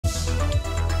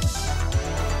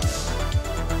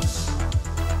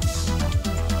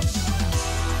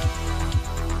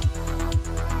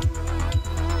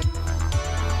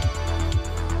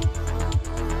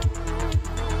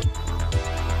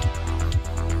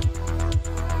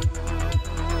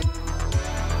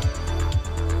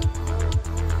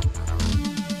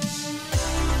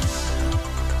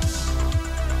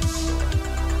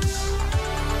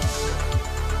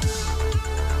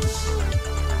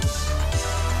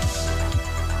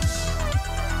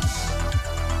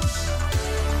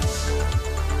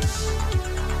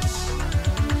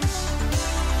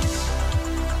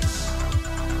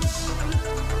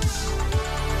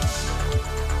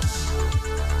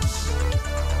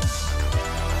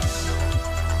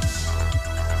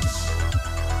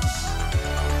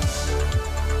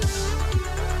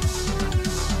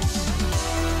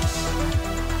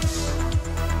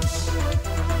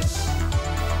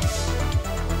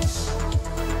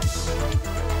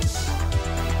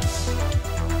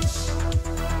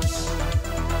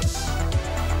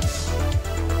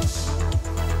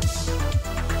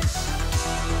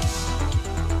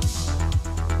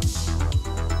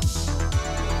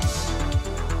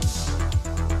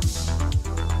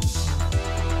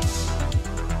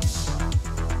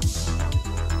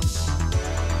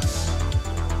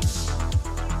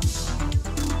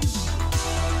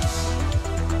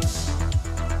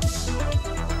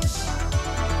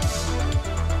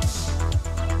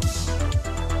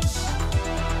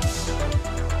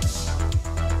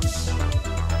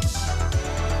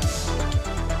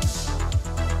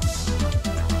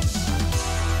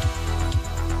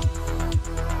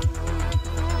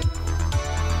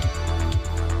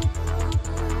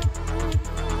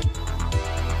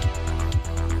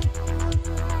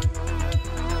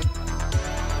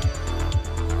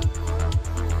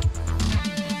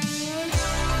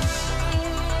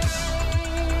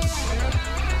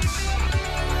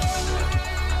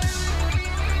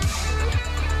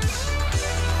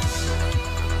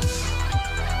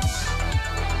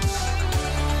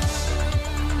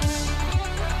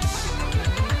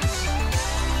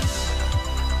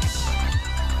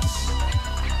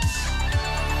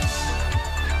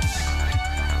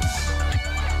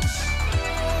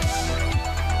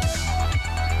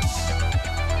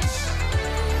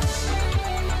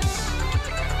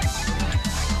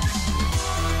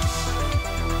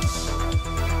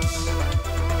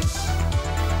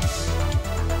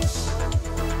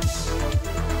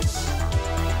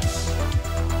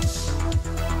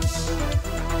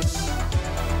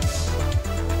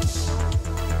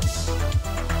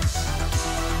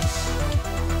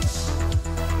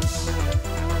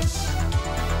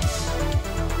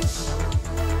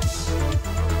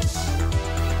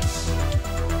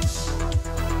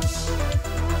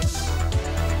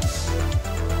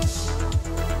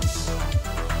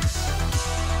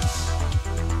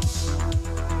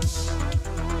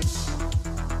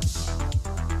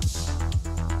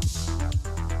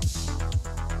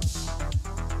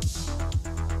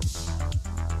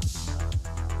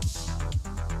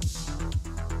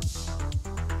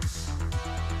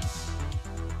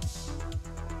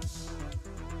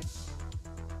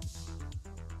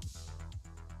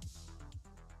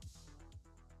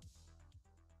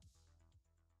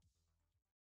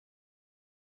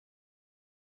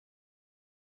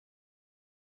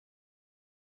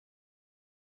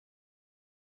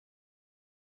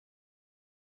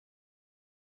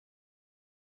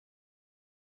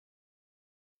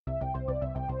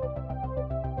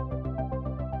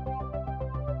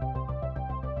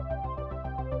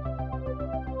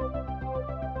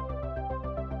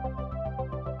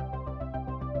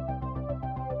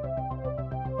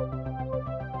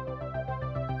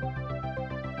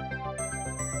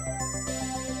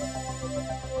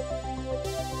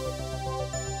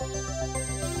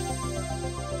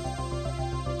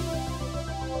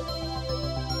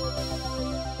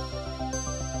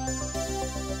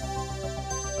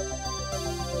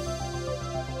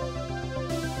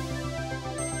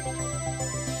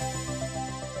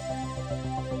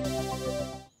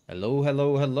Hello,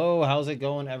 hello, hello. How's it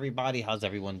going, everybody? How's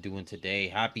everyone doing today?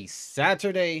 Happy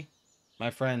Saturday, my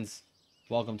friends.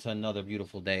 Welcome to another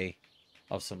beautiful day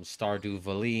of some Stardew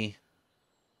Valley.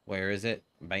 Where is it?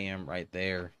 Bam, right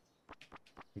there.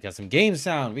 We got some game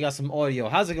sound. We got some audio.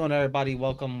 How's it going, everybody?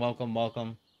 Welcome, welcome,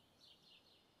 welcome.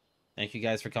 Thank you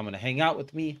guys for coming to hang out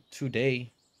with me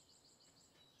today.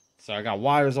 So I got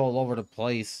wires all over the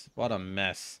place. What a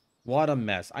mess. What a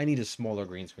mess. I need a smaller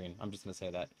green screen. I'm just going to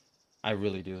say that. I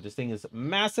really do. This thing is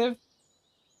massive.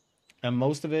 And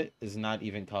most of it is not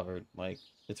even covered. Like,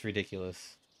 it's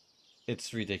ridiculous.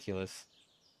 It's ridiculous.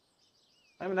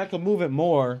 I mean, I could move it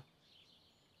more.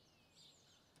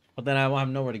 But then I won't have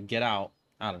nowhere to get out.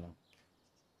 I don't know.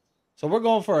 So we're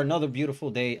going for another beautiful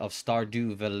day of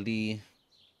Stardew Valley.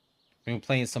 We're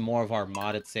playing some more of our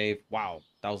modded save. Wow,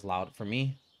 that was loud for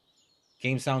me.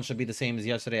 Game sound should be the same as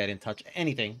yesterday. I didn't touch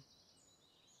anything.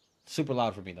 Super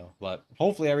loud for me, though. But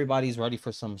hopefully everybody's ready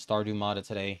for some Stardew modded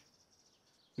today.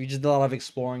 We just did a lot of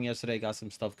exploring yesterday. Got some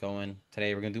stuff going.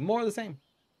 Today we're going to do more of the same.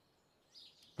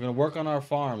 We're going to work on our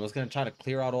farm. Let's going to try to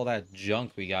clear out all that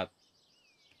junk we got.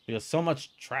 We got so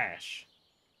much trash.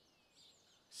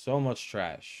 So much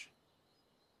trash.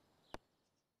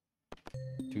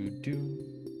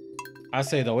 I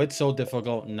say, though, it's so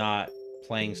difficult not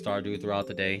playing Stardew throughout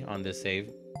the day on this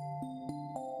save.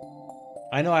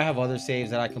 I know I have other saves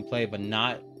that I can play, but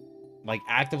not, like,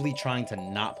 actively trying to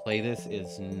not play this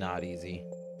is not easy.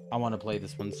 I want to play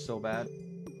this one so bad.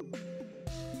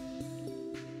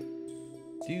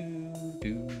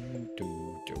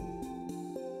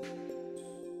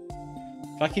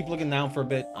 If I keep looking down for a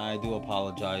bit, I do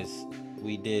apologize.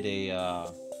 We did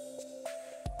a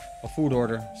food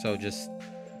order, so just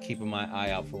keeping my eye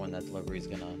out for when that delivery is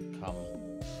gonna come.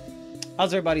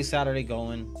 How's everybody's Saturday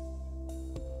going?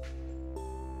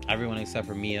 Everyone except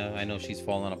for Mia. I know she's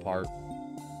falling apart.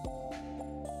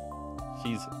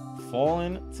 She's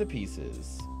fallen to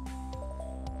pieces.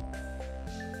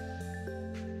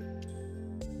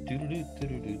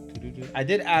 I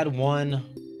did add one.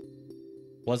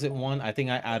 Was it one? I think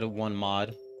I added one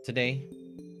mod today.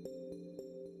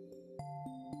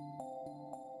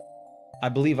 I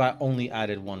believe I only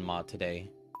added one mod today.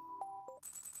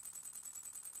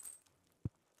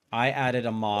 I added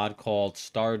a mod called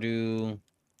Stardew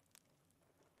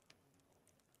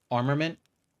Armament.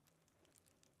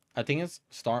 I think it's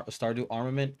Stardew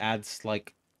Armament adds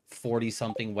like 40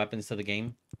 something weapons to the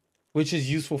game, which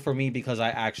is useful for me because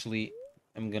I actually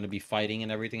am going to be fighting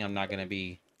and everything. I'm not going to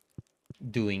be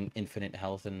doing infinite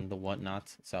health and the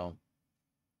whatnot. So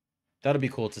that'll be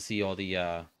cool to see all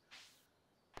the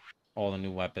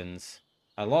new weapons.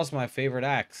 I lost my favorite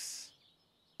axe.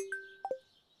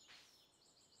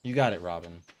 You got it,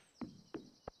 Robin.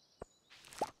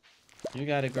 You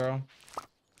got it, girl.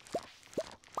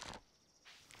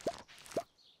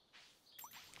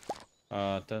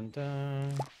 Dun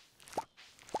dun.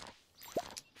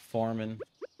 Farming.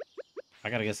 I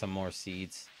gotta get some more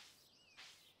seeds.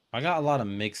 I got a lot of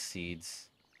mixed seeds.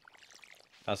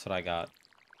 That's what I got.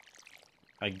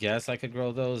 I guess I could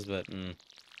grow those, but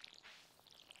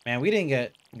man, we didn't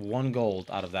get 1 gold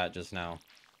out of that just now.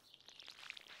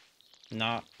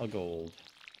 Not a gold.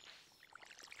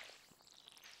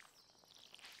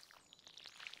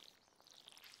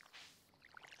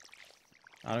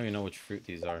 I don't even know which fruit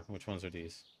these are. Which ones are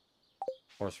these?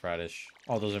 Horseradish.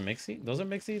 Oh, those are mixed seeds? Those are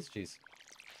mixed seeds? Jeez.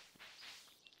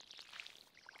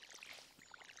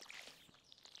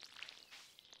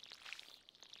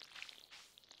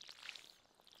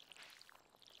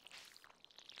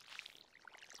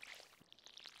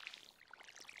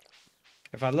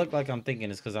 If I look like I'm thinking,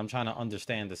 it's because I'm trying to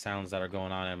understand the sounds that are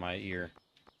going on in my ear.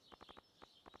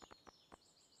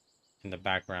 In the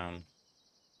background.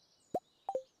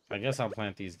 I guess I'll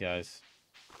plant these guys.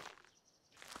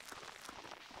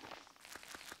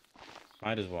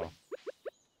 Might as well.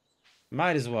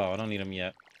 Might as well. I don't need them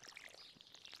yet.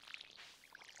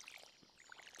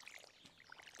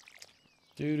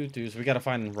 So we gotta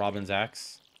find Robin's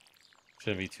axe.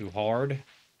 Shouldn't be too hard.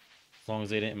 As long as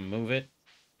they didn't move it.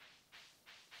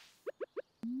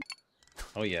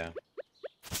 Oh yeah.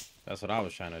 That's what I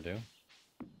was trying to do.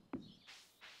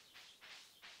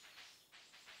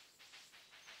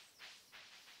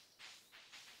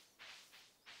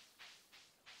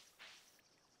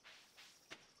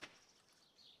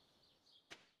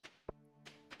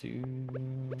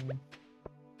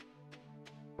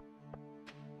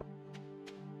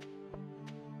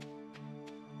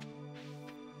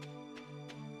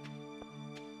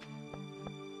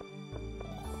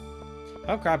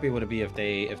 How crappy would it be if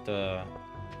the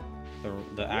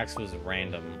axe was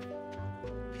random?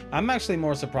 I'm actually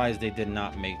more surprised they did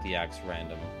not make the axe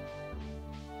random.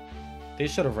 They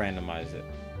should have randomized it.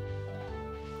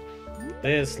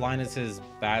 This, Linus's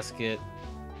basket.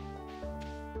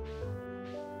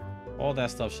 All that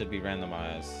stuff should be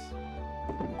randomized.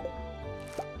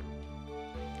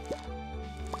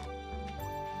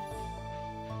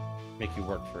 Make you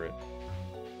work for it.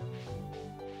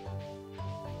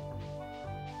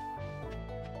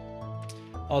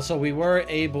 Also, we were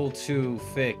able to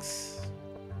fix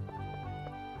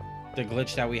the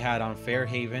glitch that we had on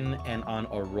Fairhaven and on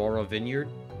Aurora Vineyard.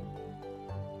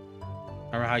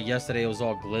 Remember how yesterday it was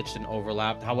all glitched and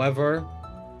overlapped? However,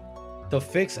 the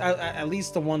fix, at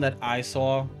least the one that I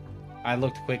saw, I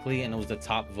looked quickly and it was the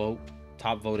top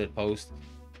voted post.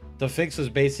 The fix was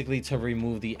basically to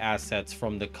remove the assets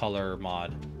from the color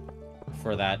mod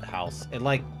for that house. It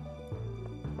like,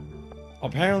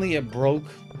 apparently it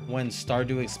broke when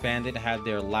Stardew Expanded had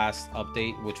their last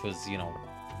update, which was, you know,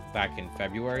 back in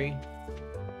February.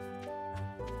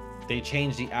 They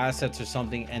changed the assets or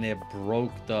something and it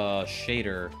broke the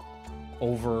shader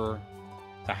over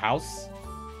the house.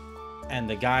 And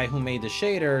the guy who made the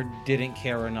shader didn't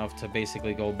care enough to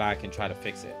basically go back and try to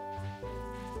fix it.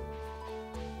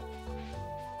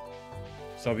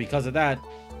 So because of that,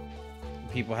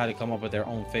 people had to come up with their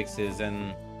own fixes,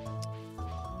 and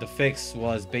the fix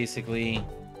was basically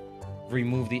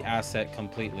remove the asset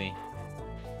completely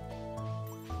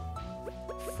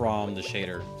from the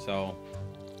shader. So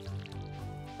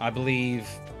I believe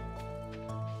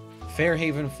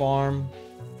Fairhaven Farm,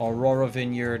 Aurora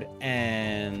Vineyard,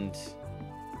 and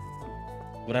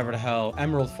whatever the hell,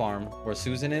 Emerald Farm, where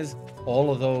Susan is,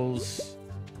 all of those,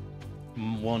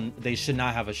 they should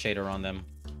not have a shader on them.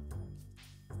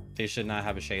 They should not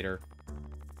have a shader.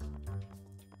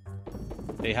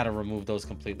 They had to remove those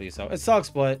completely, so it sucks,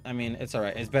 but I mean, it's all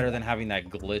right. It's better than having that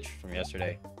glitch from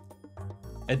yesterday.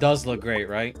 It does look great,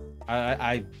 right?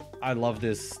 I love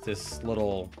this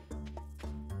little.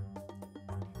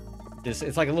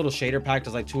 It's like a little shader pack.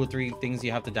 There's like 2 or 3 things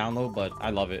you have to download, but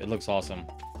I love it. It looks awesome.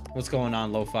 What's going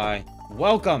on, Lo-Fi?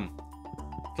 Welcome.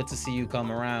 Good to see you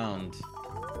come around.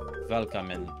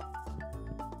 Welcome in.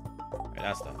 Right,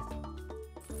 that's done.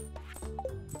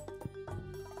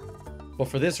 But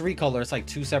for this recolor, it's like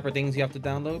 2 separate things you have to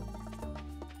download.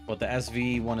 But the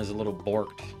SV one is a little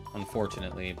borked,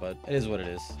 unfortunately, but it is what it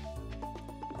is.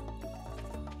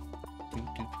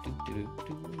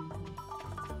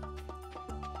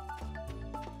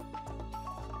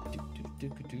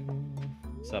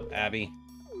 What's up, Abby?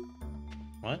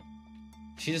 What?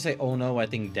 She just say, "Oh no, I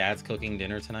think Dad's cooking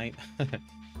dinner tonight."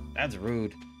 That's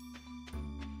rude.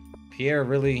 Pierre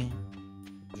really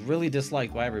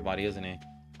disliked by everybody, isn't he?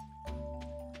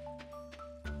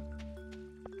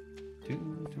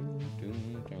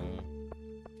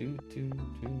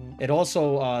 It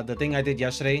also, the thing I did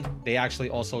yesterday, they actually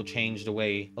also changed the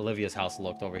way Olivia's house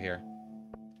looked over here.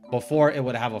 Before, it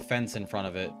would have a fence in front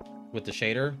of it with the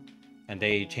shader, and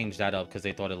they changed that up because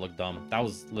they thought it looked dumb. That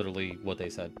was literally what they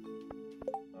said.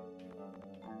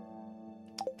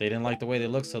 They didn't like the way they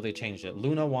looked, so they changed it.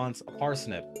 Luna wants a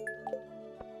parsnip.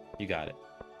 You got it.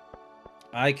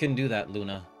 I can do that,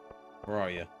 Luna. Where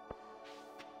are you?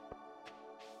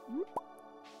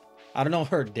 I don't know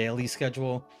her daily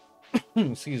schedule.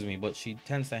 Excuse me, but she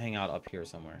tends to hang out up here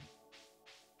somewhere.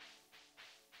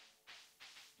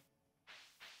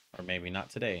 Or maybe not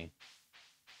today.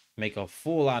 Make a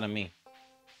fool out of me.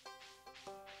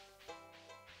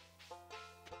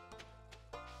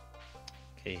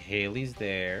 Okay, Haley's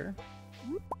there.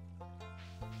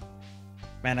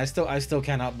 Man, I still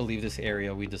cannot believe this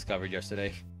area we discovered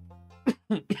yesterday.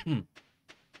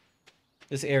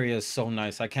 This area is so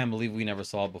nice. I can't believe we never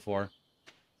saw it before.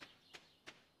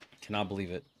 Cannot believe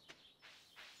it.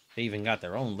 They even got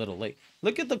their own little lake.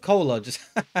 Look at the cola. Just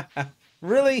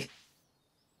really?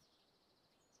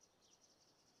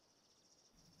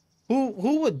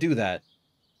 Who would do that?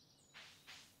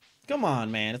 Come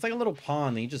on, man. It's like a little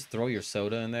pond and you just throw your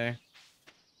soda in there.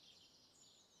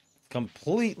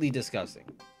 Completely disgusting.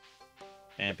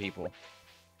 And people.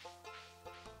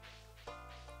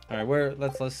 All right,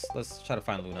 let's try to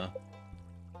find Luna.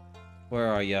 Where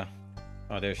are ya?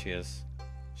 Oh, there she is.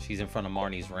 She's in front of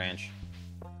Marnie's ranch.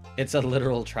 It's a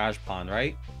literal trash pond,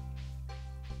 right?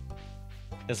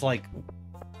 It's like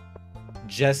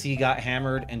Jessie got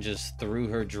hammered and just threw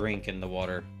her drink in the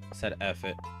water. Said F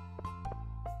it.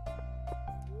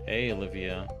 Hey,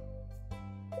 Olivia.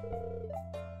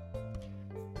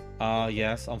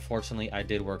 Yes, unfortunately, I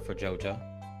did work for Joja.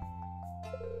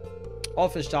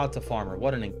 Office job to farmer.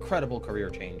 What an incredible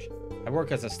career change. I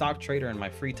work as a stock trader in my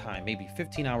free time, maybe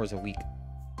 15 hours a week.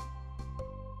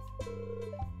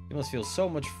 You must feel so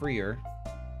much freer.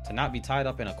 To not be tied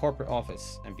up in a corporate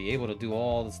office and be able to do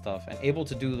all the stuff and able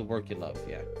to do the work you love.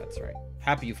 Yeah, that's right.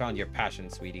 Happy you found your passion,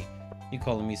 sweetie. You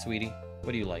calling me sweetie?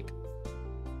 What do you like?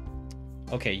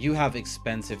 Okay, you have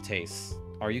expensive tastes.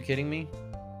 Are you kidding me?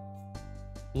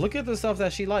 Look at the stuff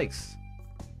that she likes.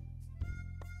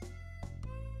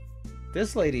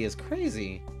 This lady is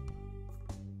crazy.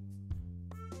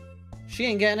 She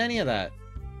ain't getting any of that.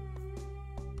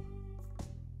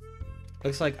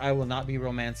 Looks like I will not be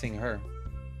romancing her.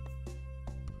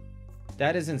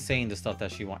 That is insane, the stuff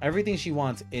that she wants. Everything she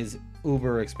wants is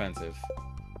uber expensive.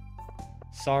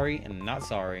 Sorry and not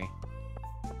sorry.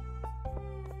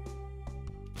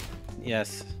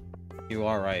 Yes, you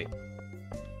are right.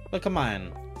 But come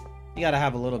on. You gotta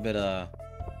have a little bit of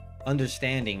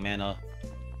understanding, man. A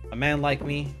man like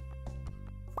me,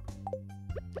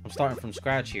 I'm starting from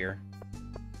scratch here.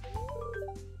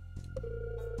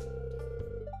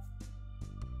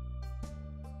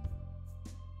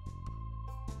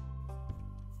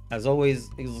 As always,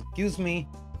 excuse me.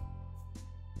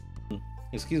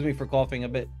 Excuse me for coughing a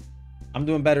bit. I'm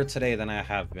doing better today than I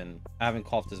have been. I haven't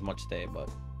coughed as much today, but...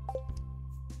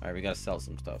 Alright, we gotta sell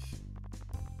some stuff.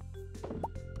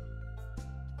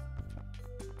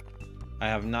 I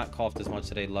have not coughed as much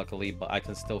today, luckily, but I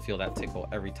can still feel that tickle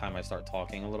every time I start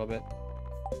talking a little bit.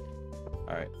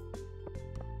 Alright.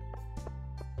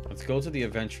 Let's go to the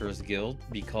Adventurers Guild,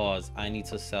 because I need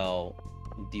to sell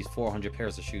these 400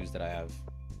 pairs of shoes that I have.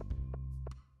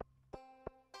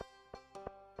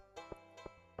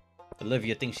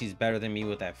 Olivia thinks she's better than me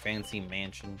with that fancy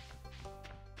mansion.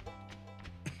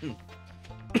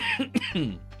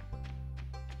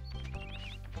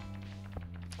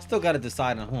 Still gotta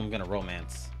decide on who I'm gonna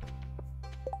romance.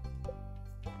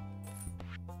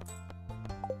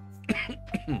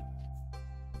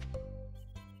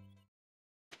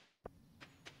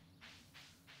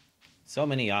 So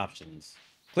many options.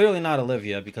 Clearly not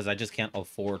Olivia, because I just can't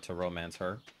afford to romance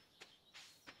her.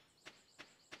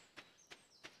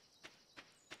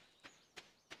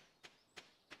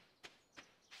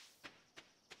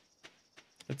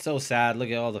 It's so sad. Look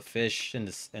at all the fish in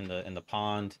the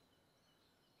pond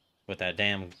with that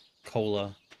damn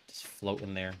cola just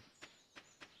floating there.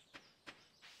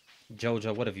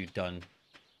 Jojo, what have you done?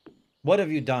 What have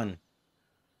you done?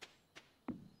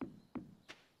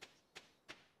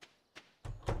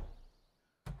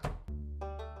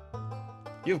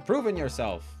 You've proven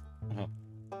yourself.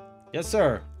 Yes,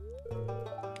 sir.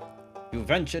 You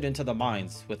ventured into the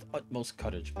mines with utmost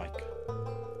courage, Mike.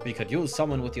 We could use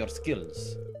someone with your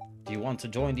skills. Do you want to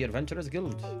join the Adventurers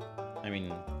Guild? I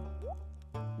mean,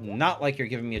 not like you're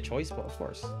giving me a choice, but of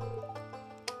course.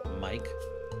 Mike,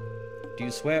 do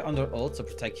you swear under oath to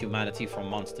protect humanity from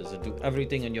monsters and do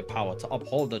everything in your power to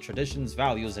uphold the traditions,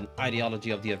 values, and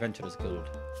ideology of the Adventurers Guild?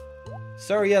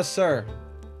 Sir, yes, sir.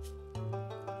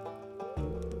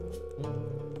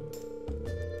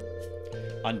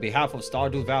 On behalf of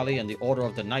Stardew Valley and the Order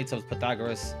of the Knights of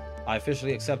Pythagoras, I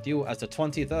officially accept you as the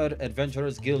 23rd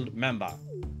Adventurers Guild member.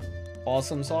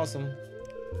 Awesome, awesome.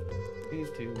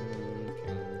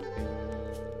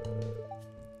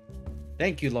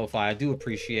 Thank you, Lo-Fi. I do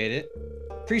appreciate it.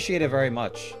 Appreciate it very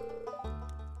much.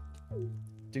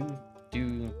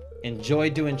 Do enjoy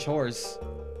doing chores.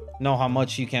 Know how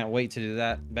much you can't wait to do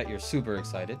that. Bet you're super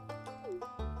excited.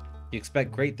 You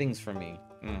expect great things from me.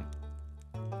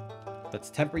 Let's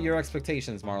temper your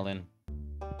expectations, Marlin.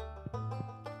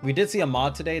 We did see a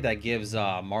mod today that gives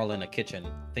Marlin a kitchen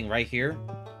thing right here.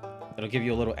 It'll give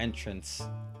you a little entrance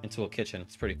into a kitchen.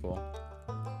 It's pretty cool.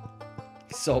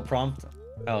 So prompt.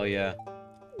 Hell yeah.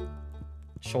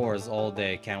 Chores all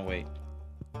day. Can't wait.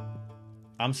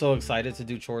 I'm so excited to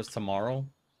do chores tomorrow.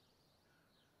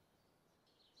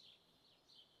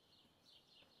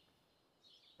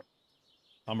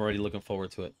 I'm already looking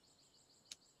forward to it.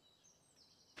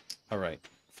 All right.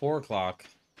 4 o'clock.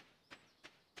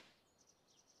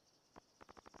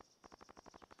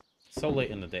 So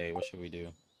late in the day. What should we do?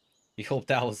 You hope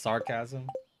that was sarcasm?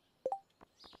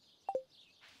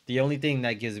 The only thing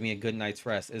that gives me a good night's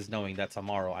rest is knowing that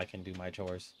tomorrow I can do my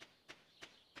chores.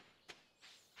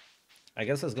 I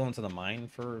guess let's go into the mine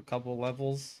for a couple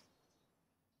levels.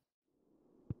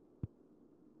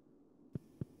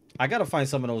 I gotta find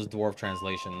some of those dwarf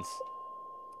translations.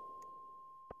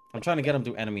 I'm trying to get them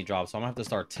through enemy drops, so I'm gonna have to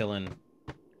start tilling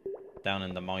down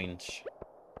in the mines.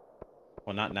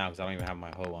 Well, not now, because I don't even have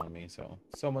my hoe on me,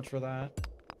 so much for that.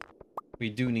 We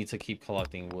do need to keep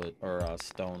collecting wood, or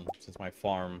stone, since my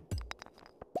farm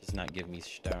does not give me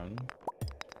stone.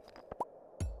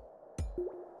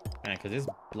 Man, could this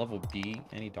level be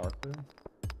any darker?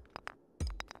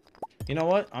 You know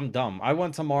what? I'm dumb. I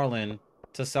went to Marlin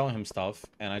to sell him stuff,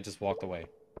 and I just walked away.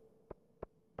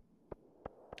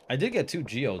 I did get 2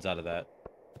 geodes out of that.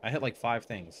 I hit like 5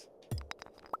 things.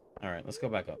 Alright, let's go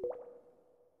back up.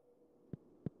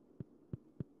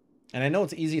 And I know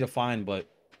it's easy to find, but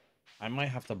I might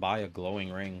have to buy a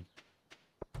glowing ring.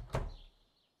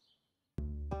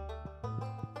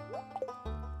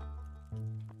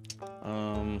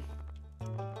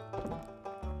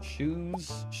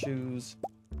 Shoes,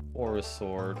 forest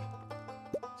sword,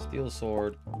 steel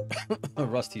sword,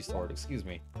 rusty sword, excuse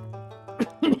me.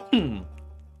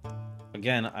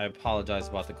 Again, I apologize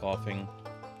about the coughing.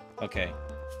 Okay.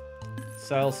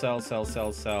 Sell.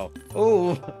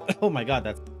 Oh, oh my god,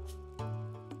 that's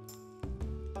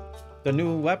the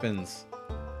new weapons.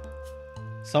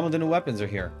 Some of the new weapons are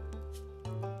here.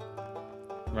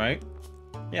 Right?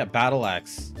 Yeah, battle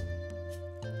axe.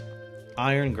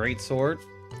 Iron greatsword.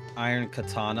 Iron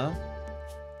katana.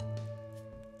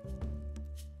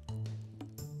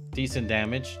 Decent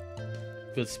damage.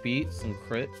 Good speed. Some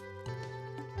crit.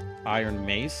 Iron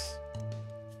mace.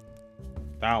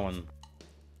 That one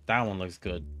looks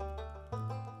good.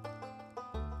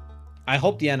 I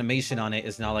hope the animation on it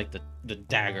is not like the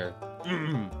dagger.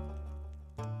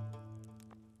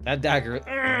 That dagger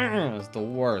is the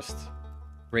worst.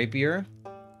 Rapier.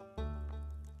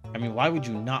 I mean, why would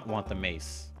you not want the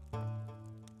mace?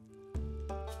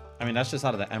 I mean, that's just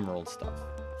out of the emerald stuff.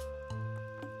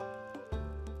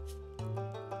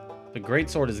 The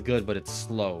greatsword is good, but it's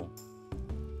slow.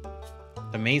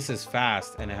 The mace is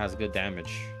fast, and it has good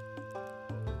damage.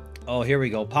 Oh, here we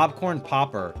go. Popcorn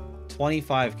popper.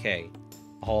 25k.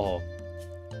 Oh.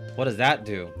 What does that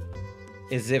do?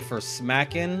 Is it for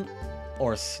smacking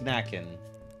or snacking?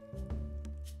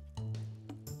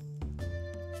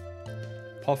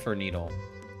 Puffer needle.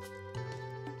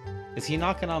 Is he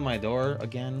knocking on my door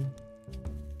again?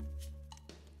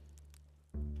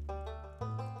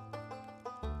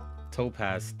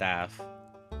 Topaz staff.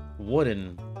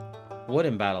 Wooden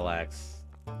battle axe.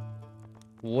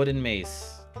 Wooden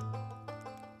mace.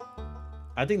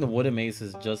 I think the wooden mace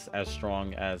is just as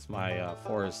strong as my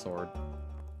forest sword.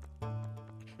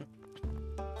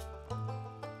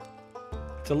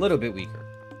 It's a little bit weaker.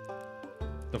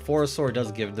 The forest sword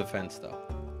does give defense though.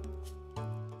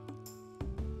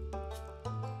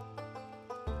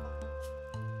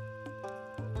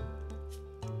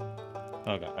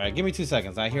 Okay, alright, give me 2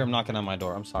 seconds. I hear him knocking on my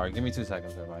door. I'm sorry. Give me 2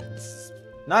 seconds, everybody. It's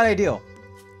not ideal.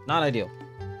 Not ideal.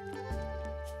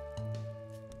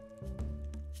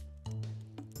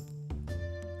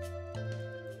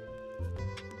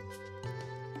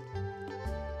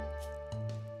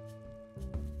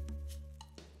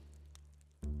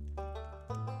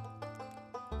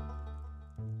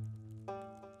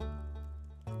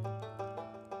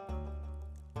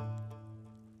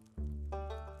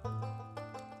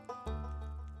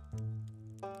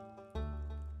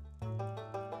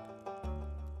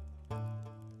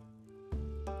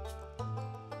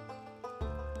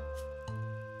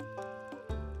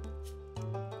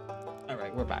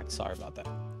 Alright, we're back. Sorry about that.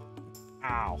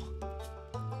 Ow.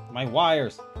 My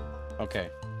wires. Okay.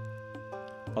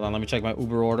 Hold on, let me check my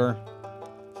Uber order.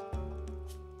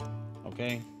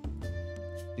 Okay.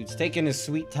 Dude's taking his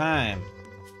sweet time.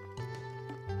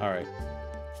 Alright.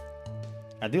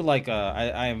 I do like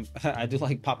I do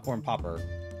like popcorn popper.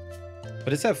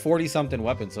 But it's at 40 something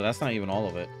weapons, so that's not even all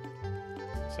of it.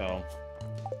 So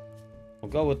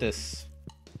we'll go with this.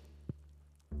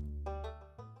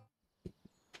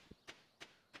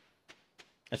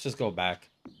 Let's just go back.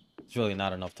 There's really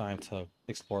not enough time to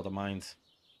explore the mines.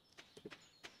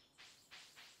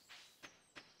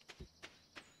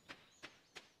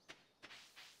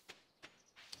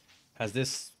 Has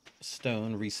this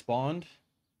stone respawned?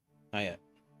 Not yet.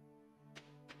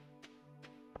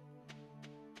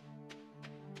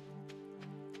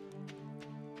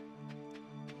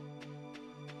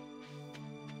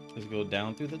 Let's go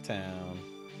down through the town.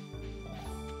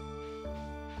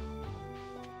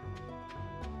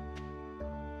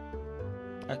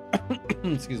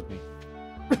 Excuse me.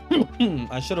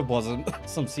 I should have bought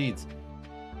some seeds.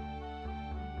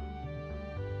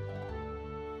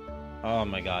 Oh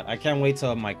my god. I can't wait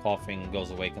till my coughing goes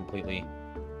away completely.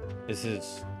 This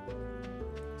is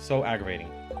so aggravating.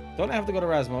 Don't I have to go to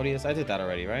Rasmodius? I did that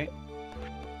already, right?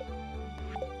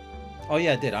 Oh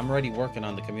yeah, I did. I'm already working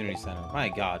on the community center. My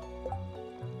god.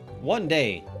 One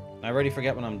day, I already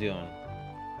forget what I'm doing.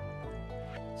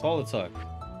 That's all it took.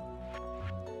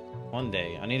 One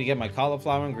day. I need to get my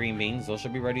cauliflower and green beans. Those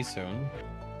should be ready soon.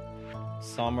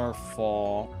 Summer,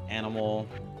 fall, animal.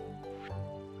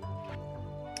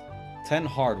 10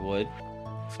 hardwood.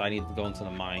 So I need to go into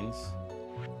the mines.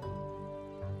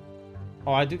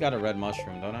 Oh, I do got a red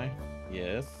mushroom, don't I?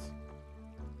 Yes.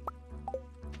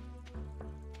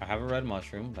 I have a red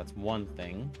mushroom. That's one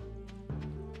thing.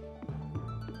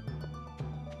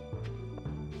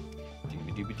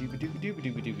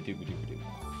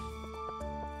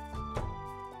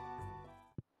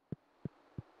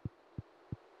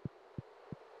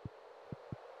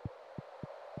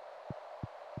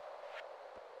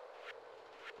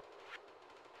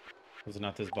 Was it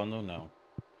not this bundle? No.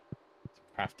 It's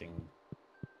crafting.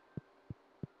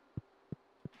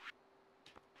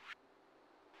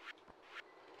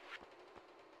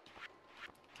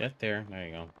 Get there. There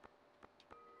you go.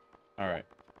 Alright.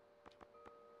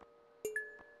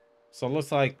 So it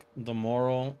looks like the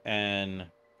moral and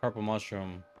purple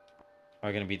mushroom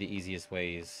are going to be the easiest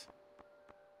ways.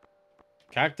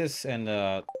 Cactus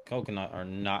and coconut are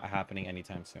not happening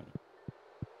anytime soon.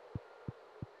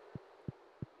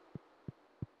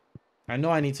 I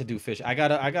know I need to do fish. I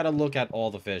gotta look at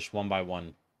all the fish one by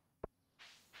one.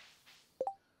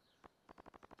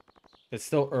 It's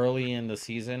still early in the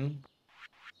season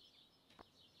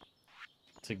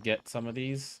to get some of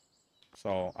these.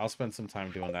 So I'll spend some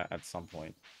time doing that at some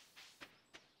point.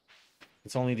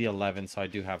 It's only the 11th, so I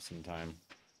do have some time.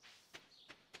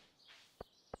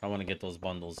 I want to get those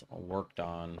bundles worked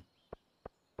on.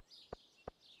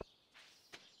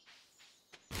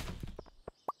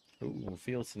 Ooh,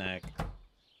 field snack.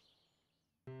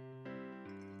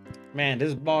 Man,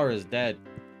 this bar is dead.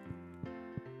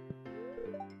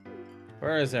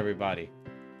 Where is everybody?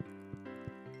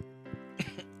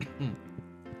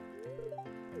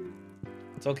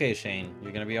 It's okay, Shane.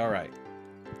 You're gonna be alright.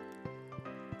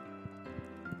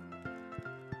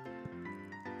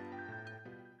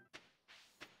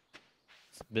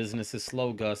 Business is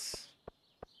slow, Gus.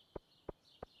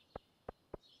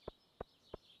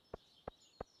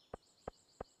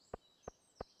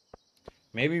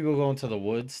 Maybe we'll go into the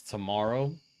woods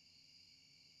tomorrow.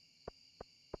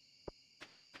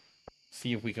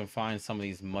 See if we can find some of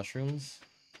these mushrooms.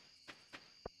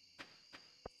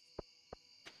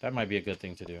 That might be a good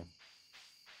thing to do.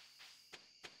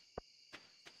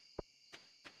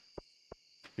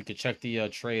 We could check the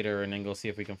trader and then go see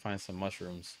if we can find some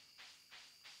mushrooms.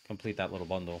 Complete that little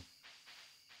bundle.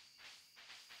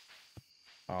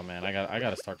 Oh man, I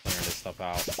gotta start clearing this stuff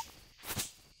out.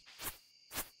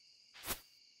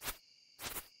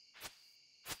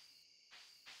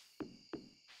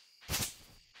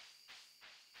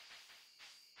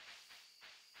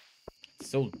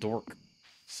 So dork.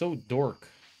 So dork.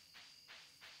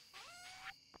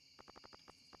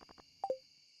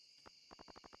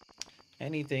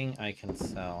 Anything I can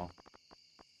sell.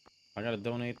 I gotta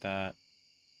donate that.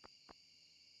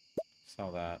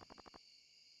 Sell that.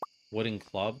 Wooden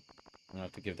club. I'm gonna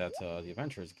have to give that to the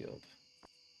Adventurers Guild.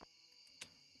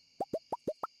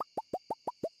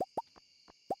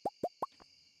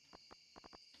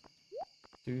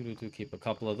 Keep a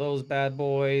couple of those bad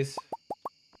boys.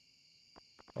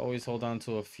 Always hold on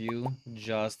to a few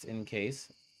just in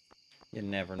case. You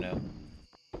never know.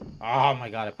 Oh my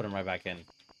god, I put them right back in.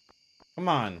 Come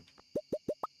on.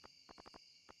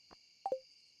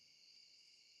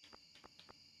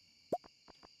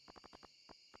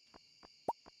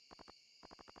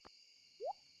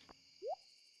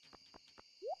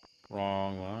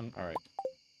 Wrong one. Alright.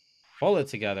 Pull it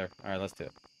together. Alright, let's do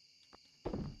it.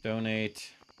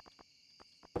 Donate.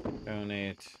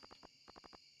 Donate.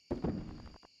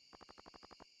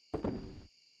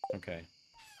 Okay.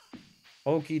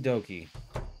 Okie dokie.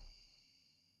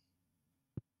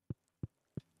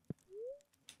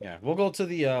 Yeah, we'll go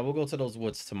to those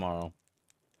woods tomorrow.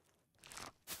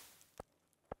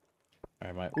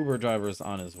 Alright, my Uber driver is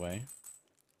on his way.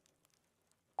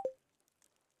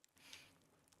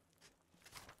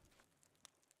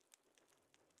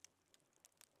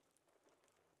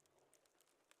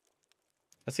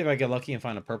 Let's see if I get lucky and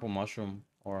find a purple mushroom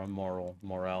or a morel.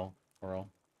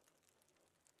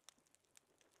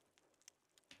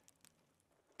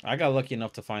 I got lucky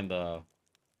enough to find the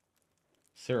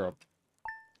syrup.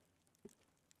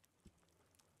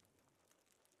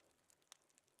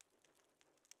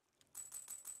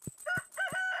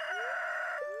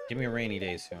 Give me a rainy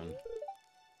day soon.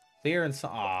 Clear and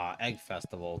Egg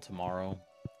Festival tomorrow.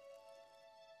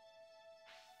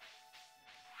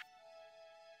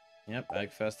 Yep,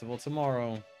 Egg Festival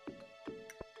tomorrow.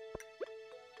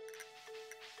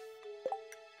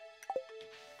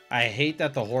 I hate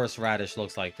that the horseradish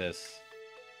looks like this.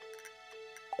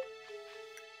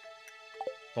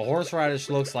 The horseradish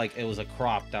looks like it was a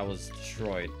crop that was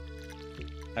destroyed.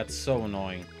 That's so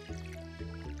annoying.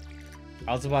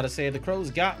 I was about to say, the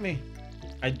crows got me.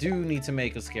 I do need to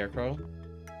make a scarecrow.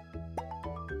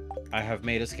 I have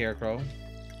made a scarecrow.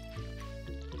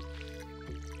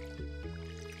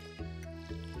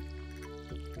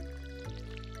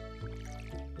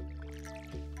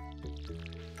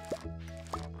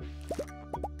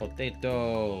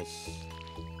 Potatoes.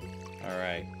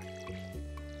 Alright.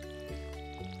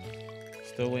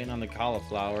 Still waiting on the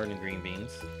cauliflower and the green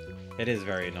beans. It is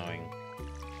very annoying.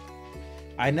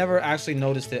 I never actually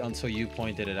noticed it until you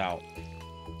pointed it out.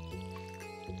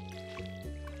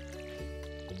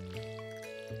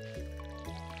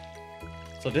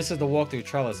 So this is the walkthrough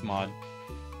trellis mod.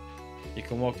 You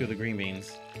can walk through the green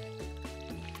beans.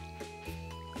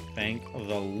 Thank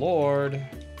the Lord.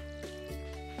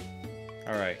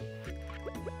 Alright.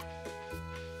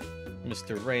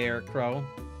 Mr. Rare Crow.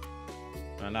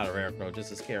 Not a rare crow,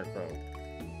 just a scarecrow.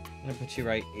 I'm gonna put you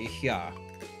right here.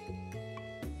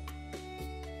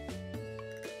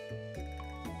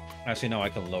 Actually, no, I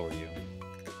can lower you.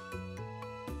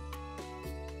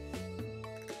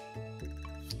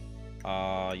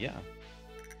 Yeah.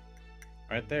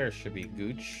 Right there should be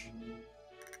Gooch.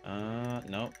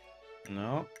 Nope.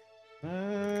 No.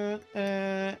 Let's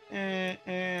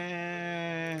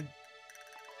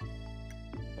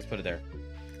put it there.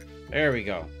 There we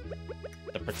go.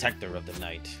 The protector of the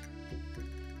night.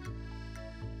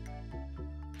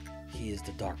 He is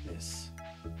the darkness.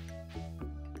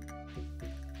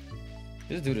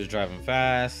 This dude is driving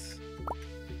fast.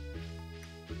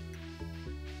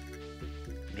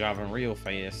 Driving real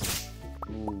fast.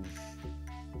 Oof.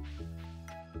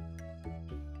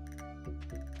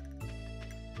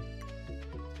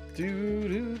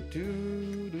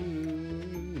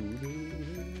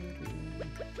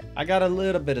 I got a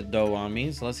little bit of dough on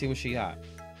me, so let's see what she got.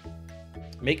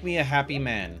 Make me a happy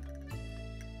man.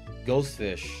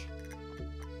 Ghostfish.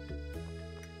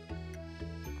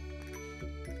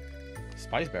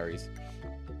 Spice berries.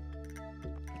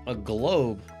 A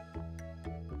globe.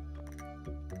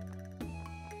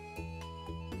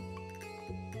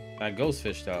 That ghost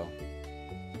fish, though.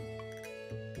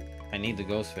 I need the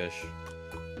ghost fish.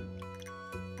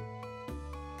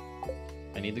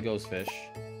 I need the ghost fish.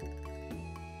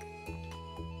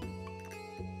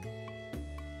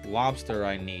 Lobster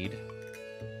I need.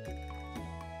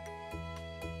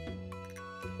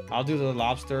 I'll do the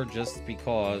lobster just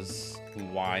because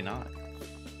why not?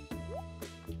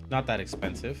 Not that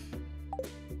expensive.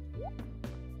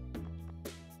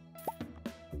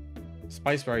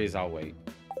 Spice berries, I'll wait.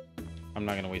 I'm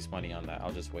not gonna waste money on that.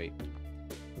 I'll just wait.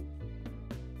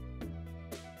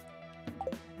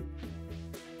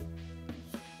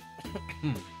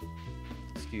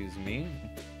 Excuse me.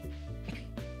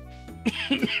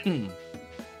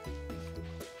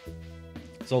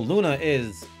 So Luna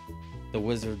is the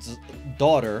wizard's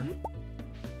daughter,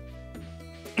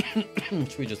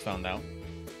 which we just found out.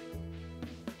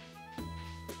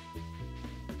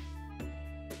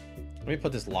 Let me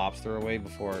put this lobster away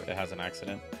before it has an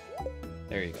accident.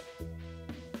 There you go.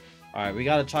 Alright, we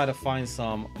gotta try to find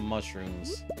some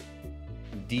mushrooms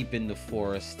deep in the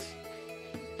forest.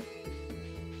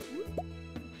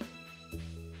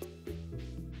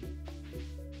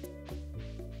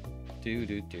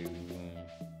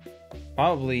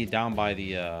 Probably down by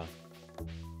the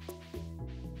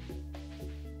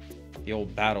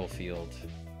old battlefield.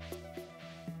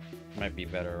 Might be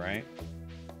better, right?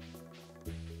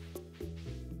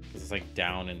 It's like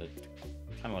down in the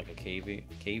kind of like a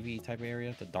cavey type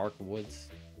area, the dark woods.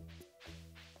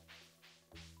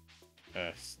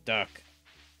 Stuck.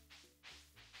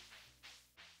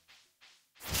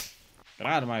 Get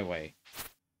out of my way.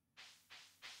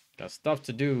 Got stuff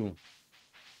to do.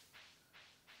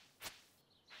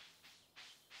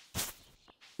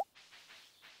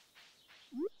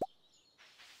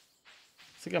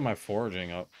 Let's get my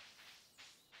foraging up.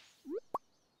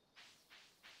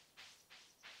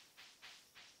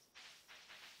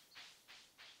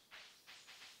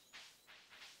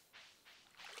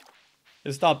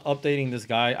 It stopped updating this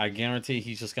guy. I guarantee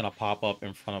he's just gonna pop up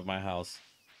in front of my house.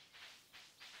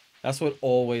 That's what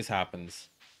always happens.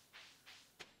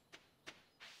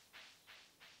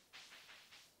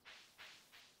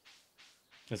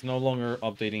 It's no longer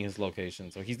updating his location,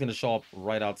 so he's gonna show up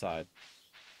right outside.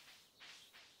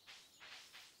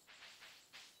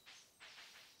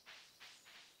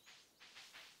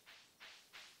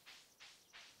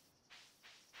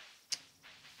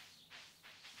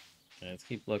 Okay, let's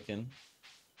keep looking.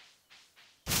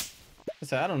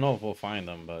 I don't know if we'll find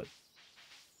them, but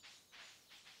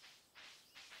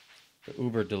the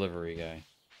Uber delivery guy.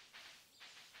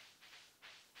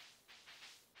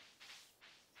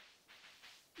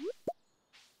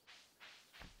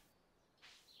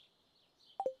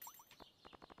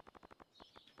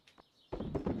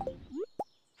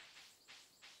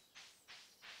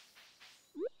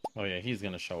 Oh yeah, he's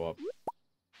gonna show up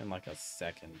in like a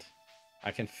second. I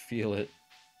can feel it.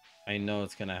 I know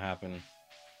it's gonna happen.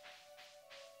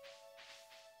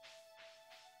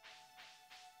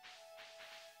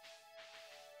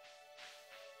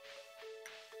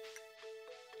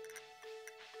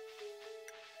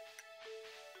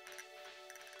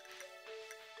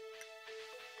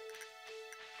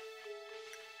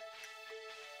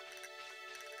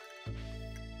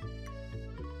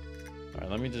 All right,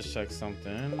 let me just check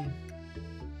something.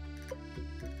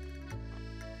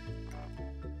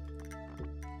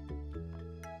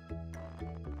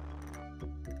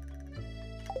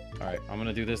 All right, I'm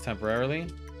gonna do this temporarily.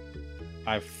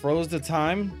 I froze the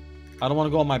time. I don't want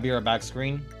to go on my be right back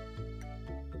screen.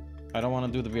 I don't want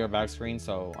to do the be right back screen,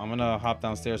 so I'm gonna hop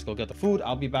downstairs, go get the food.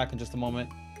 I'll be back in just a moment.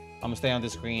 I'm gonna stay on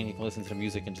this screen. You can listen to the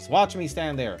music and just watch me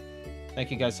stand there.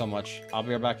 Thank you guys so much. I'll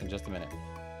be right back in just a minute.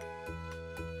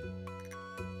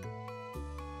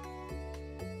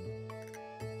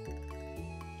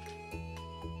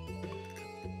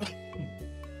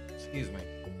 Excuse me.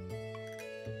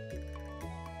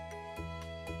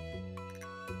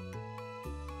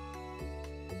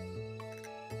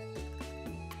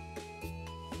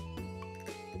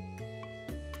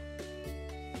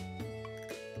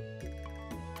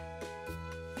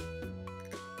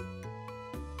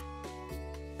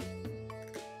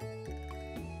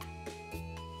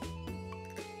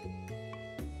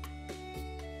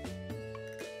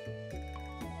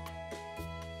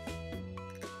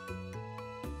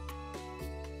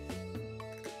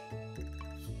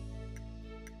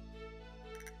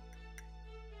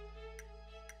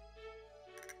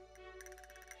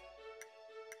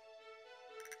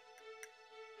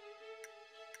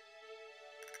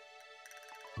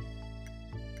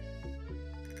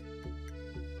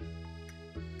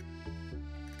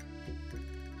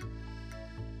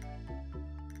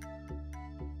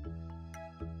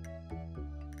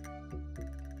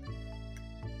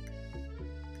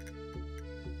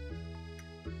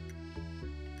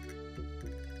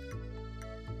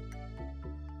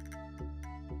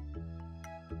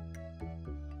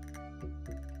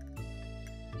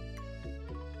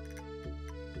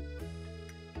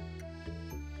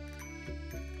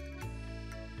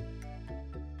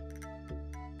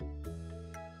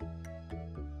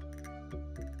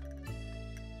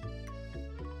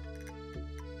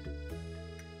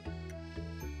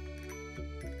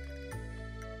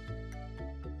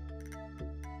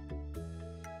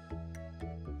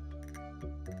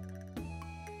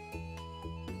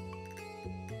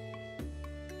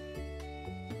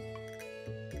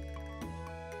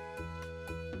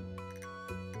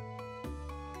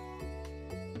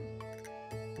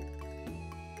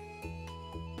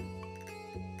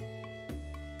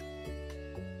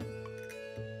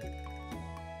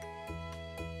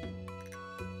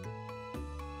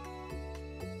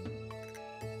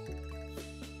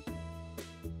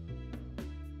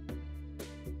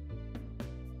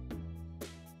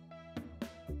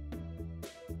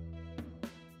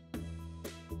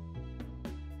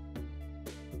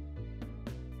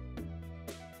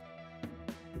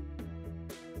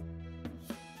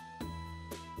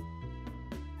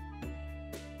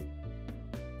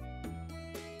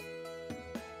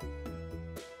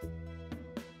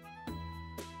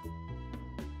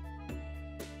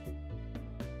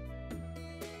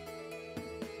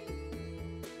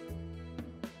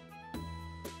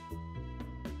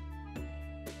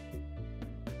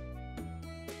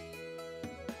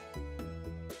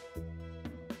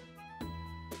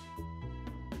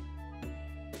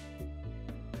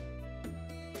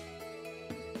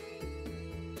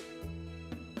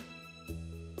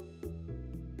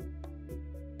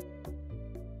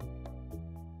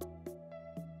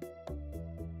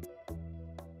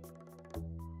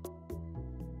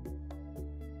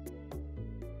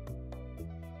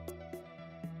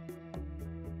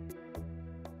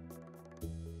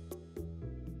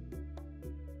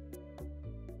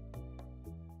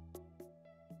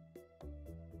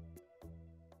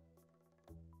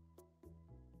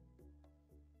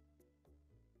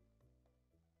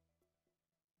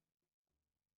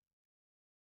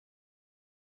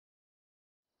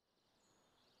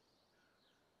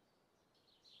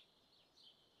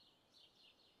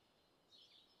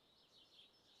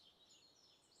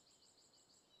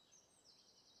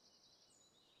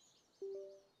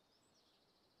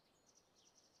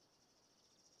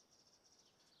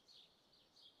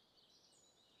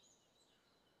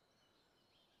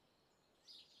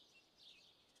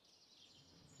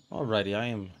 Alrighty, I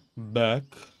am back.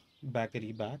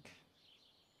 Backity back.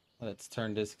 Let's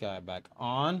turn this guy back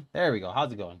on. There we go.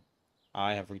 How's it going?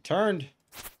 I have returned.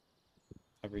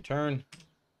 I've returned.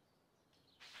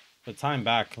 The time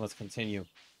back. Let's continue.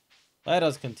 Let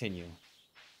us continue.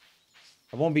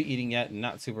 I won't be eating yet.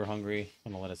 Not super hungry.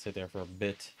 I'm gonna let it sit there for a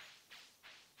bit.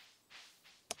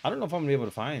 I don't know if I'm gonna be able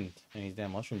to find any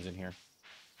damn mushrooms in here.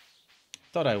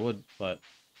 Thought I would, but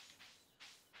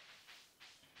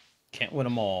can't win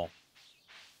them all.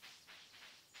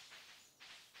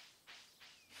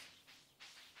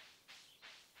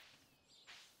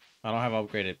 I don't have an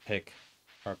upgraded pick.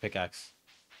 Or a pickaxe.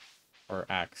 Or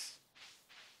axe.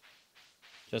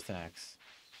 Just an axe.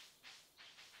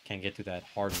 Can't get through that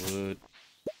hardwood.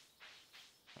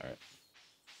 Alright.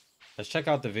 Let's check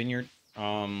out the vineyard.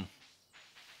 Let's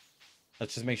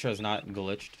just make sure it's not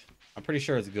glitched. I'm pretty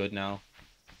sure it's good now.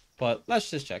 But let's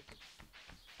just check.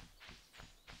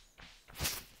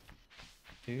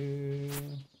 You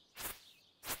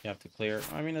have to clear.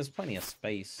 I mean, there's plenty of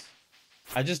space.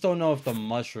 I just don't know if the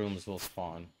mushrooms will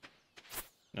spawn.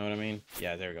 Know what I mean?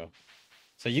 Yeah, there we go.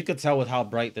 So you could tell with how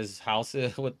bright this house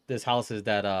is,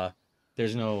 that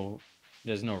there's no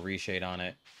reshade on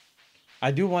it.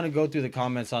 I do want to go through the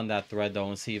comments on that thread though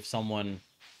and see if someone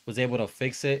was able to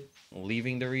fix it,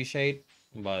 leaving the reshade,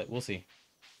 but we'll see.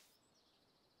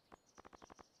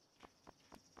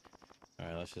 All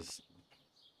right, let's just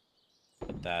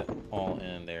put that all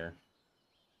in there.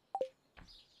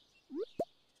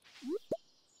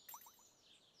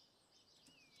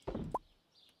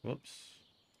 Whoops.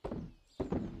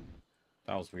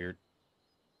 That was weird.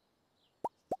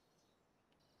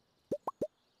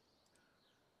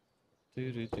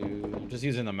 I'm just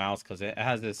using the mouse because it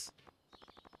has this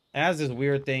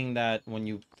weird thing that when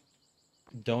you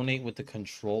donate with the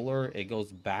controller, it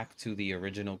goes back to the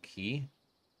original key.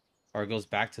 Or it goes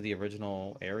back to the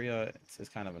original area. It's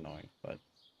kind of annoying, but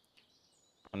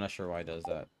I'm not sure why it does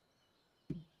that.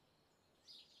 Let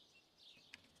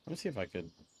me see if I could...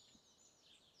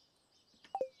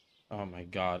 Oh my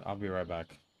god, I'll be right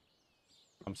back.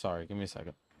 I'm sorry, give me a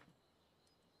second.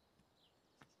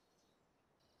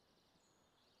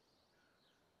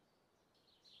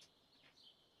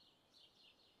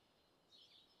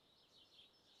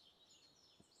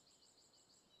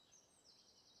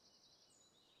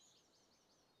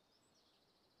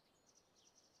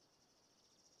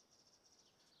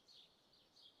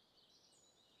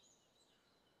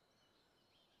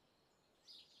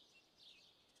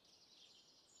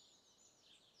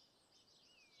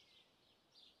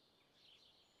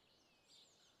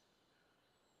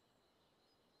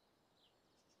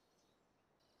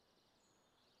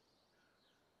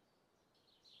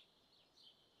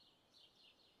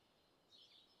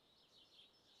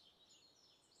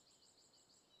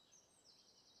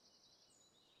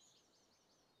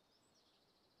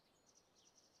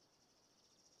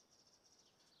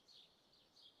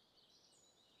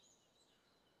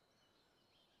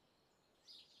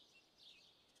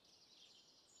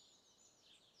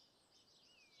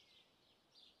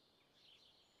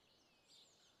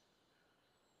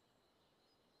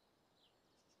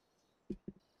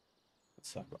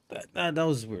 Sorry about that. That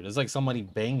was weird. It's like somebody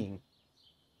banging.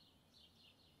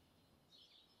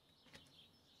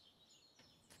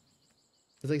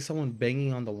 It's like someone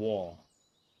banging on the wall.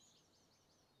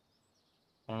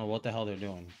 I don't know what the hell they're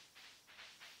doing.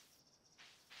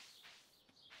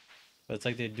 But it's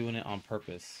like they're doing it on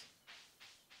purpose.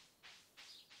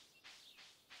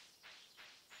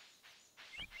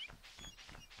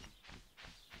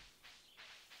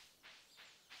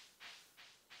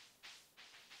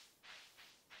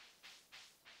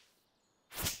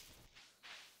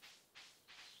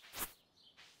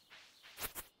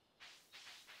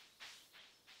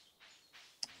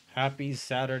 Happy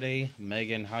Saturday,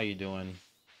 Megan. How you doing?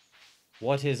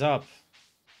 What is up?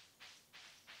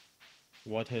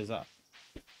 What is up?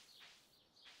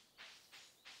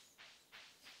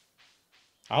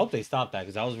 I hope they stop that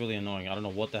because that was really annoying. I don't know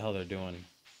what the hell they're doing.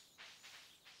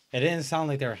 It didn't sound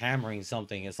like they're hammering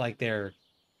something. It's like they're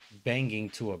banging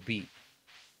to a beat,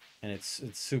 and it's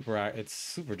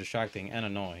super distracting and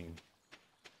annoying.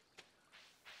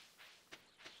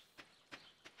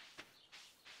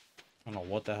 I don't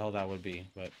know what the hell that would be,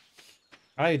 but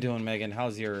how you doing, Megan?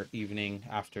 How's your evening,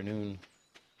 afternoon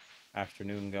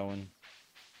going?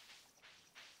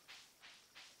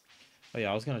 Oh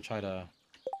yeah, I was gonna try to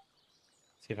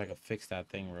see if I could fix that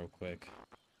thing real quick.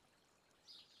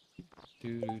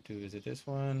 Is it this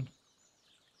one?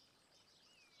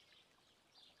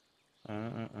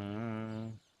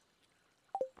 It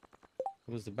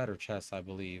was the better chest, I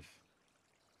believe.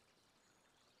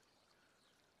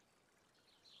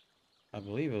 I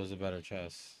believe it was a better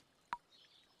chest.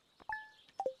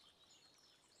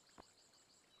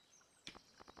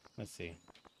 Let's see.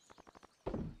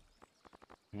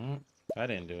 That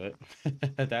didn't do it.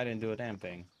 That didn't do a damn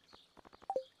thing.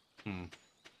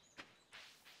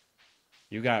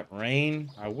 You got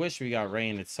rain? I wish we got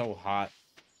rain. It's so hot.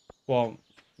 Well,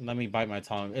 let me bite my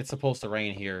tongue. It's supposed to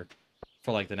rain here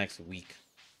for like the next week.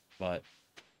 But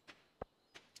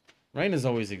rain is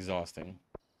always exhausting.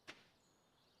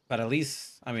 But at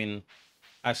least, I mean,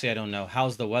 actually, I don't know.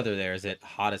 How's the weather there? Is it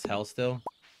hot as hell still?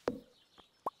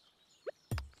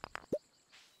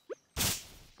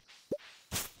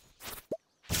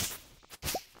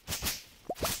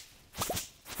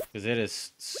 Because it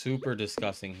is super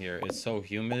disgusting here. It's so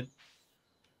humid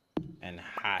and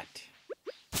hot.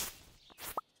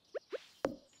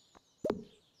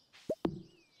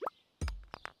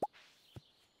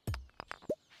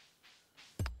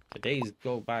 The days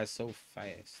go by so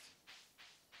fast.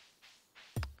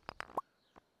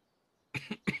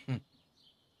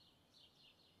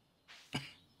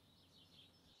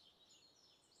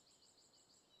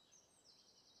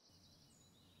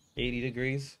 80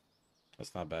 degrees?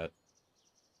 That's not bad.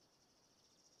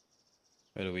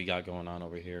 What do we got going on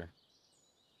over here?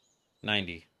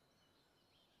 90.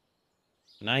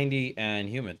 90 and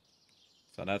humid.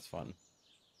 So that's fun.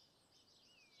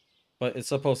 But it's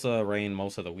supposed to rain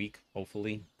most of the week,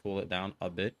 hopefully. Cool it down a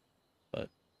bit. But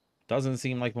doesn't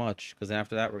seem like much, because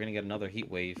after that, we're going to get another heat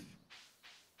wave.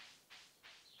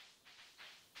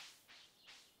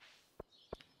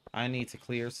 I need to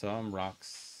clear some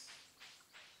rocks.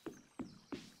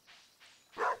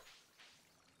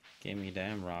 Give me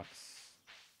damn rocks.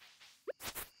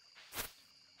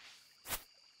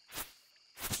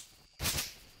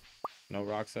 No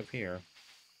rocks up here.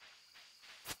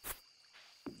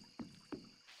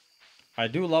 I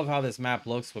do love how this map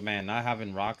looks, but man, not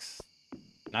having rocks,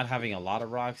 not having a lot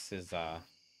of rocks is a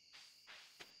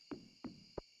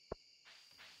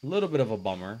little bit of a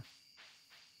bummer.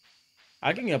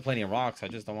 I can get plenty of rocks, I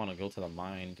just don't want to go to the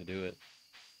mine to do it.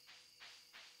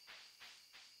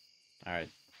 Alright.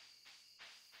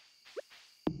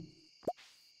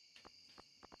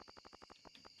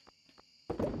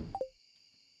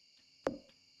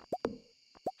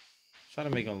 Try to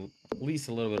make at least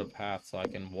a little bit of path so I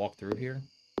can walk through here.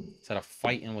 Instead of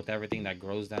fighting with everything that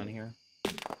grows down here.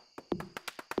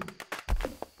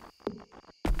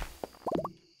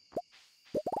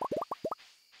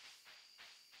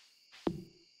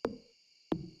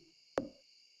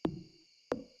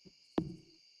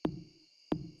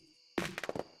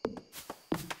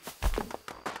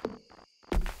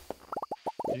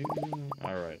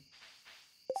 Alright.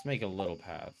 Let's make a little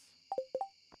path.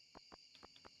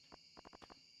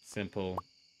 Simple.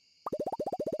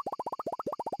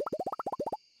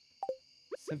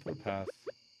 Simple path.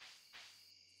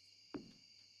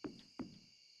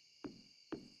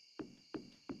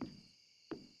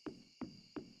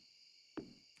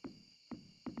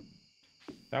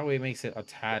 That way it makes it a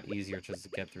tad easier just to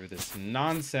get through this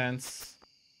nonsense.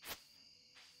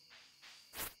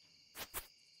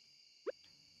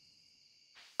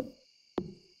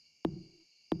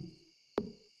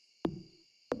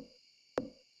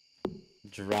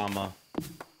 Drama.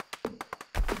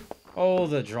 Oh,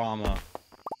 the drama.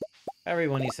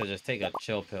 Everyone needs to just take a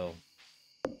chill pill.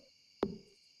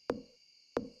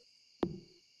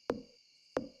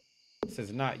 This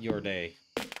is not your day.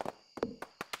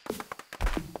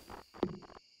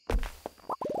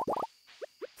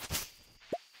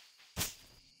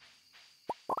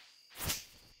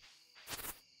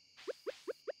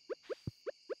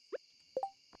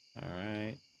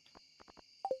 Alright.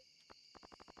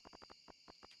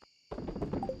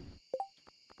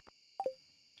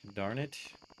 Darn it.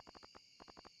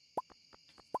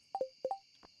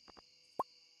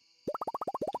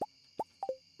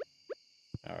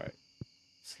 Alright.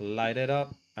 Slide it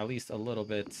up at least a little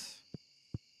bit.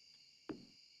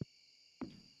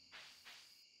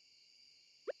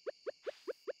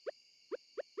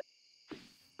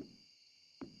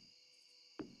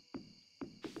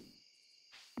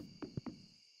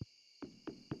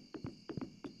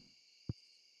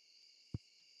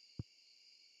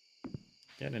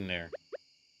 Get in there.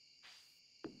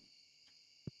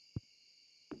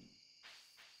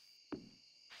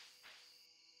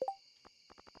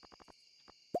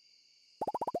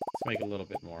 Let's make a little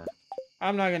bit more.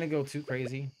 I'm not going to go too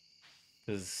crazy,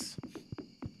 because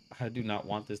I do not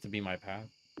want this to be my path.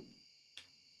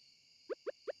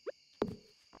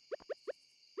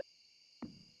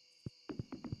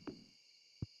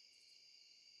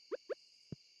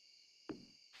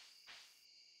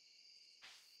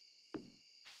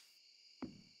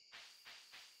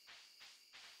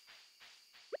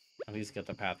 At least get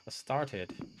the path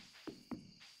started.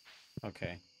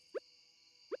 Okay.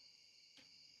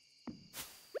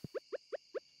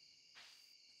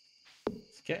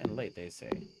 It's getting late, they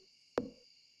say.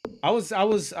 I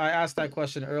asked that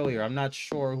question earlier. I'm not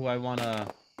sure who I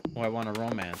wanna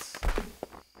romance.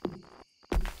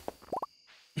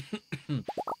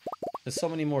 There's so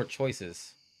many more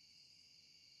choices.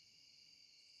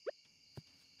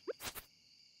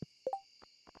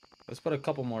 Let's put a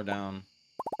couple more down.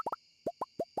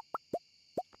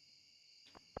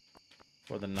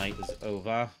 Before the night is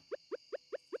over.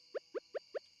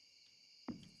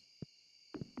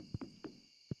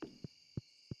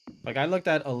 Like, I looked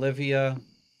at Olivia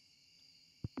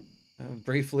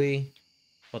briefly,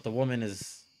 but the woman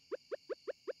is...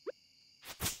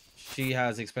 She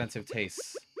has expensive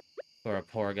tastes for a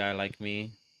poor guy like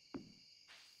me.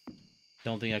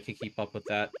 Don't think I could keep up with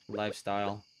that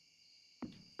lifestyle.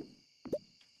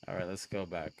 Alright, let's go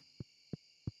back.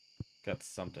 Got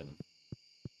something.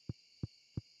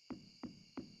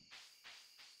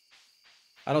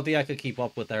 I don't think I could keep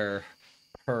up with her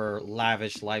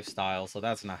lavish lifestyle, so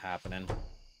that's not happening.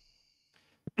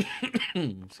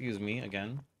 Excuse me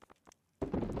again.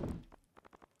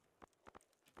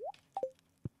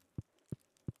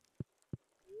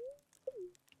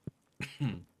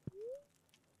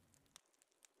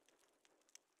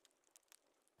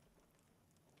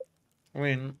 I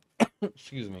mean,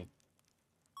 excuse me.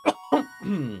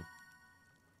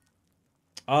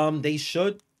 They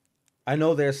should. I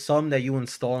know there's some that you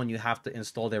install and you have to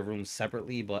install their rooms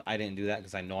separately, but I didn't do that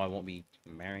because I know I won't be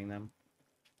marrying them.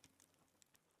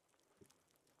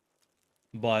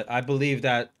 But I believe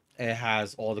that it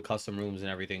has all the custom rooms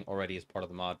and everything already as part of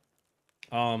the mod.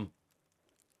 I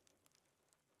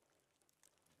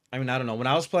mean, I don't know. When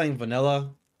I was playing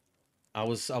vanilla, I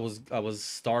was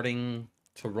starting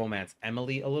to romance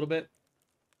Emily a little bit.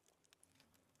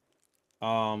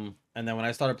 And then when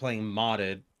I started playing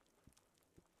modded,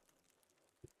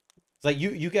 it's like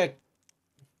you get.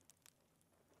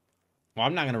 Well,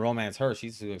 I'm not gonna romance her.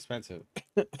 She's too expensive.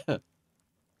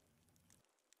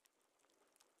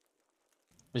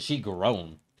 But she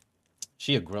grown.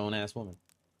 She a grown ass woman.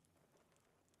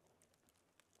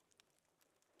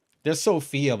 There's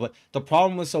Sophia, but the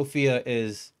problem with Sophia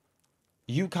is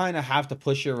you kind of have to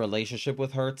push your relationship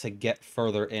with her to get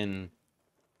further in.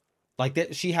 Like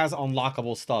that, she has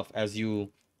unlockable stuff as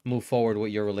you move forward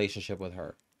with your relationship with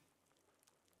her.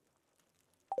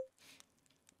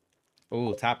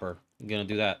 Oh, Tapper. I'm gonna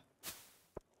do that.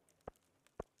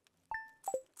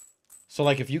 So,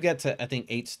 like, if you get to, I think,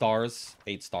 8 stars,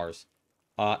 8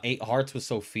 hearts with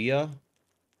Sophia,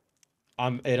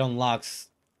 it unlocks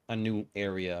a new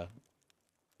area.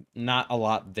 Not a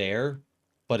lot there,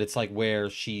 but it's like where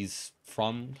she's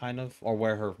from, kind of, or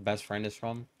where her best friend is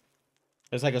from.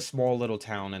 It's like a small little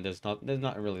town, and there's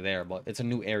not really there, but it's a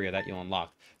new area that you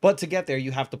unlock. But to get there,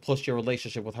 you have to push your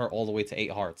relationship with her all the way to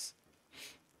 8 hearts.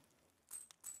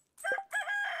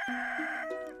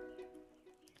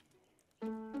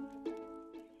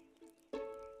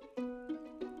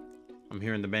 I'm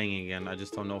hearing the banging again. I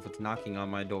just don't know if it's knocking on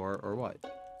my door or what.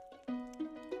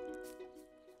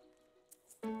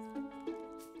 I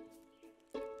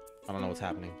don't know what's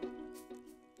happening.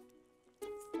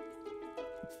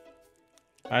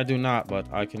 I do not,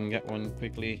 but I can get one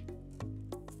quickly.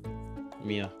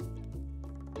 Mia.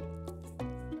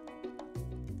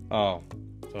 Oh,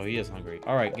 so he is hungry.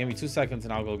 All right, give me 2 seconds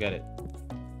and I'll go get it.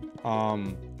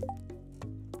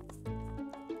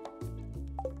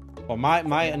 Well,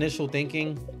 my initial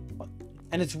thinking,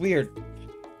 and it's weird.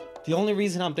 The only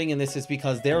reason I'm thinking this is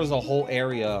because there is a whole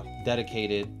area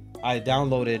dedicated. I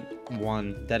downloaded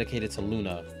one dedicated to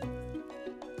Luna.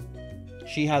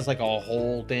 She has like a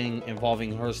whole thing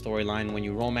involving her storyline. When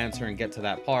you romance her and get to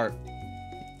that part,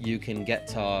 you can get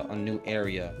to a new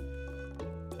area,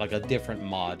 like a different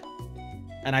mod.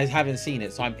 And I haven't seen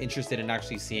it, so I'm interested in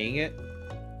actually seeing it.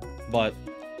 But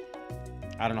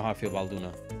I don't know how I feel about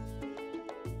Luna.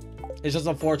 It's just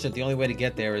unfortunate. The only way to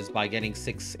get there is by getting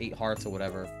 6, 8 hearts or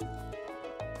whatever.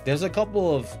 There's a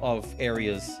couple of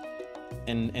areas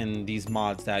in these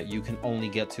mods that you can only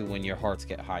get to when your hearts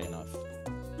get high enough.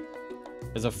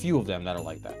 There's a few of them that are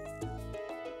like that.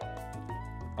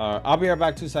 I'll be right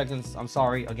back. 2 seconds. I'm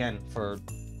sorry again for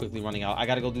quickly running out. I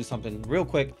gotta go do something real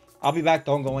quick. I'll be back.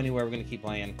 Don't go anywhere. We're gonna keep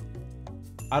playing.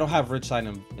 I don't have Rich Side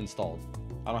installed.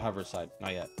 I don't have Rich Side.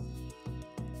 Not yet.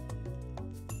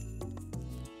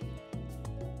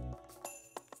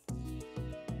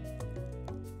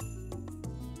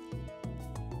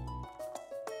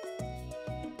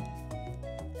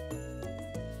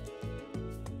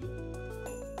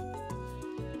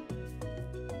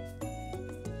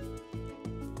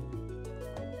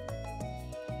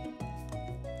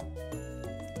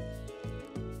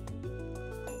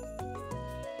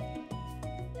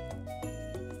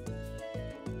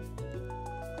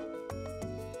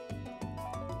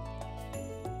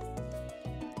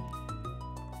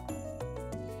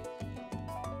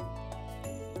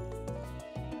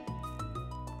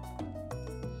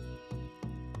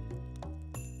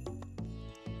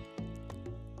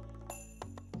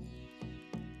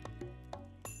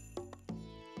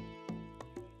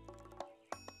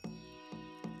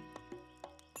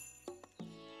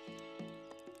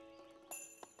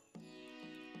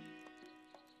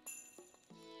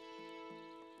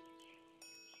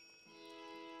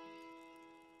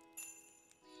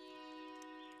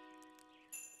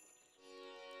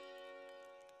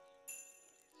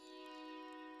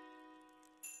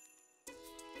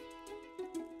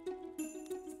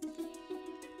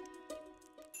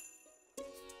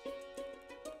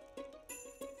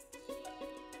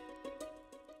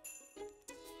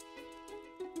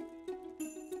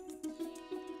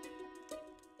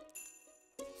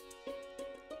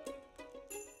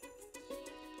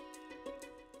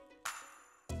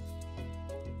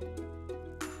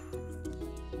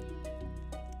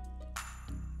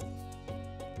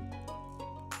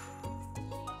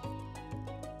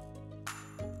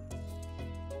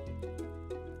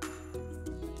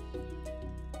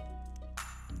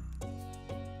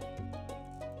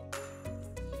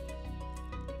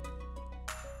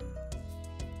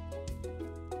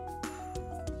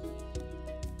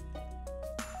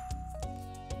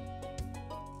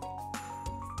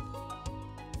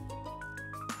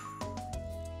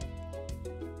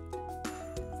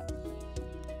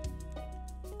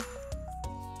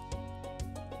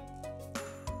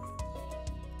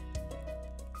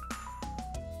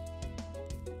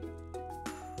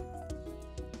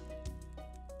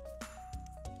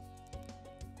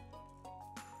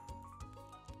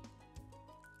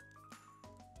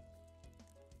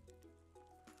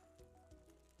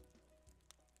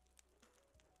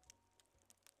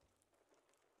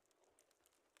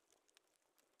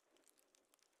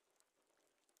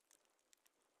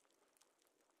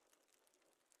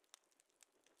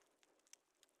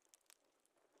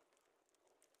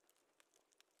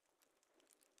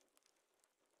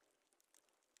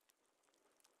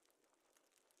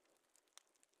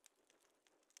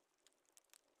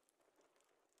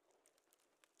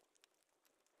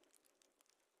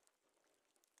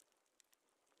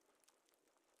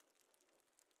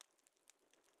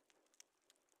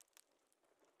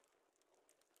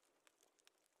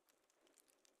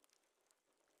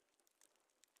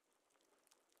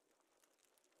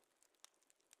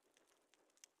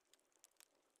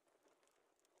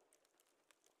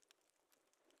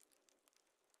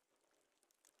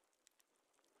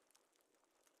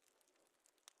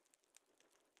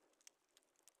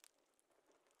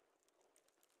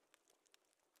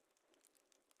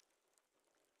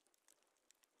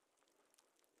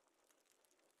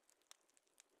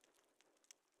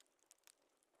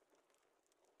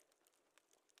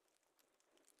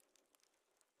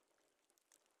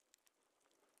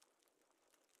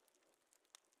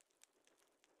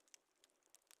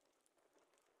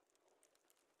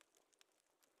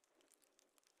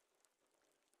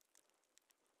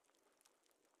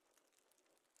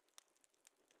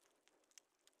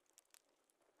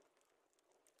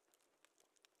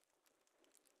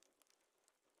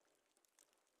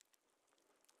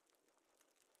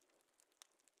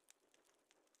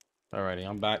 Alrighty,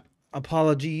 I'm back.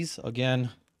 Apologies again.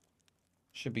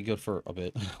 Should be good for a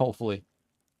bit, hopefully.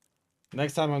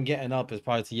 Next time I'm getting up is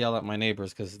probably to yell at my neighbors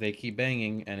because they keep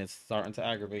banging and it's starting to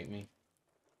aggravate me.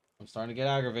 I'm starting to get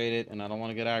aggravated and I don't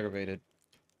want to get aggravated.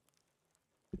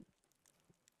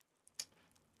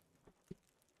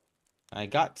 I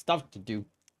got stuff to do.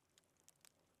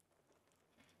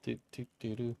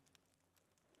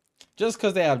 Just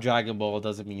because they have Dragon Ball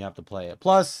doesn't mean you have to play it.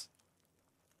 Plus,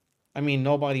 I mean,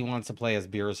 nobody wants to play as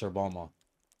Beerus or Bulma.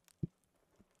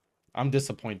 I'm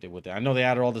disappointed with it. I know they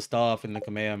added all the stuff and the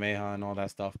Kamehameha and all that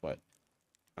stuff, but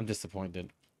I'm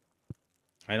disappointed.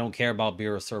 I don't care about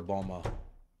Beerus or Bulma.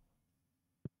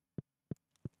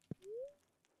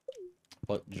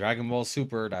 But Dragon Ball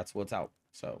Super, that's what's out.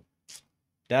 So,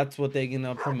 that's what they're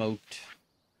gonna promote.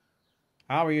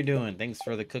 How are you doing? Thanks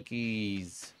for the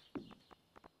cookies.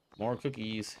 More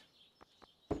cookies.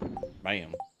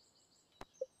 Bam.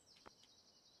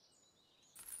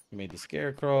 Made the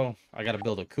scarecrow. I gotta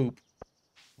build a coop,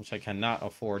 which I cannot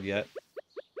afford yet.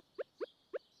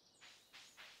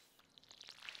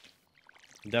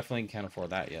 Definitely can't afford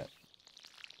that yet.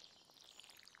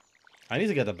 I need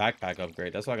to get the backpack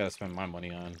upgrade. That's what I gotta spend my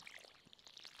money on.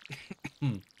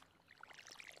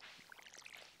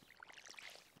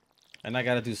 And I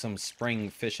gotta do some spring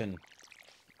fishing.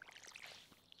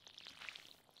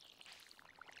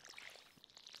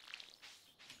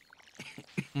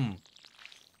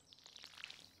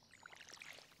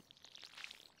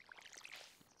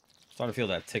 Starting to feel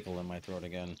that tickle in my throat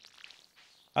again.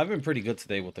 I've been pretty good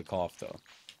today with the cough, though.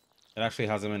 It actually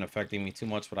hasn't been affecting me too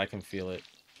much, but I can feel it.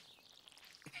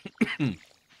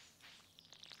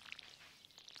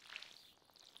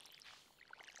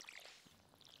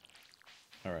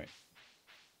 All right.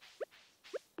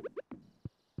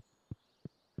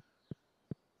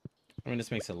 I mean, this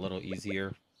makes it a little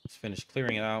easier. Let's finish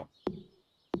clearing it out.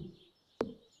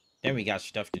 Then we got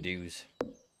stuff to do's.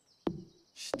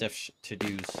 Stuff to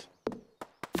do's.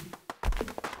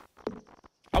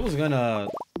 I was gonna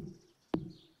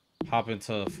hop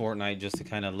into Fortnite just to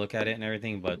kind of look at it and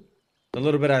everything, but the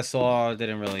little bit I saw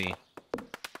didn't really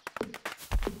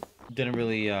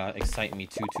excite me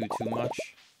too much.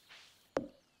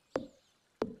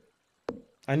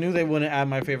 I knew they wouldn't add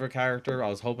my favorite character. I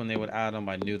was hoping they would add him.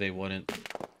 I knew they wouldn't.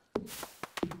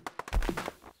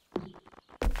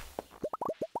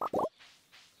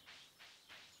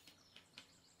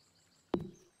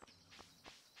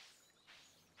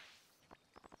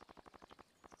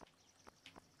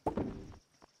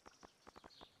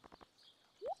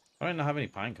 I don't have any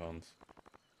pine cones.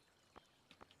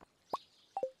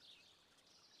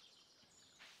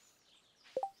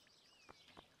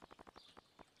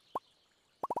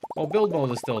 Well, build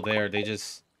mode is still there. They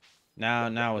just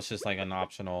now it's just like an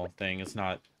optional thing. It's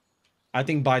not. I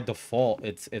think by default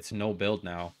it's no build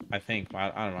now. I think I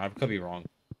don't know. I could be wrong,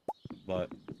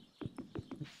 but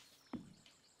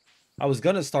I was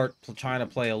gonna start trying to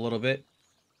play a little bit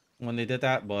when they did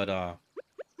that, but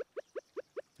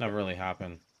never really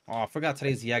happened. Oh, I forgot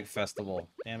today's the Egg Festival.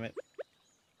 Damn it.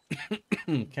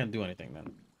 Can't do anything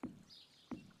then.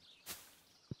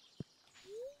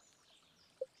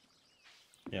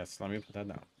 Yes, let me put that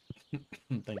down.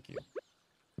 Thank you.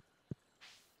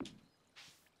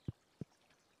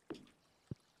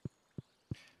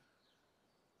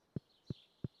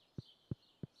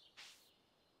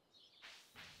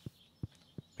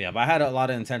 Yeah, but I had a lot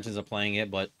of intentions of playing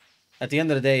it, but at the end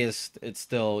of the day, it's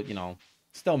still, you know,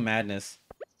 still madness.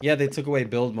 Yeah, they took away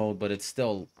build mode, but it's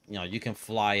still, you know, you can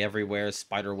fly everywhere,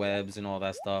 spider webs and all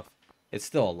that stuff. It's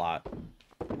still a lot.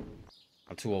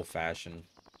 I'm too old-fashioned.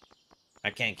 I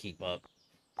can't keep up.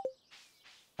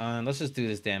 Let's just do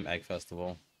this damn Egg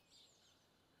Festival.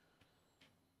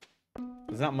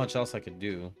 There's not much else I could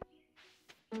do.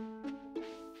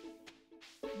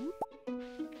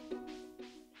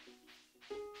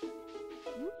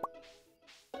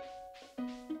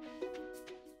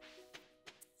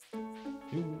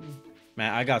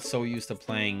 Man, I got so used to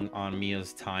playing on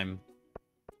Mia's time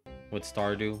with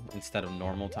Stardew instead of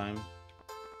normal time.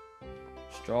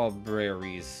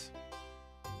 Strawberries.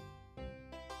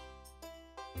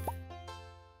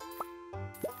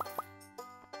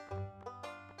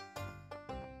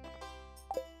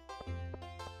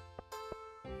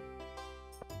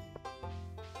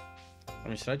 I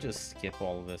mean, should I just skip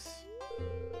all of this?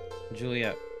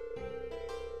 Juliet.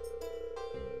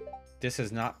 This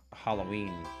is not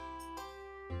Halloween.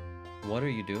 What are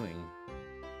you doing?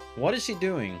 What is she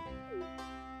doing?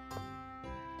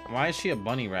 Why is she a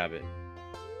bunny rabbit?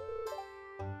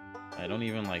 I don't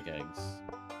even like eggs.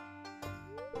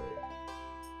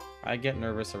 I get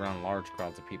nervous around large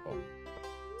crowds of people.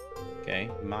 Okay,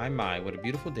 my, what a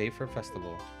beautiful day for a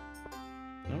festival.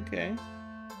 Okay.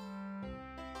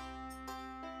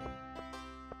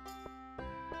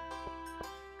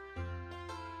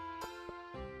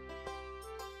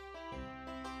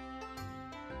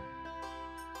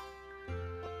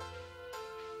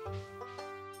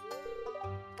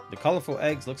 The colorful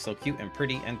eggs look so cute and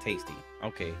pretty and tasty.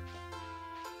 Okay.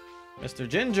 Mr.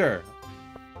 Ginger!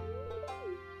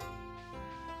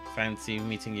 Fancy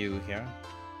meeting you here.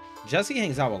 Jesse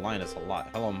hangs out with Linus a lot.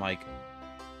 Hello, Mike.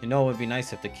 You know, it would be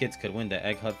nice if the kids could win the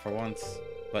egg hunt for once.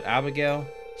 But Abigail,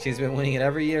 she's been winning it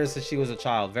every year since she was a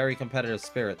child. Very competitive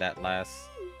spirit, that lass.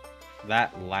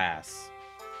 That lass.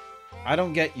 I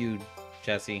don't get you,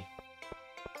 Jesse.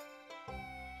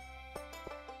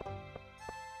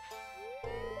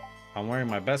 I'm wearing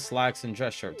my best slacks and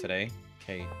dress shirt today.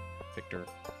 Okay, Victor.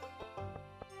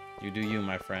 You do you,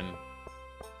 my friend.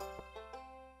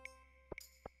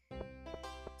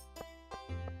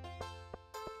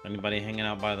 Anybody hanging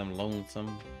out by them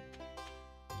lonesome?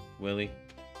 Willie?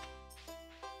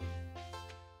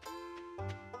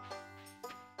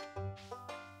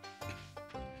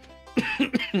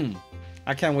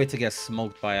 I can't wait to get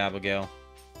smoked by Abigail.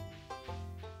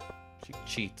 She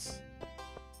cheats.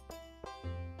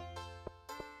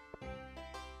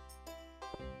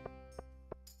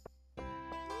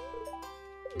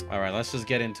 Alright, let's just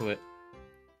get into it.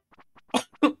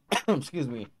 Excuse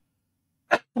me.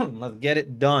 Let's get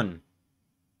it done.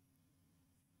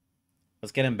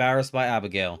 Let's get embarrassed by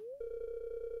Abigail.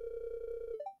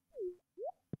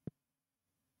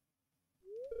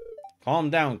 Calm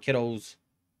down, kiddos.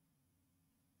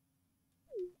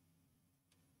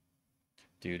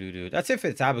 Dude. That's if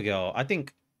it's Abigail. I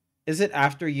think... Is it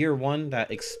after year 1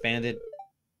 that expanded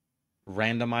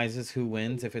randomizes who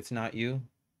wins if it's not you?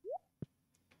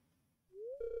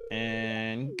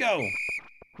 And go!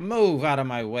 Move out of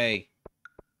my way,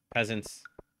 peasants.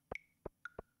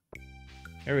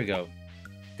 Here we go.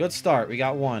 Good start. We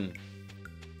got 1.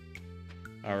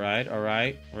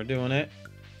 Alright. We're doing it.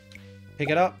 Pick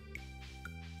it up.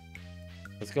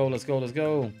 Let's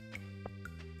go.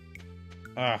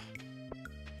 Ah.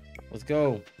 Let's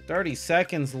go. 30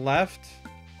 seconds left.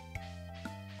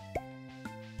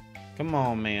 Come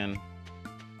on, man.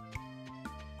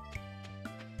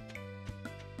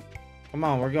 Come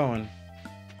on, we're going.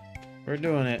 We're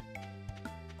doing it.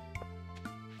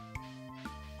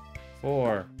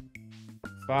 4,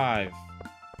 5,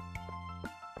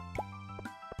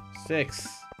 6.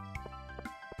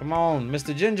 Come on,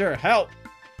 Mr. Ginger, help!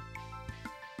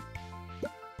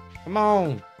 Come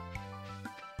on!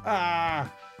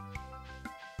 Ah!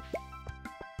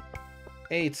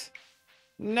 8.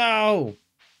 No!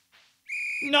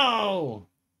 No!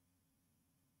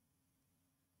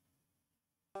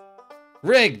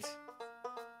 Rigged!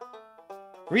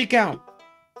 Recount!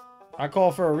 I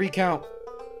call for a recount.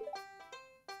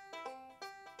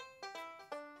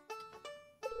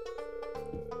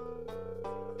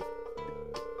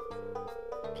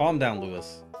 Calm down,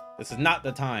 Lewis. This is not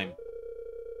the time.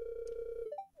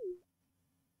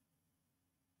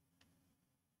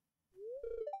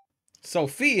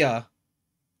 Sophia.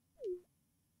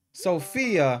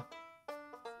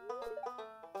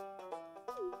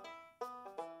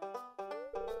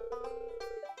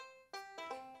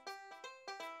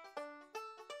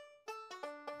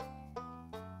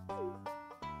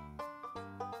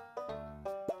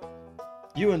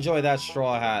 You enjoy that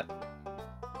straw hat.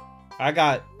 I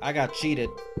got cheated.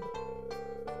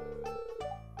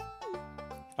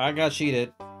 I got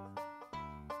cheated.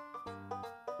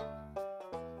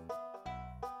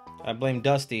 I blame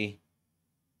Dusty.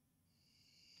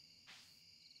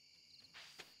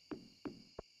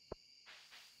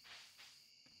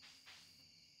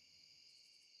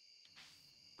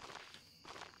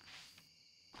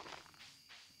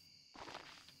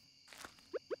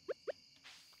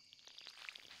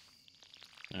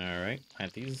 All right,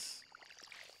 plant these.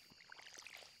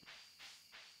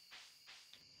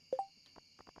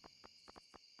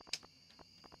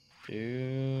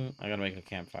 I gotta make a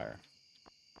campfire.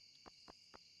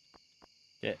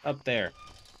 Get up there.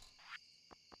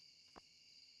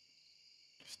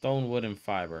 Stone, wood, and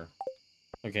fiber.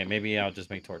 Okay, maybe I'll just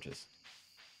make torches.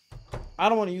 I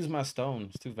don't want to use my stone.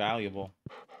 It's too valuable.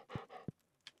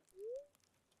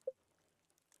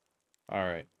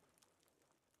 Alright.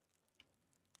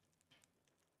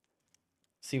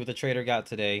 See what the trader got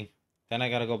today. Then I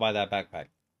gotta go buy that backpack.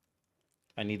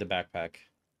 I need the backpack.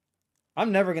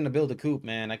 I'm never gonna build a coop,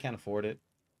 man. I can't afford it.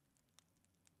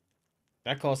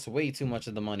 That costs way too much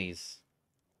of the monies.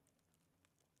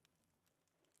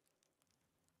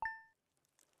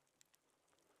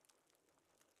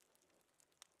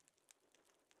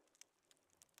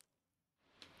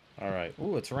 All right.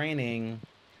 Ooh, it's raining.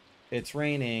 It's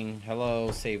raining.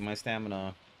 Hello, save my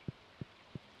stamina.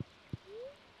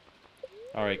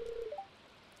 All right.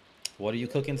 What are you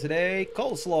cooking today?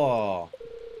 Coleslaw.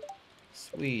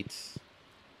 Sweet.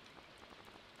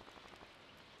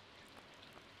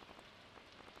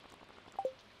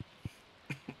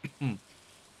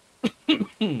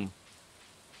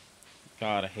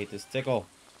 God, I hate this tickle.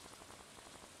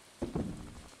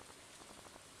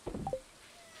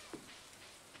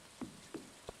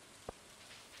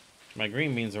 My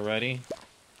green beans are ready.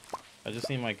 I just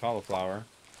need my cauliflower.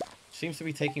 Seems to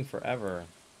be taking forever.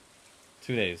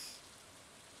 2 days.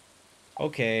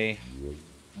 Okay.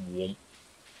 Whoop.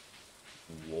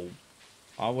 Whoop.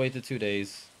 I'll wait the 2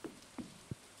 days.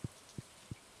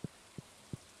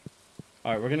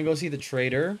 Alright, we're gonna go see the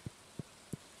trader.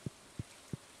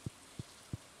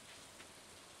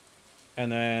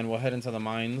 And then we'll head into the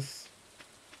mines,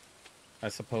 I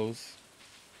suppose.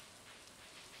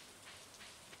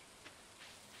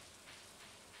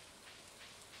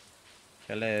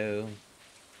 Hello.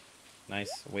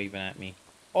 Nice waving at me.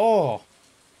 Oh!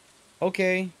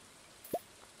 Okay.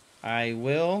 I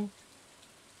will.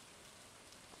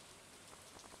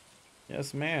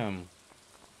 Yes, ma'am.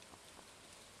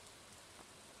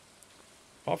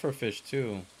 Pufferfish,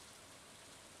 too.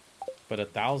 But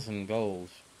 1,000 gold.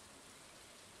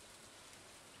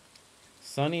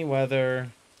 Sunny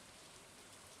weather.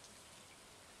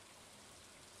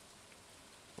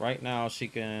 Right now, she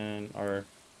can... Or...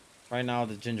 Right now,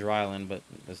 the Ginger Island, but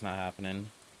it's not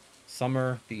happening.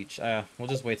 Summer beach. We'll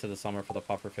just wait till the summer for the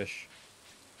pufferfish.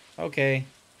 Okay.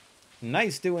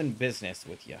 Nice doing business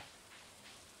with you.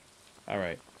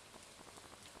 Alright.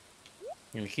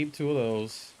 We're gonna keep 2 of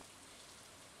those.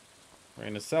 We're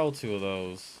gonna sell 2 of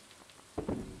those.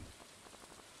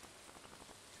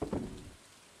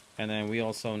 And then we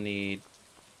also need...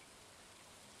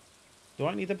 Do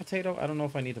I need the potato? I don't know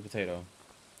if I need the potato.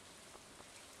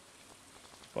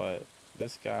 But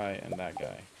this guy and that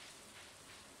guy.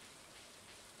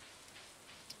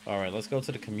 Alright, let's go to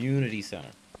the community center.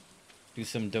 Do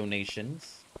some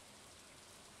donations.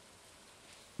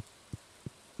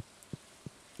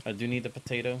 I do need the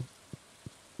potato.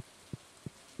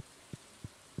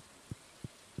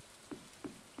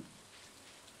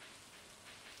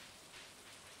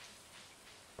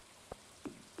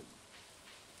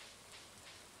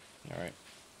 Alright.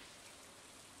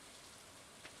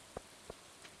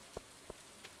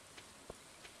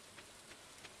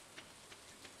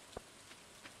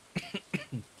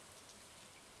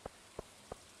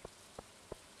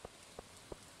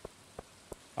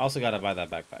 I also gotta buy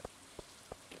that backpack.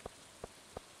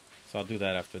 So I'll do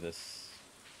that after this.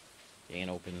 It ain't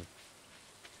open.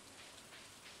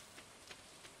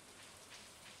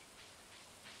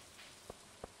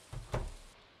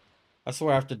 I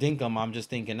swear after Dinkum, I'm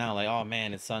just thinking now, like, oh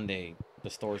man, it's Sunday.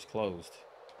 The store's closed.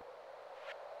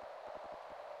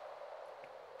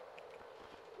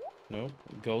 Nope.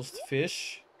 Ghost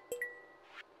fish.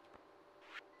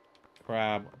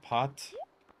 Crab pot.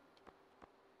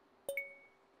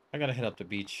 I gotta hit up the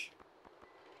beach.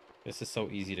 This is so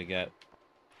easy to get.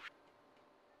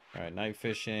 Alright, night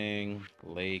fishing,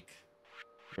 lake,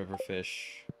 river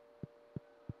fish.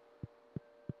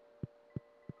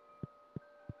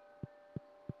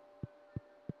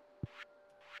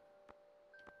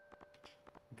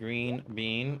 Green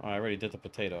bean. Oh, I already did the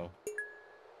potato.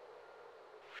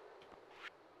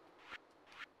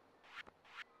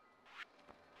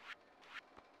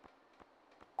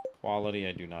 Quality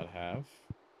I do not have.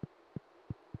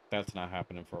 That's not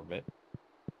happening for a bit.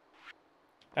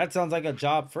 That sounds like a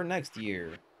job for next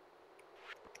year.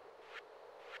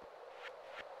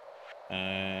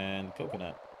 And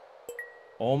coconut.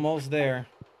 Almost there.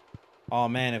 Oh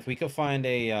man, if we could find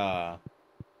a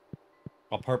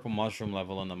purple mushroom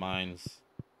level in the mines.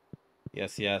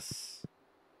 Yes, yes.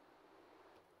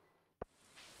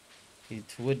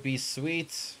 It would be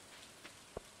sweet.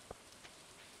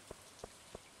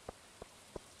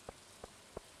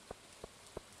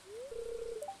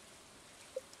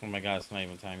 Oh my god, it's not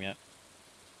even time yet.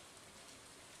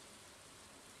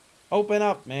 Open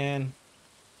up, man.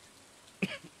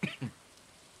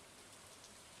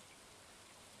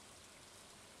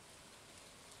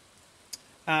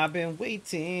 I've been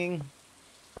waiting.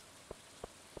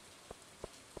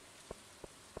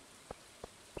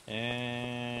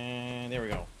 And there we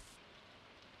go.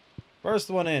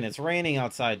 First one in. It's raining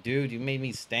outside, dude. You made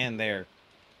me stand there.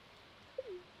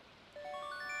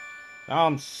 Now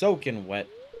I'm soaking wet.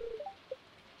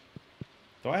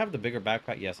 Do I have the bigger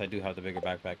backpack? Yes, I do have the bigger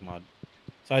backpack mod.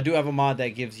 So I do have a mod that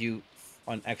gives you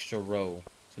an extra row.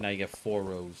 So now you get 4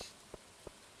 rows.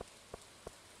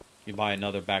 You buy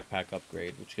another backpack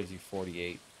upgrade, which gives you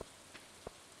 48.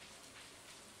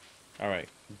 Alright,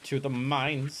 to the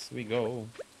mines we go.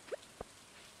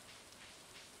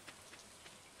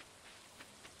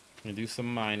 Gonna do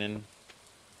some mining.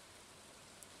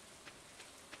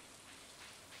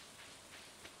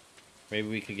 Maybe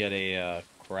we could get a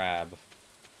crab.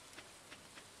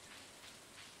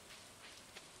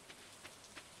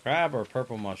 Crab or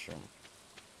purple mushroom?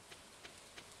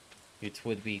 It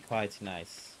would be quite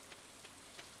nice.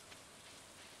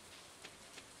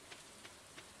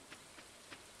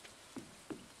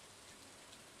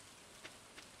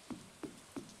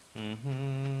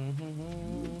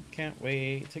 Can't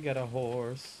wait to get a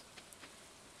horse.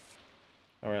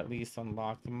 Or at least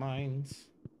unlock the mines.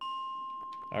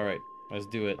 Alright, let's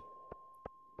do it.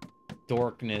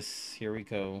 Dorkness, here we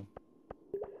go.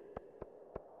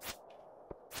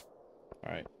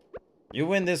 Alright. You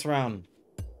win this round.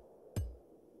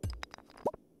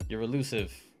 You're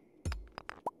elusive.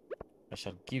 I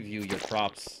shall give you your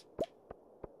props.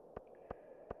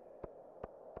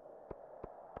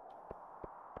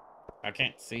 I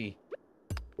can't see.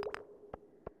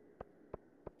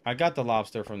 I got the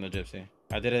lobster from the gypsy.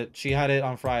 I did it. She had it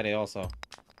on Friday also.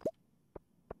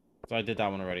 So I did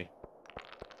that one already.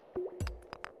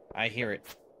 I hear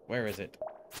it. Where is it?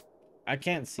 I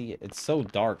can't see it. It's so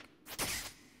dark.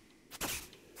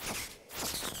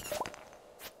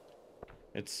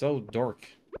 It's so dark.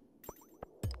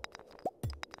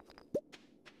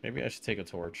 Maybe I should take a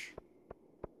torch.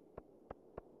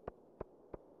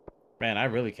 Man, I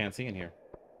really can't see in here.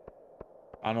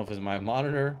 I don't know if it's my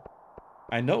monitor.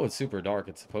 I know it's super dark.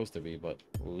 It's supposed to be, but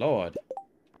Lord.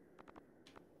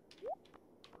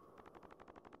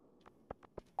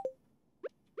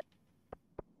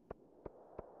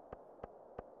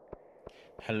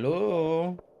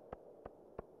 Hello?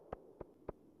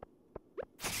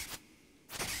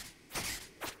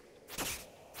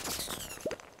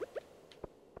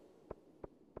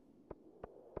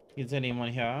 Is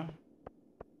anyone here?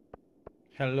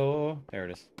 Hello? There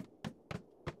it is.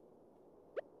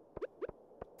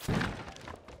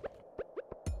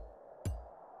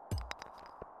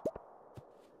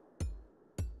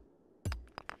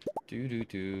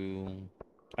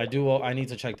 I need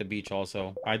to check the beach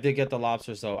also. I did get the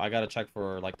lobster, so I gotta check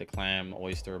for like the clam,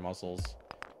 oyster, mussels.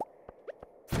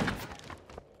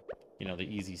 You know, the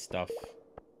easy stuff.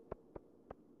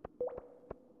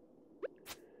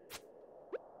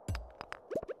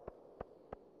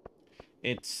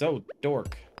 It's so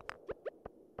dork.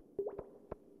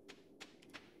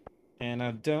 And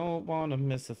I don't want to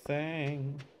miss a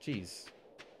thing. Jeez.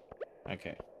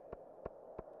 Okay.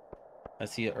 I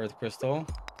see an earth crystal.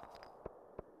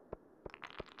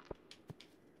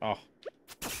 Oh.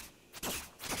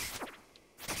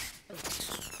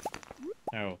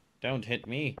 No, don't hit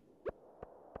me.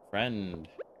 Friend.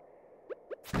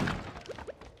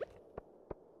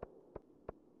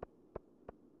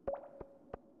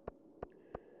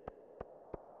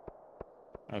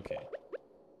 Okay.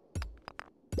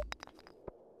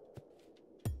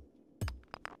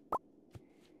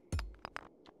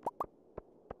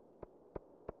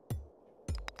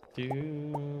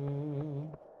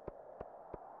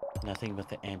 Nothing but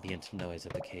the ambient noise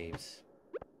of the caves.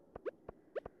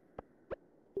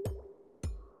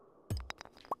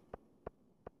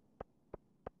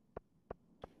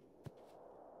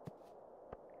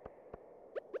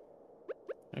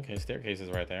 Okay, staircase is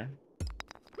right there.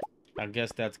 I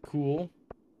guess that's cool.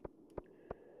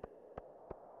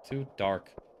 Too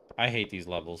dark. I hate these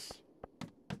levels.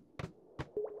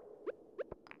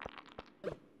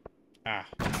 Ah,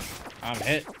 I'm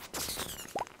hit.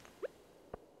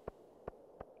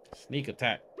 Sneak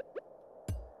attack.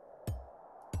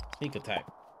 Sneak attack.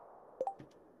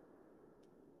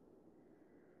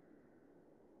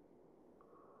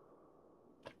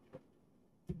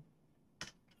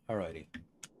 Alrighty.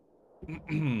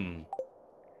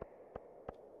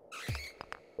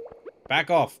 Back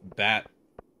off, bat.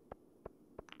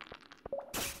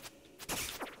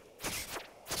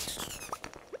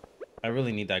 I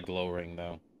really need that glow ring,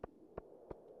 though.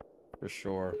 For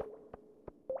sure.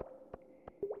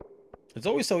 It's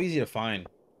always so easy to find.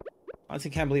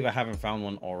 Honestly, can't believe I haven't found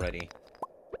one already.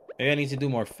 Maybe I need to do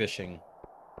more fishing.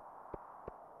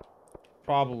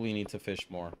 Probably need to fish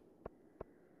more.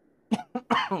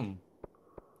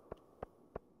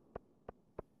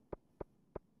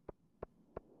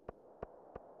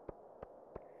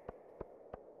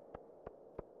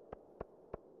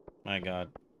 My God.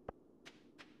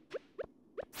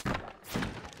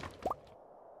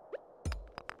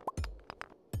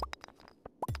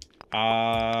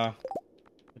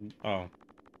 Oh.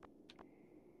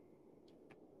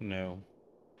 No.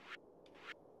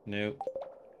 Nope.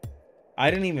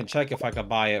 I didn't even check if I could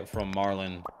buy it from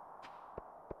Marlin.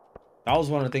 That was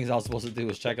one of the things I was supposed to do,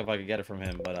 was check if I could get it from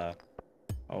him, but,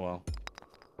 oh well.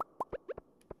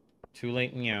 Too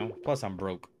late now. Plus, I'm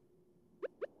broke.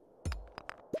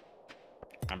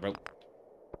 I'm broke.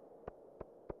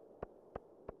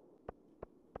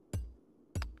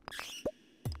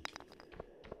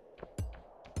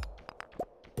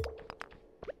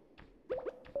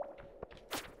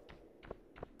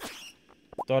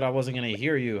 Thought I wasn't gonna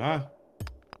hear you, huh?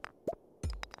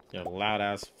 Your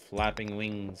loud-ass flapping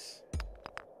wings.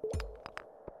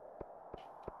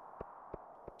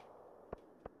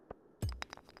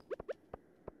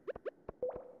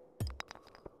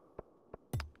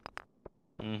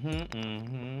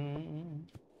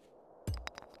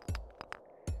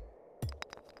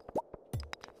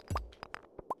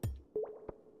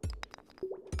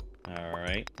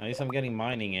 Alright. At least I'm getting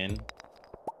mining in.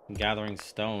 I'm gathering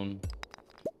stone.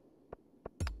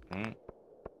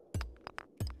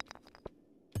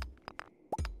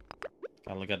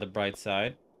 Gotta look at the bright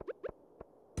side.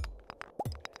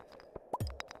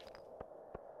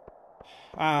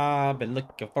 I've been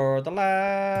looking for the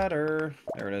ladder.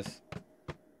 There it is.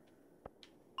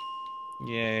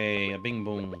 Yay, a bing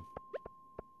boom.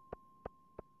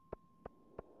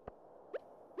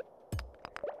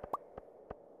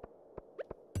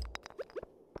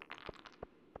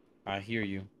 I hear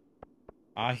you.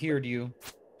 I heard you.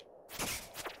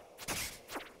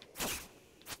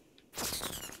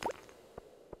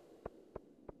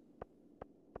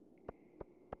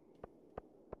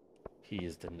 He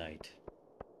is the night.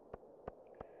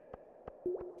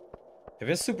 If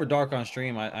it's super dark on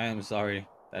stream, I am sorry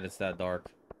that it's that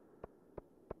dark.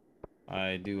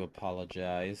 I do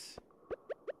apologize.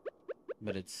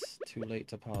 But it's too late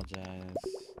to apologize.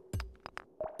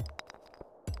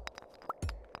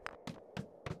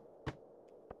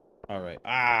 Alright.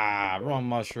 Ah, wrong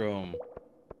mushroom.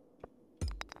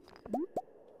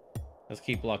 Let's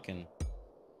keep looking.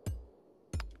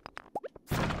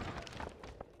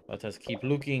 Let us keep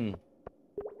looking.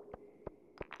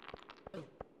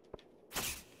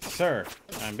 Sir,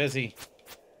 I'm busy.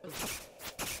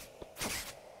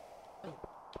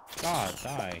 God,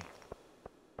 die.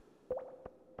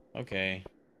 Okay.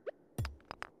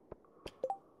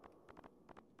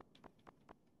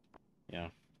 Yeah.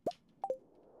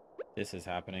 This is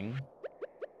happening.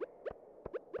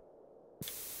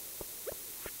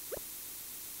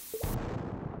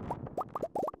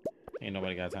 Ain't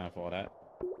nobody got time for all that.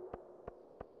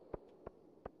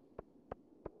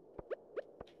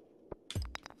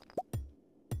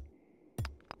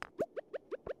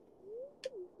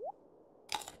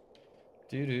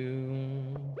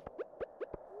 Doo-doo.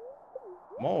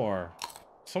 More.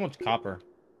 So much copper.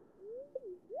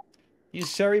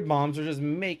 These cherry bombs are just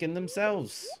making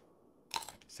themselves.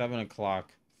 7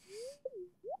 o'clock.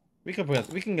 We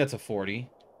can get to 40.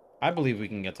 I believe we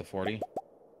can get to 40.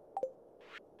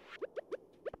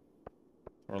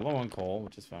 We're low on coal,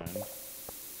 which is fine.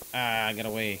 Ah, get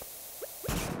away.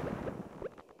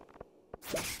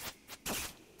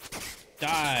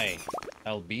 Die,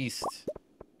 El Beast.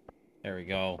 There we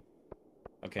go.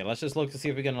 Okay, let's just look to see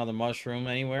if we get another mushroom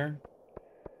anywhere.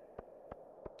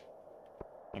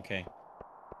 Okay.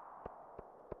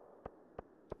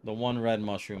 The one red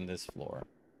mushroom this floor.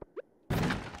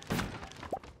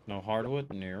 No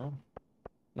hardwood? No.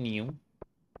 New.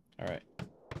 Alright.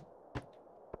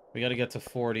 We gotta get to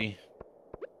 40.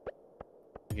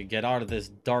 We can get out of this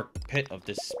dark pit of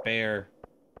despair.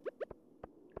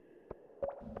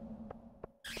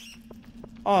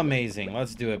 Amazing.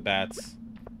 Let's do it, bats.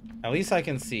 At least I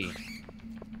can see.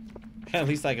 At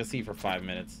least I can see for 5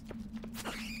 minutes.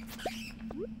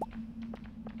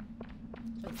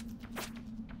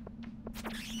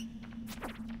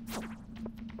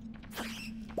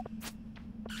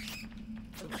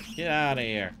 Get out of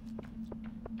here.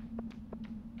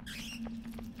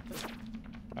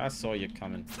 I saw you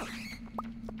coming.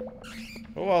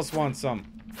 Who else wants some?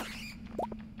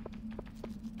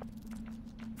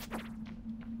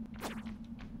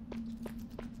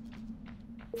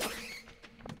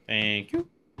 Thank you.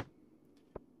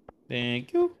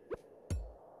 Thank you.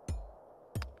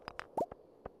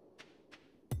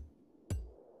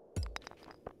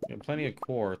 Got plenty of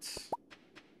quartz.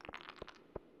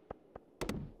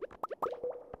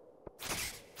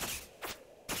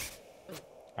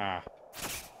 Ah.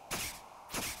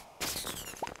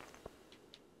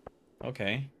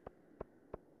 Okay.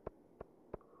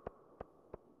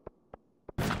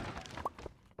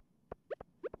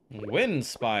 Wind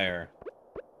Spire.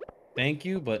 Thank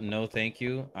you, but no thank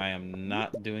you. I am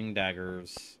not doing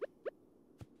daggers.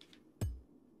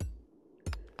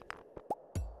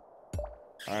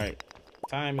 Alright.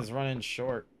 Time is running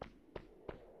short.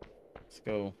 Let's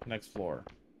go. Next floor.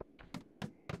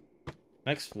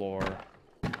 Next floor.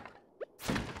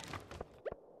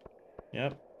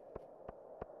 Yep.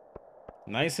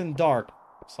 Nice and dark.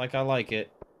 Just like I like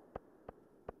it.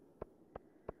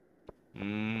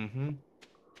 Mm-hmm.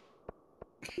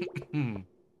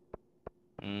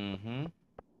 Mm-hmm.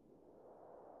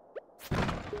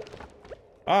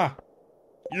 Ah!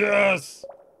 Yes!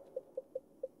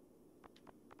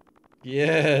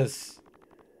 Yes!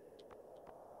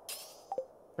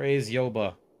 Praise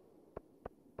Yoba.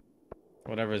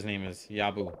 Whatever his name is.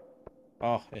 Yabu.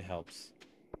 Oh, it helps.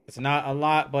 It's not a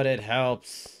lot, but it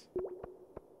helps.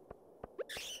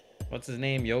 What's his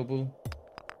name? Yobu?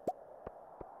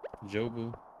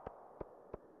 Jobu?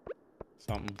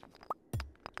 Something.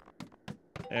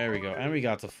 There we go. And we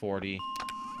got to 40.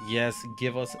 Yes,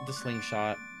 give us the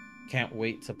slingshot. Can't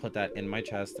wait to put that in my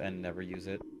chest and never use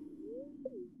it.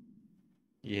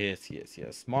 Yes, yes,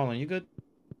 yes. Marlon, you good?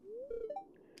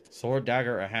 Sword,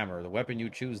 dagger, or hammer. The weapon you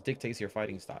choose dictates your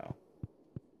fighting style.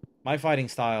 My fighting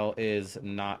style is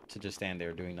not to just stand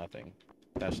there doing nothing.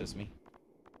 That's just me.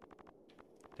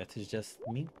 That is just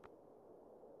me.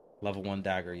 Level 1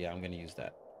 dagger. Yeah, I'm going to use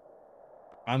that.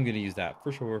 I'm going to use that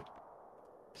for sure.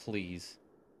 Please.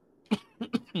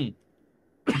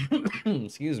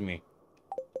 Excuse me.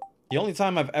 The only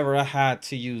time I've ever had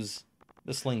to use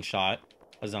the slingshot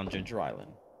was on Ginger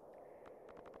Island.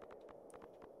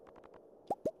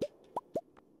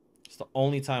 It's the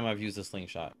only time I've used the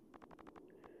slingshot.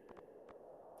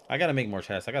 I gotta make more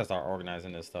chests. I gotta start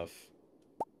organizing this stuff.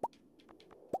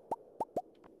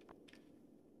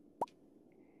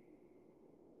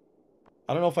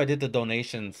 I don't know if I did the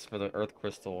donations for the earth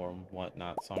crystal or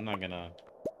whatnot, so I'm not gonna...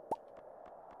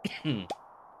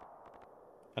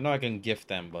 I know I can gift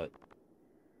them, but...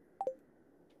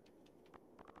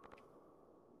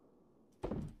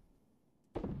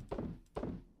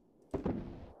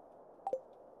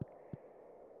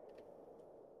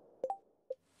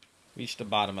 Reach the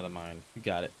bottom of the mine. You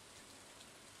got it.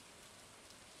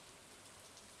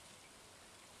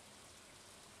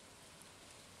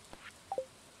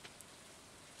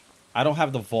 I don't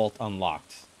have the vault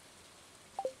unlocked.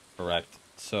 Correct.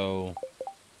 So...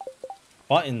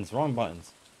 Buttons. Wrong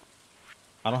buttons.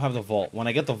 I don't have the vault. When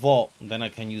I get the vault, then I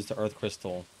can use the earth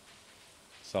crystal.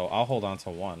 So I'll hold on to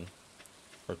 1.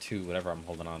 Or 2, whatever I'm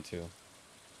holding on to.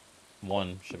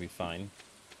 1 should be fine.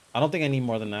 I don't think I need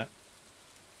more than that.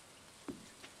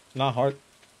 Not hard.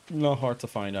 Not hard to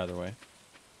find either way.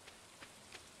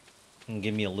 And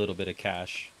give me a little bit of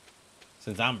cash.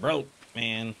 Since I'm broke,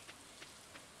 man.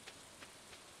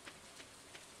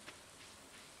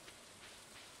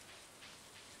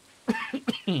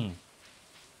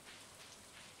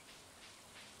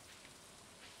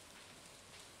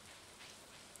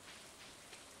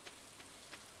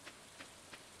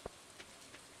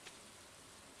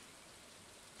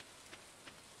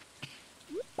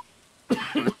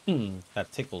 That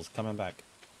tickle's coming back.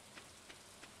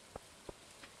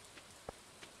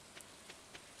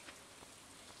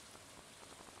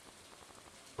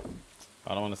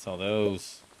 I don't want to sell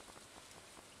those.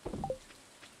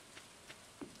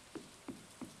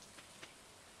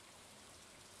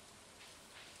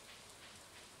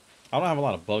 I don't have a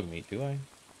lot of bug meat, do I?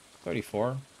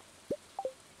 34.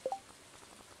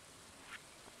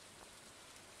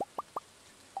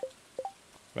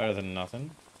 Better than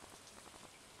nothing.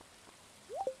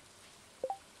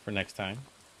 For next time.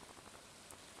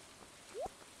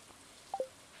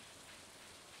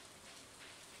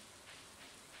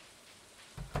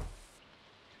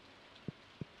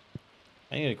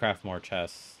 I need to craft more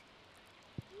chests.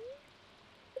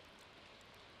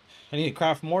 I need to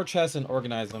craft more chests and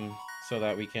organize them so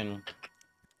that we can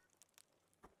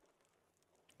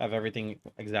have everything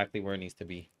exactly where it needs to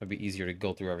be. It'd be easier to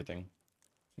go through everything.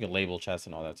 You can label chests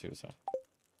and all that too, so.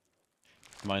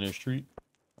 Miner Street.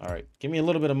 Alright, give me a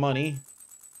little bit of money.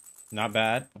 Not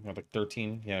bad. I have like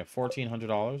 13, yeah,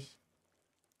 $1,400.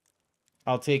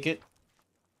 I'll take it.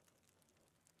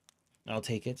 I'll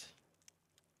take it.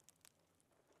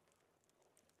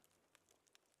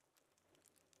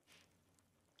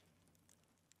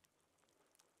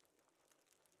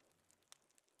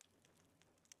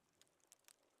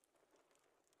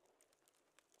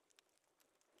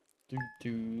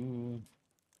 Do.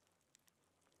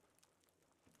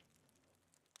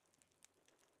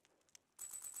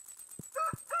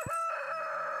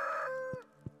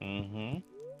 Mm-hmm.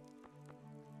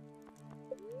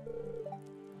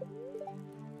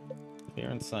 Clear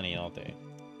and sunny all day.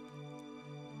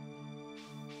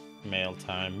 Mail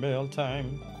time, mail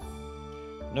time.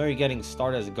 No, you're getting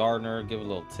started as a gardener. Give a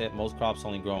little tip. Most crops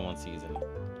only grow in one season.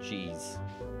 Jeez.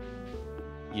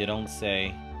 You don't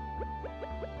say.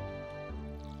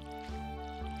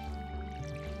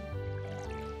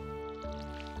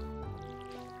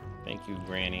 Thank you,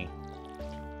 Granny.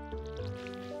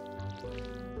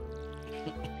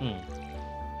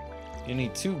 You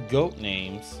need 2 goat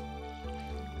names.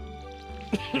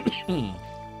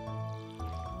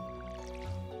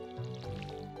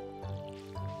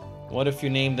 What if you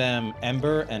name them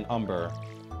Ember and Umber?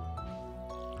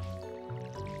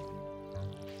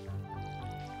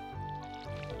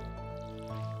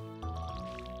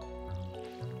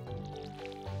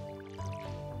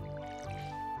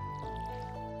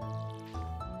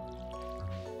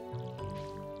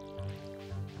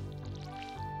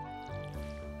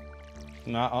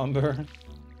 Not Umber.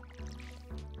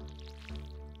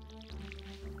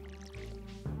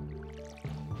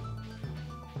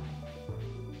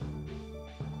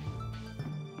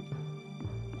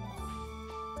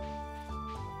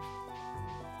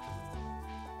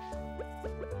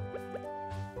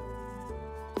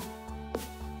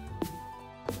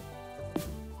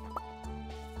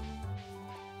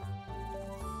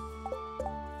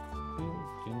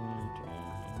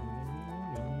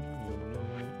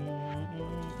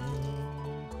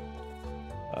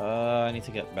 I need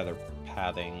to get better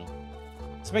pathing.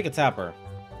 Let's make a tapper.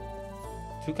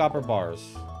 2 copper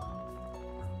bars.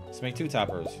 Let's make 2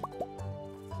 tappers.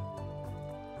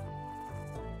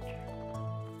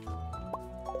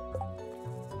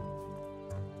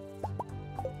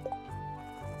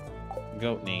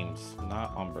 Goat names,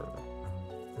 not Umber.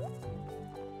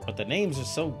 But the names are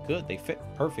so good, they fit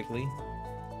perfectly.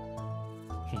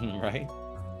 Right?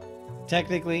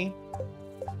 Technically,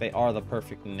 they are the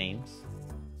perfect names.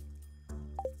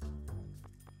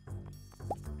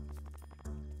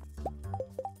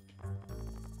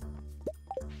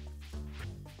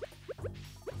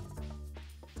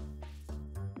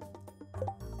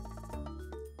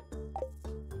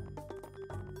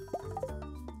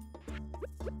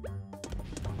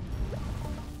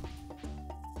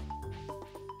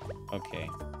 Okay.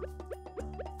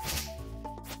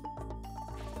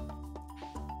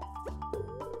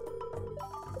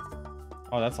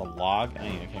 Oh, that's a log? I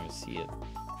can't even see it.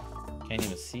 Can't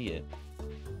even see it.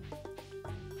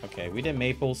 Okay, we did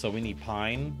maple, so we need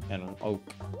pine and oak.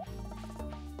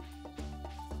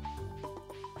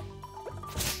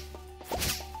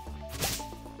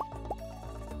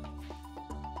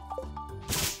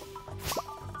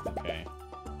 Okay.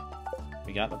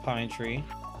 We got the pine tree.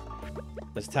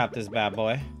 Let's tap this bad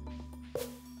boy.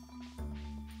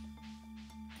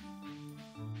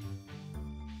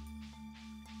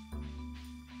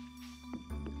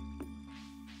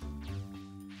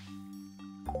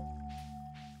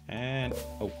 And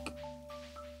oak.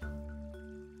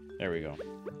 There we go.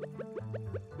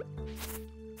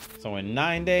 So in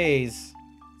 9 days,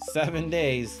 7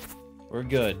 days, we're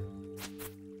good.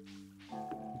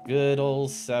 Good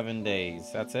old 7 days.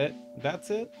 That's it? That's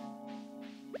it?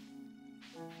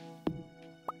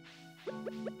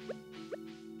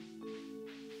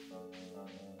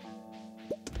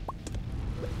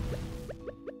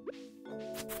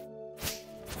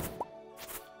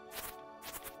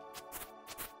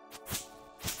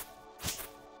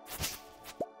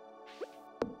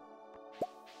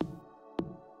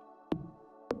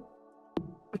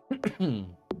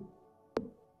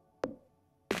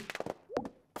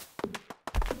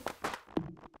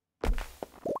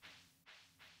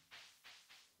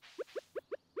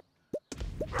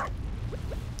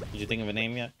 Did you think of a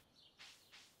name yet?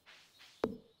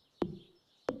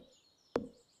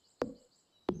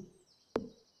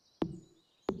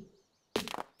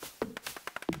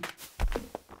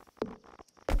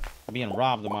 I'm being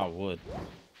robbed of my wood.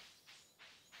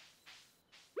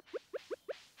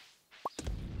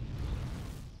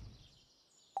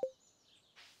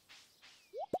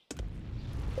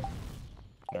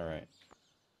 All right.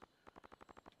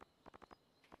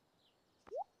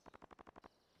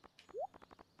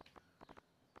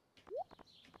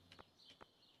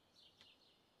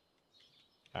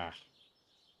 Ah.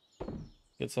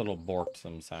 Gets a little borked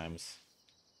sometimes.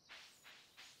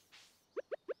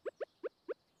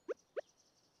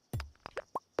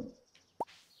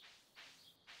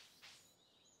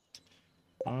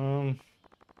 Um.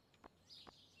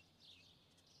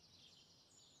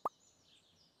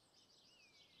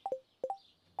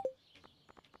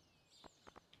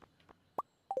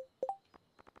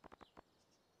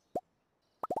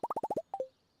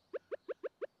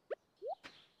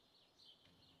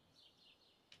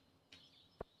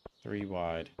 3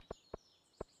 wide.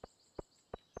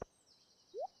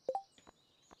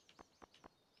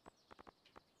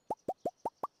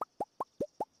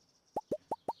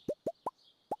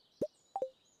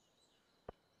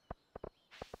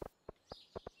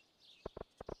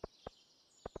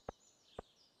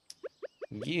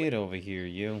 Get over here,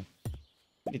 you.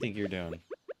 What do you think you're doing?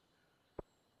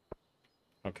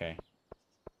 Okay.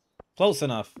 Close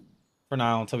enough for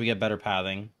now until we get better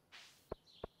pathing.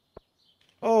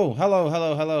 Oh, hello,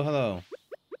 hello, hello, hello.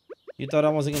 You thought I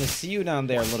wasn't going to see you down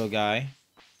there, little guy.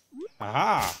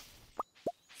 Aha!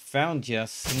 Found you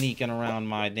sneaking around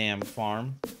my damn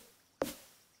farm.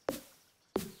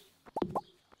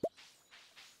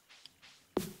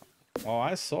 Oh,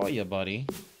 I saw you, buddy.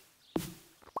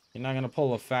 You're not going to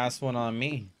pull a fast one on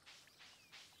me.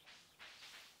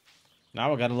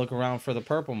 Now I got to look around for the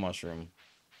purple mushroom.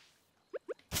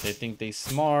 They think they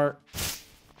smart.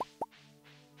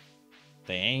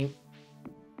 They ain't.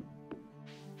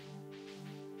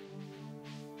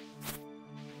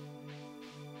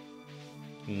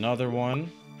 Another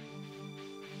one.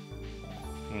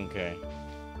 Okay.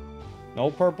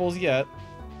 No purples yet.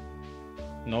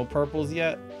 No purples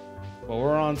yet. But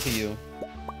we're on to you.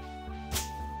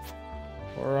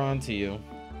 We're on to you.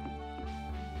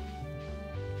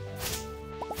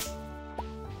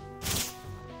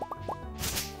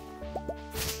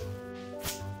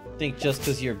 Think just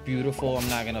because you're beautiful, I'm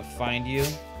not gonna find you.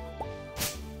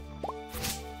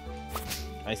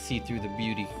 I see through the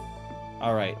beauty.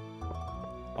 All right.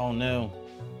 Oh no.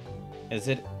 Is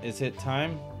it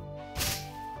time?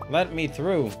 Let me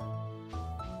through.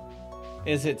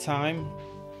 Is it time?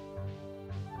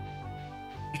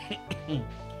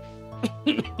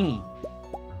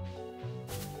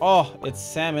 Oh, it's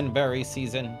salmon berry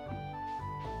season.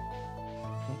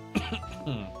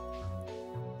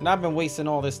 And I've been wasting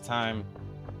all this time.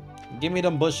 Give me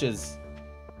them bushes.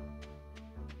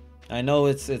 I know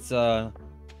it's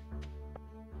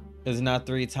not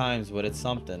 3 times, but it's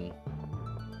something.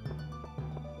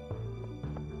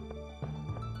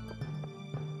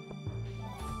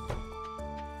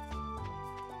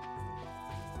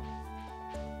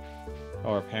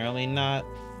 Or apparently not.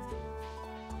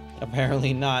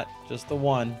 Apparently not. Just the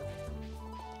one.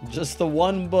 Just the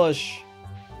one bush.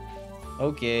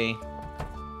 Okay.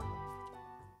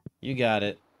 You got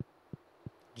it.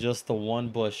 Just the one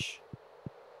bush.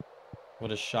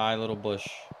 What a shy little bush.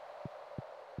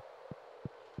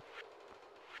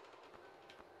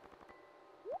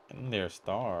 And there's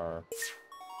Star.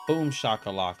 Boom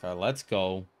shakalaka. Let's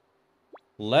go.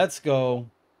 Let's go.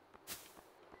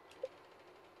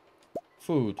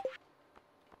 Food.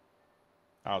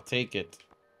 I'll take it.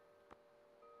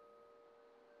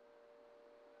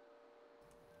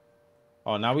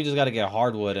 Oh, now we just gotta get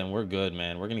hardwood and we're good,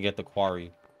 man. We're gonna get the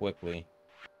quarry quickly.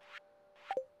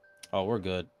 Oh, we're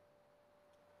good.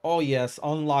 Oh, yes.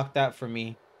 Unlock that for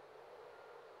me.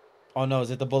 Oh, no.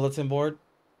 Is it the bulletin board?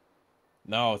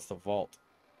 No, it's the vault.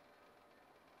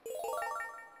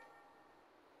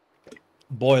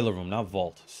 Boiler room, not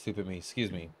vault. Stupid me.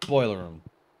 Excuse me. Boiler room.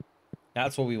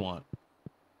 That's what we want.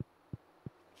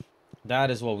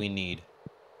 That is what we need.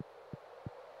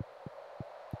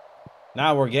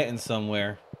 Now we're getting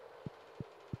somewhere.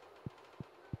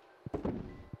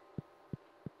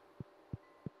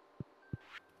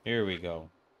 Here we go.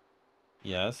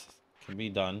 Yes, can be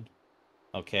done.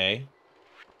 Okay.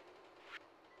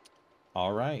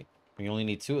 All right. We only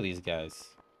need 2 of these guys.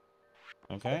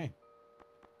 Okay.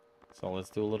 So let's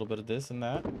do a little bit of this and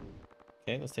that.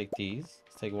 Okay, let's take these.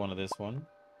 Let's take one of this one.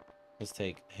 Let's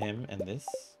take him and this.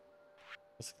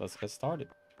 Let's get started.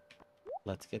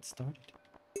 Let's get started.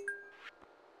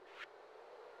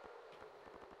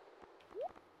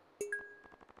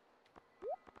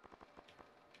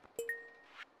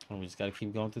 And we just gotta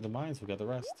keep going through the mines. We got the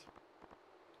rest.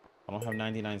 I don't have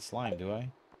 99 slime, do I?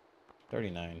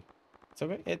 39. It's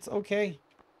okay. It's okay.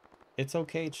 It's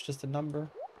okay. It's just a number.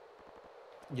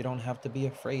 You don't have to be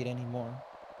afraid anymore.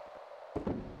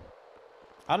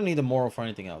 I don't need a moral for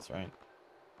anything else, right?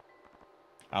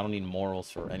 I don't need morals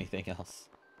for anything else.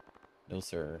 No,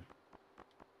 sir.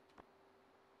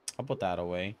 I'll put that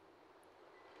away.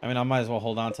 I mean, I might as well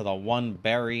hold on to the 1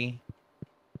 berry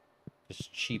this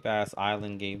cheap-ass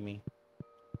island gave me.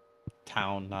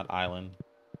 Town, not island.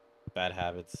 Bad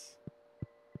habits.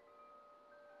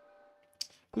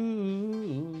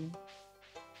 Ooh.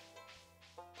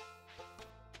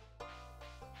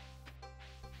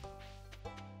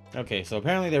 Okay, so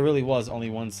apparently there really was only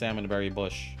 1 salmonberry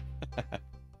bush.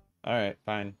 Alright,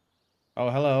 fine. Oh,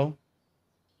 hello.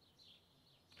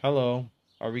 Hello.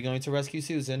 Are we going to rescue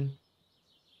Susan?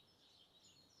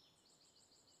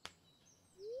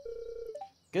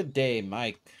 Good day,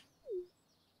 Mike.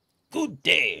 Good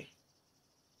day.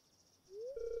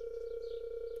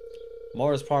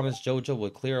 Morris promised Jojo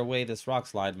would clear away this rock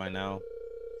slide by now.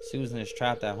 Susan is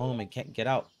trapped at home and can't get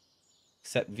out,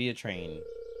 except via train.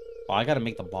 Oh, I gotta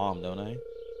make the bomb, don't I?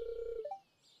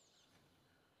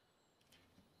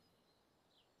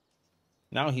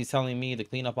 Now he's telling me the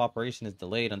cleanup operation is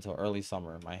delayed until early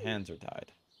summer. My hands are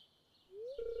tied.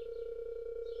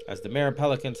 As the mayor of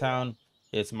Pelican Town,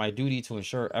 it's my duty to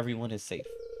ensure everyone is safe.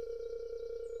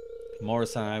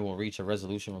 Morris and I will reach a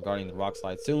resolution regarding the rock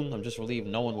slide soon. I'm just relieved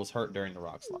no one was hurt during the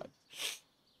rock slide.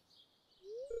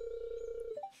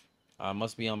 I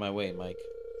must be on my way, Mike.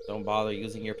 Don't bother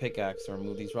using your pickaxe to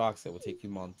remove these rocks. It will take you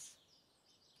months.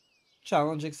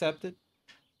 Challenge accepted.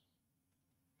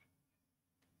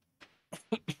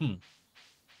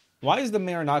 Why is the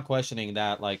mayor not questioning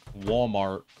that, like,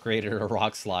 Walmart created a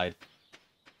rock slide?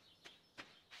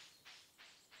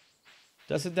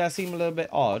 Doesn't that seem a little bit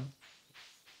odd?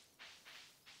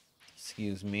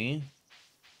 Excuse me.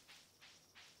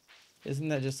 Isn't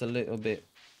that just a little bit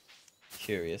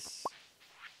curious?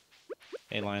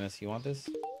 Hey, Linus, you want this?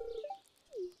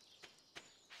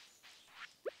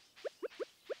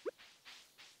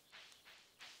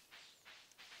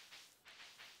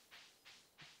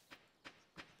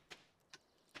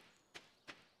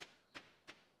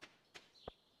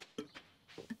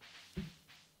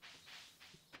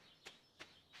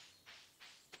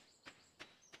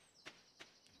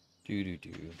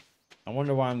 Doo-doo-doo. I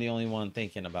wonder why I'm the only one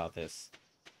thinking about this.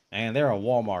 And they're a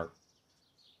Walmart.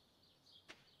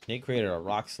 They created a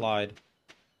rock slide.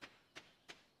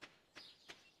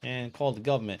 And called the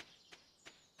government.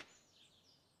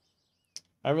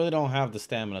 I really don't have the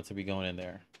stamina to be going in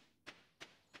there.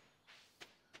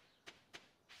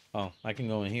 Oh, I can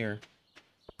go in here.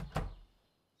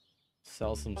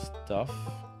 Sell some stuff.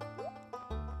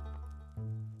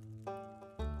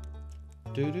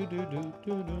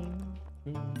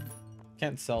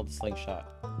 Can't sell the slingshot.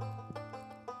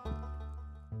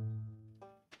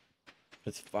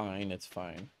 It's fine, it's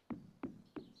fine.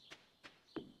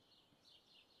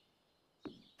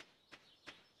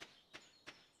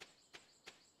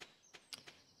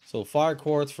 So fire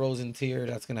quartz, frozen tear,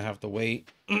 that's gonna have to wait.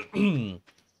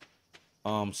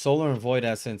 Solar and void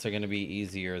essence are gonna be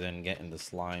easier than getting the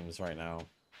slimes right now.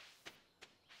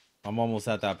 I'm almost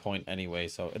at that point anyway,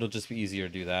 so it'll just be easier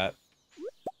to do that.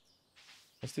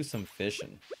 Let's do some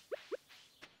fishing.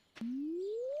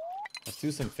 Let's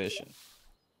do some fishing.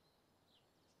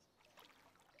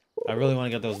 I really want to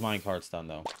get those mine carts done,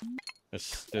 though.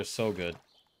 They're so good.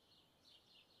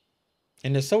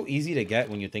 And they're so easy to get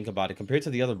when you think about it. Compared to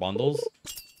the other bundles.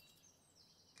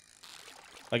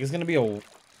 Like, it's going to be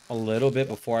a little bit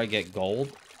before I get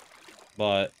gold.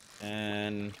 But,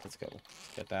 and let's go.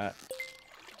 Let's get that.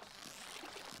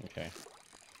 Okay.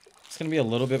 It's going to be a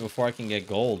little bit before I can get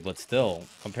gold. But still,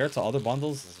 compared to other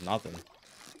bundles, it's nothing.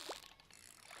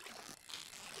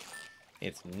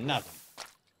 It's nothing.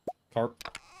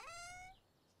 Carp.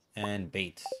 And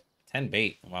bait. 10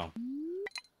 bait. Wow.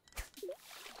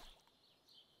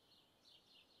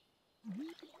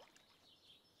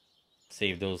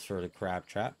 Save those for the crab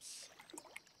traps.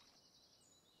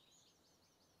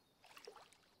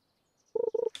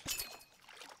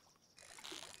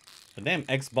 The damn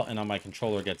X button on my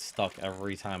controller gets stuck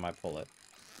every time I pull it.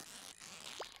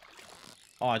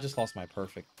 Oh, I just lost my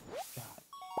perfect. God.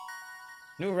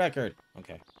 New record.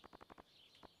 Okay.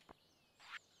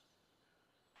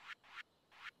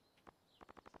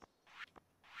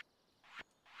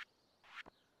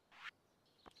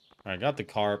 I got the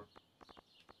carp.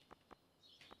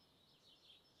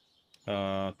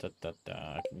 I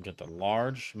can get the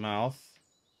large mouth.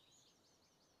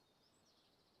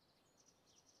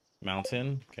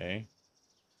 Mountain. Okay.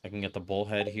 I can get the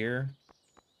bullhead here.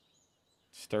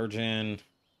 Sturgeon.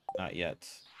 Not yet.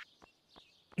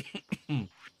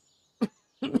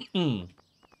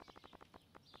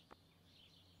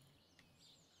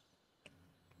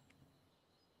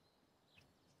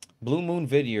 Blue Moon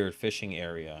Vineyard fishing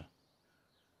area.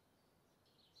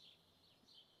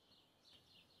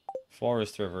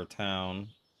 Forest River Town.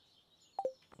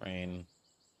 Rain.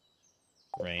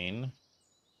 Rain.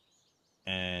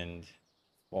 And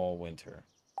fall winter.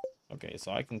 Okay,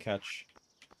 so I can catch...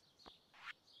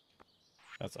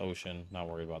 That's ocean. Not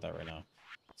worried about that right now.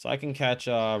 So I can catch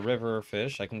river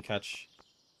fish. I can catch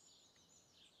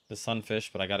the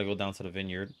sunfish, but I gotta go down to the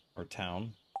vineyard or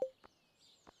town.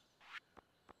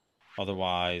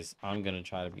 Otherwise, I'm gonna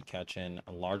try to be catching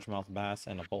a largemouth bass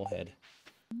and a bullhead.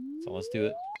 So let's do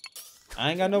it. I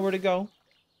ain't got nowhere to go.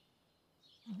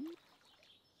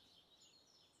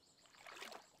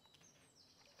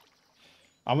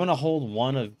 I'm gonna hold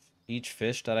one of each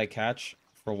fish that I catch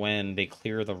for when they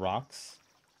clear the rocks.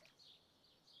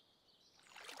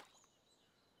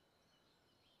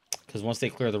 Because once they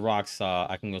clear the rocks,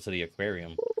 I can go to the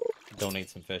aquarium, donate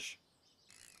some fish.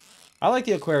 I like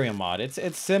the aquarium mod.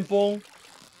 It's simple.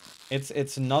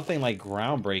 It's nothing like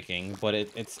groundbreaking, but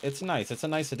it's nice. It's a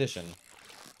nice addition.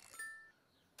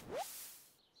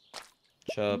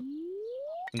 Chup.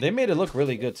 And they made it look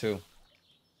really good too.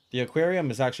 The aquarium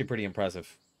is actually pretty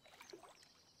impressive.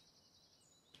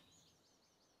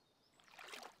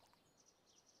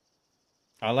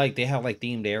 I like they have like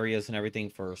themed areas and everything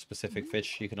for specific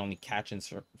fish you can only catch in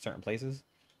certain places.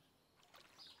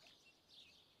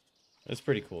 It's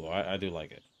pretty cool though. I do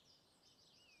like it.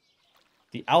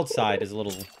 The outside is a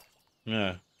little,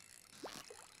 yeah.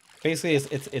 Basically,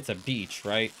 it's a beach,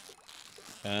 right?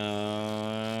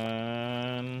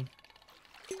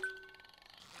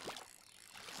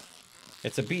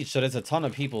 It's a beach, so there's a ton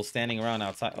of people standing around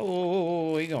outside.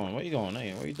 Oh, where you going? Where you going?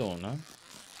 Hey, what you doing, huh?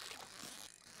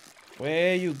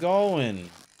 Where you going?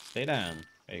 Stay down.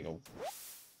 There you go.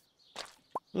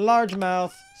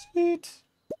 Largemouth. Sweet.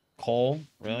 Coal,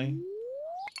 really?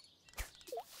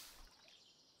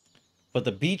 But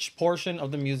the beach portion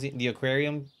of the museum, the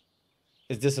aquarium,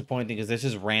 is disappointing because there's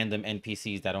just random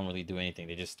NPCs that don't really do anything.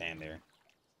 They just stand there.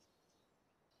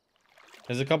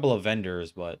 There's a couple of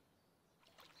vendors, but...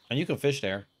 And you can fish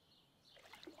there.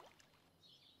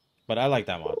 But I like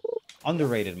that mod.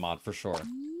 Underrated mod, for sure.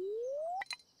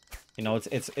 You know,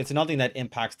 it's nothing that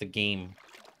impacts the game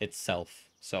itself.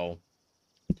 So,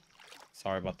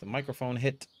 sorry about the microphone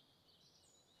hit.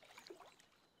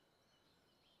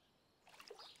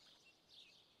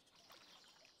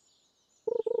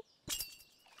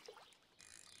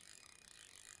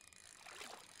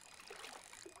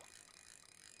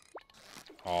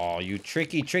 Oh, you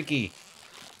tricky.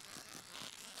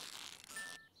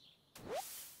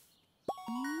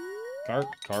 Carp.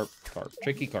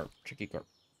 Tricky carp.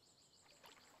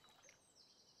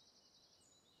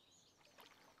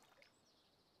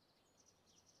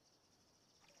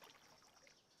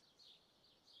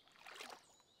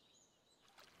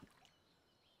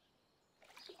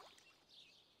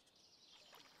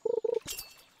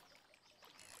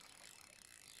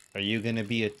 Are you gonna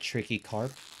be a tricky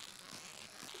carp?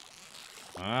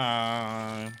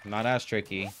 Ah, not as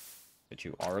tricky, but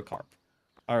you are a carp.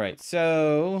 Alright,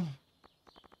 so...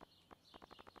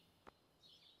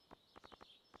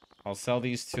 I'll sell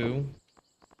these two.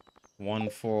 One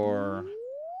for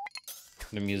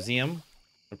the museum.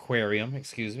 Aquarium,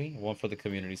 excuse me. One for the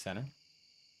community center.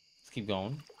 Let's keep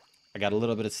going. I got a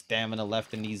little bit of stamina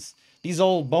left in these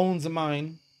old bones of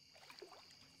mine.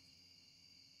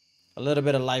 A little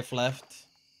bit of life left.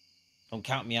 Don't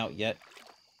count me out yet.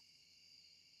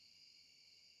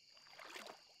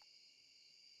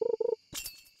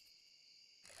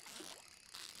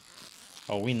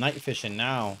 Oh, we night fishing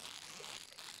now.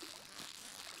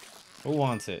 Who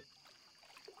wants it?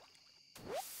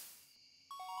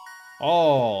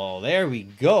 Oh, there we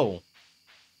go.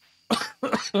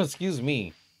 Excuse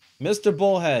me. Mr.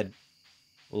 Bullhead.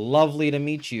 Lovely to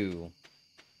meet you.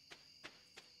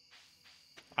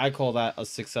 I call that a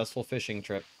successful fishing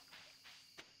trip.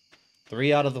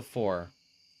 3 out of the 4.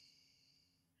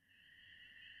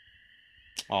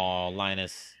 Oh,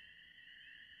 Linus.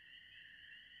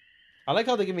 I like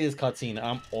how they give me this cutscene.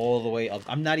 I'm all the way up.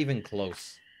 I'm not even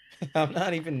close. I'm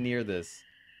not even near this.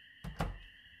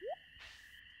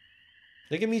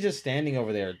 Look at me just standing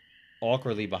over there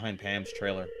awkwardly behind Pam's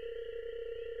trailer.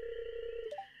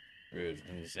 It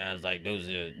sounds like those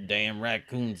damn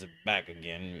raccoons are back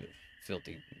again.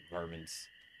 Filthy varmints.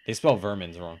 They spell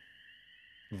vermins wrong.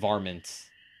 Varmints.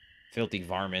 Filthy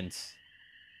varmints.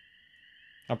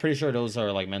 I'm pretty sure those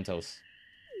are like Mentos.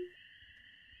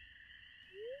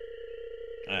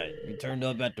 Alright, you turned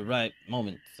up at the right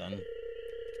moment, son.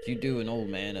 Could you do an old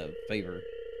man a favor?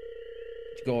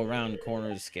 Could you go around the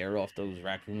corner to scare off those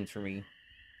raccoons for me?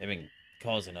 They've been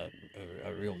causing a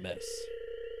real mess.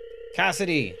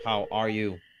 Cassidy, how are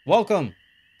you? Welcome!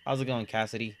 How's it going,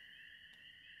 Cassidy?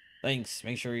 Thanks.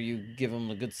 Make sure you give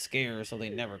them a good scare so they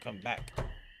never come back.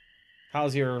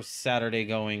 How's your Saturday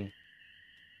going?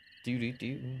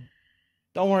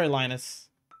 Don't worry, Linus.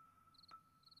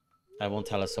 I won't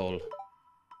tell a soul.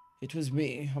 It was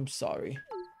me. I'm sorry.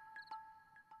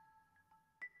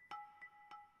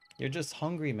 You're just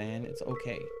hungry, man. It's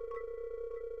okay.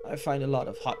 I find a lot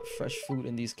of hot, fresh food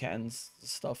in these cans.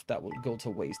 Stuff that will go to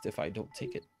waste if I don't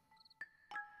take it.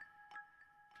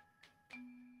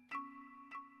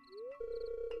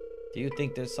 Do you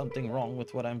think there's something wrong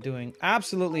with what I'm doing?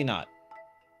 Absolutely not.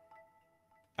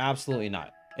 Absolutely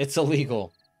not. It's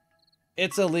illegal.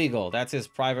 It's illegal. That's his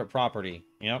private property.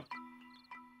 Yep.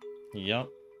 Yep.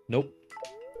 Nope.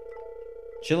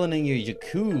 Chilling in your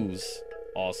jacuzzi.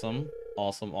 Awesome.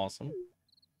 Awesome.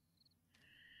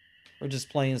 We're just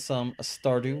playing some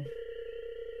Stardew.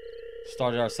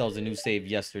 Started ourselves a new save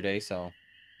yesterday, so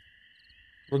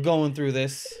We're going through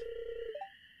this.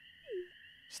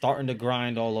 Starting to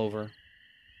grind all over.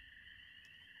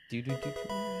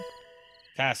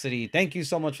 Cassidy, thank you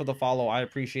so much for the follow. I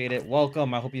appreciate it.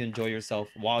 Welcome. I hope you enjoy yourself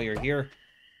while you're here.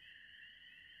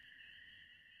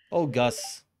 Oh,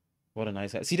 Gus. What a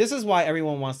nice guy. See, this is why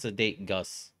everyone wants to date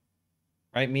Gus.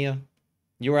 Right, Mia?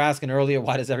 You were asking earlier,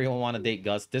 why does everyone want to date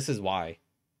Gus? This is why.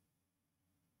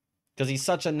 Because he's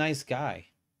such a nice guy.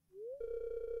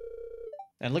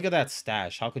 And look at that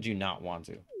stash. How could you not want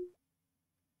to?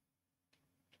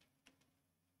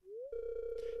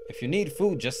 If you need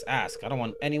food, just ask. I don't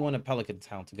want anyone in Pelican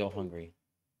Town to go hungry.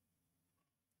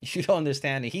 You don't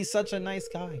understand it. He's such a nice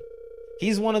guy.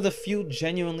 He's one of the few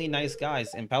genuinely nice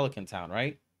guys in Pelican Town,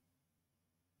 right?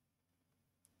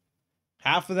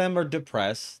 Half of them are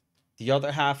depressed. The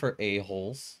other half are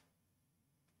a-holes.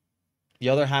 The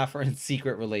other half are in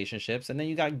secret relationships. And then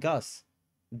you got Gus.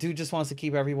 Dude just wants to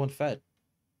keep everyone fed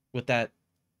with that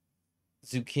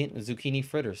zucchini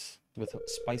fritters with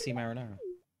spicy marinara.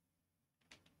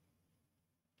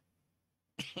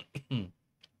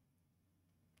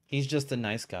 He's just a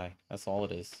nice guy. That's all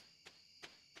it is.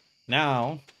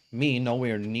 Now, me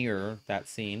nowhere near that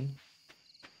scene.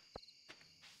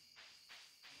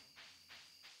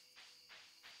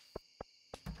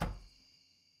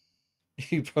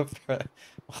 You prefer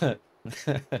what?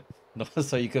 No,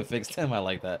 so you could fix them. I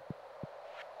like that.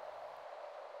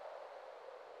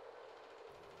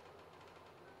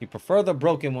 You prefer the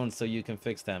broken ones so you can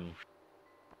fix them.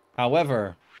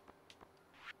 However,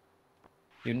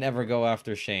 you never go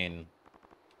after Shane.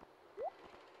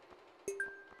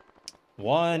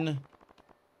 1,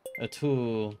 a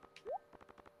 2,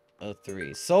 a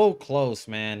 3. So close,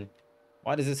 man.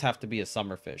 Why does this have to be a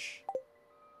summer fish?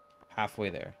 Halfway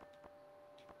there.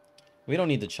 We don't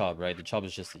need the chub, right? The chub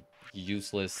is just a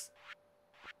useless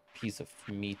piece of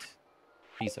meat.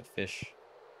 Piece of fish.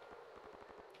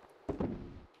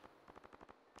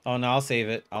 Oh, no, I'll save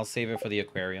it. I'll save it for the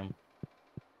aquarium.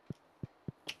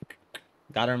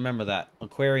 Gotta remember that.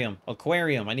 Aquarium.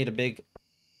 Aquarium. I need a big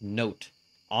note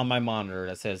on my monitor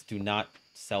that says, do not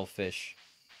sell fish.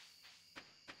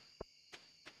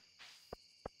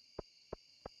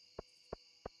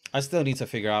 I still need to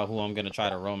figure out who I'm going to try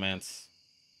to romance.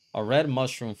 A red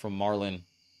mushroom from Marlin.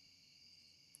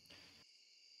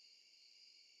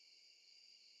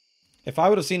 If I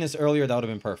would have seen this earlier, that would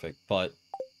have been perfect. But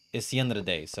it's the end of the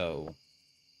day, so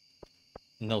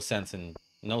no sense in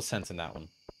that one.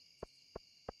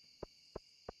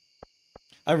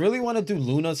 I really want to do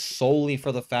Luna solely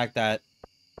for the fact that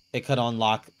it could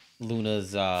unlock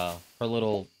Luna's her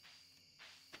little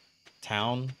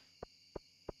town,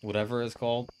 whatever it's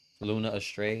called. Luna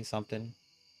Astray, something.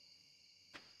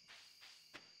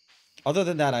 Other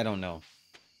than that, I don't know.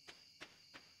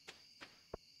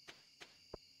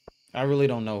 I really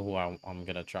don't know who I'm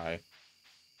gonna try.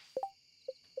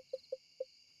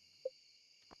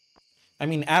 I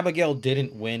mean, Abigail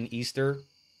didn't win Easter,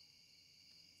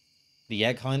 the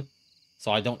egg hunt,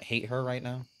 so I don't hate her right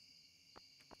now.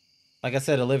 Like I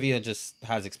said, Olivia just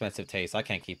has expensive taste. I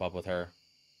can't keep up with her.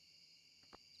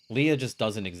 Leah just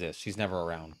doesn't exist. She's never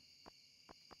around.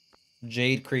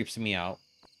 Jade creeps me out.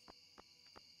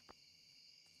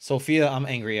 Sophia, I'm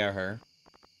angry at her.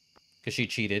 Because she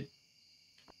cheated.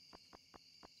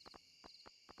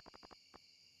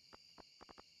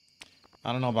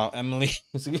 I don't know about Emily.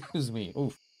 Excuse me.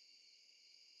 Oof.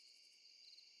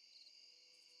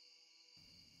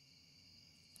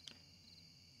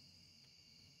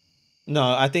 No,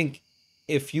 I think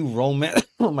if you romance...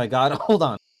 Oh my god, hold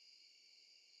on.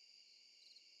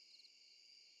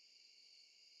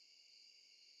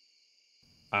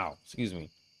 Ow, excuse me.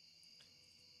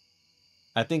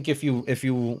 I think if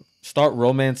you start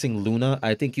romancing Luna,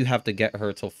 I think you have to get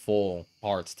her to full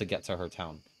hearts to get to her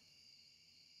town.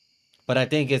 But I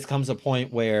think it comes a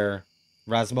point where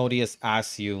Rasmodius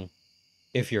asks you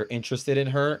if you're interested in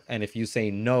her, and if you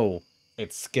say no,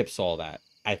 it skips all that.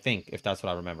 I think, if that's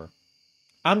what I remember.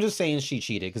 I'm just saying she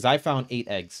cheated, because I found 8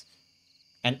 eggs.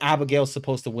 And Abigail's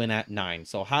supposed to win at 9.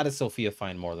 So how does Sophia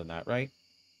find more than that, right?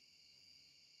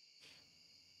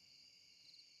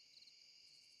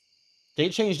 They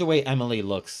changed the way Emily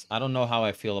looks. I don't know how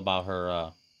I feel about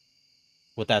her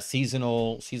with that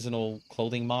seasonal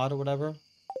clothing mod or whatever.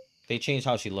 They changed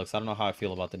how she looks. I don't know how I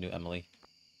feel about the new Emily.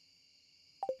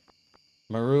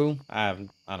 Maru, I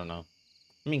don't know.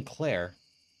 I mean Claire.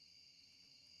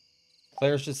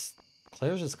 Claire's just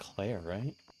Claire,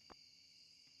 right?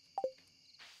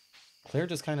 Claire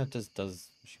just kind of just does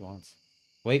what she wants.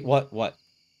 Wait, what? What?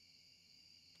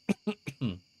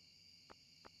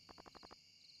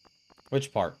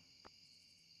 Which part?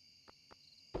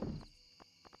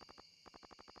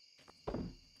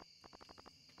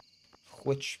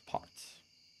 Which pot?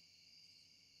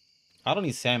 I don't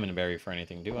need salmon berry for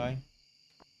anything, do I?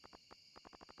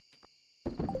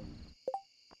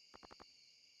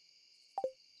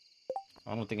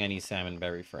 I don't think I need salmon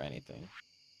berry for anything.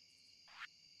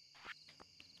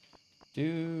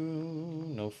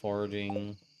 No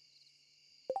foraging.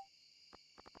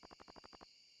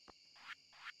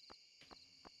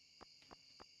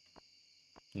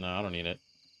 No, I don't need it.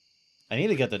 I need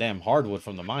to get the damn hardwood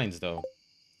from the mines, though.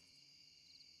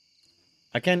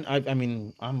 I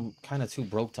mean, I'm kind of too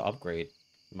broke to upgrade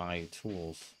my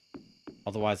tools.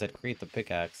 Otherwise, I'd create the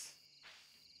pickaxe.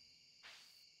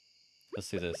 Let's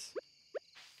do this.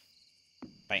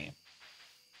 Bam.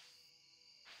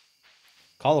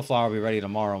 Cauliflower will be ready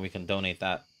tomorrow, and we can donate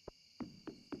that.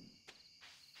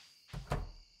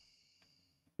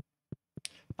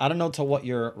 I don't know to what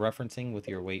you're referencing with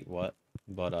your wait what,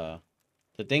 but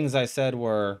the things I said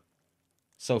were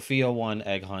Sophia won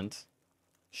egg hunt.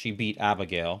 She beat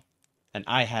Abigail, and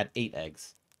I had 8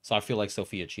 eggs. So I feel like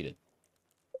Sophia cheated.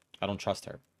 I don't trust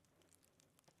her.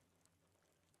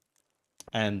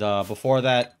 And before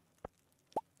that,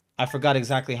 I forgot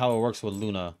exactly how it works with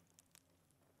Luna.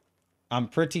 I'm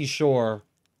pretty sure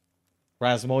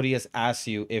Rasmodius asks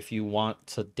you if you want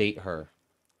to date her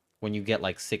when you get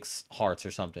like 6 hearts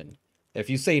or something. If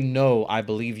you say no, I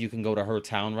believe you can go to her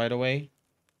town right away.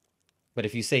 But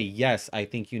if you say yes, I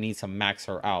think you need to max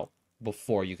her out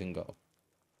before you can go.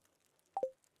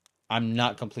 I'm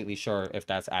not completely sure if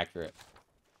that's accurate.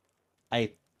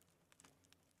 I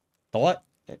thought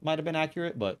it might have been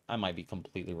accurate, but I might be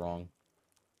completely wrong.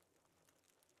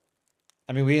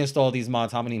 I mean, we installed these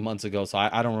mods how many months ago, so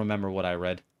I don't remember what I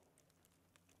read.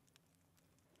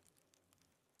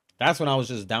 That's when I was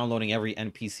just downloading every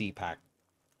NPC pack.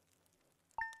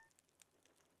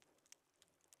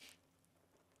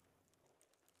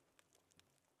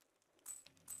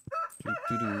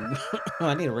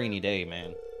 I need a rainy day,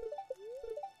 man.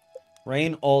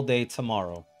 Rain all day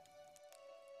tomorrow.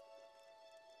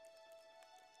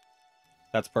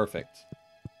 That's perfect.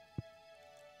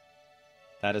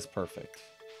 That is perfect.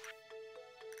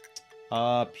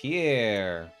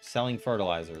 Pierre. Selling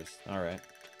fertilizers. Alright.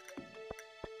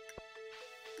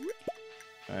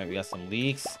 Alright, we got some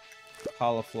leeks.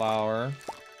 Cauliflower.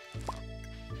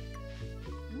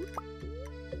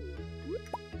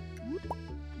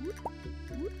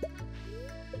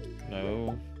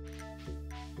 No.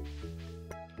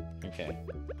 Okay.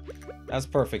 That's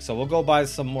perfect. So we'll go buy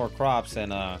some more crops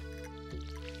and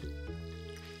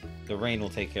the rain will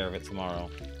take care of it tomorrow.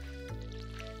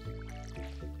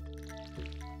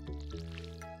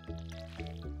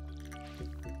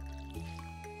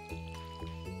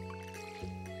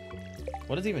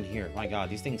 What is even here? My god,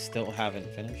 these things still haven't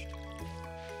finished.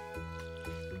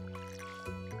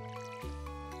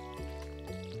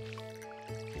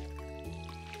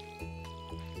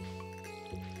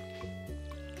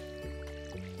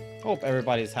 Hope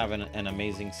everybody's having an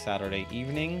amazing Saturday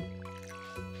evening.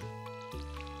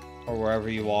 Or wherever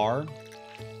you are.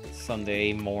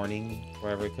 Sunday morning,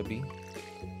 wherever it could be.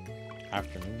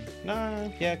 Afternoon. Nah,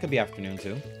 yeah, it could be afternoon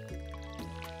too.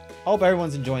 Hope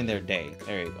everyone's enjoying their day.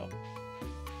 There you go.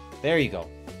 There you go.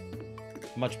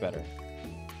 Much better.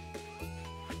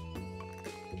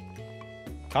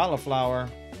 Cauliflower.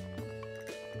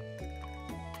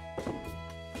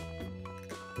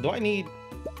 Do I need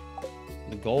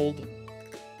the gold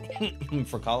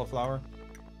for cauliflower?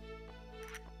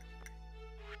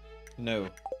 No.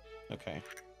 Okay.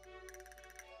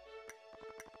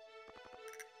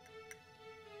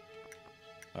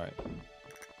 Alright.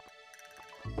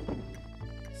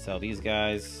 Sell these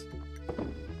guys.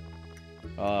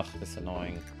 Ugh, that's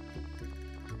annoying.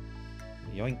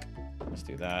 Yoink. Let's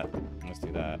do that. Let's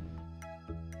do that.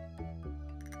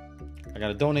 I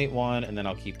gotta donate 1, and then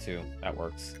I'll keep 2. That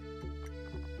works.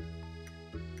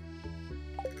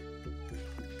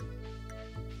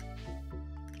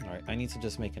 Alright, I need to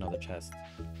just make another chest.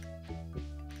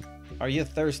 Are you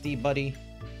thirsty, buddy?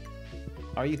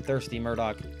 Are you thirsty,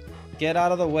 Murdoch? Get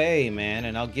out of the way, man,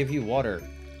 and I'll give you water.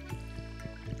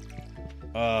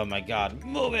 Oh my god.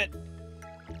 Move it!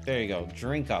 There you go.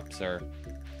 Drink up, sir.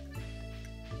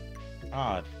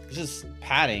 Ah, it's just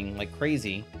padding like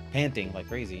crazy. Panting like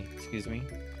crazy. Excuse me.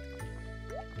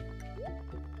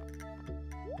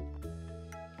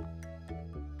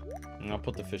 And I'll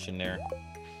put the fish in there.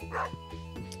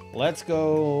 Let's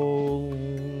go.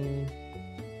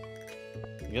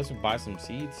 I guess we'll buy some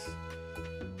seeds.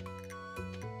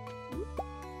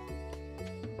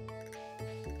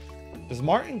 Does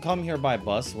Martin come here by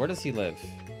bus? Where does he live?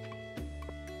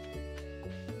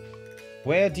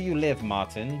 Where do you live,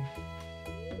 Martin?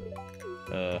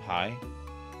 Hi.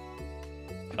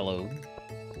 Hello.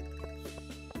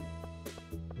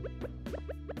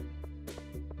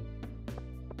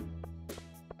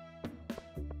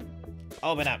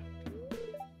 Open up.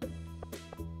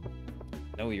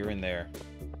 No, you're in there.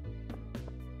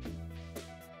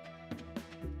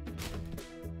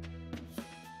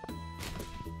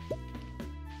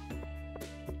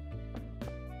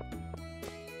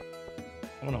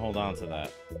 I'm gonna hold on to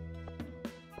that.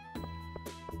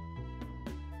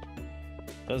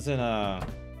 Doesn't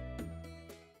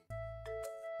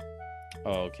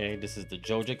oh, okay, this is the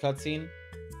Joja cutscene.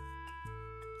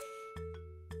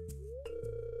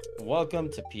 Welcome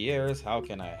to Pierre's. How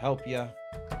can I help ya?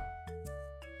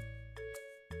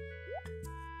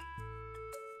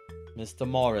 Mr.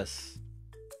 Morris,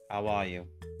 how are you?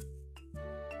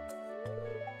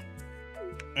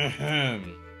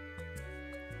 Ahem.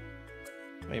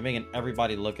 You're making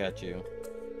everybody look at you.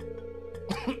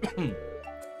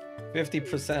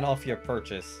 50% off your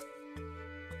purchase.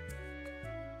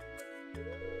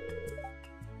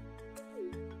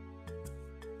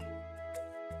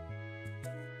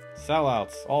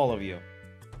 Sellouts, all of you.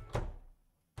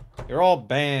 You're all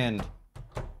banned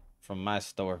from my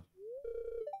store.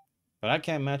 But I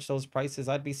can't match those prices.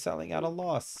 I'd be selling at a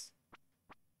loss.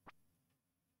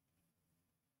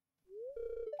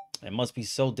 It must be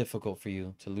so difficult for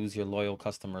you to lose your loyal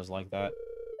customers like that.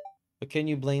 But can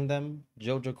you blame them?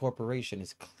 Joja Corporation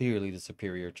is clearly the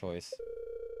superior choice.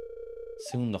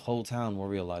 Soon the whole town will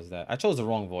realize that. I chose the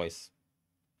wrong voice.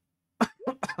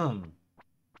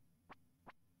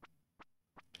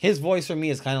 His voice for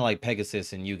me is kind of like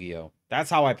Pegasus in Yu-Gi-Oh!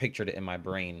 That's how I pictured it in my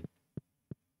brain.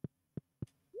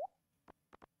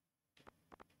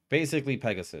 Basically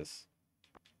Pegasus.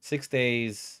 6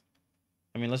 days.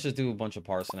 I mean, let's just do a bunch of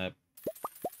parsnip.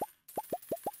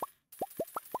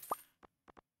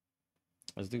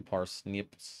 Let's do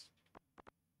parsnips.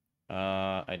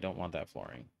 I don't want that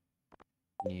flooring.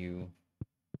 New.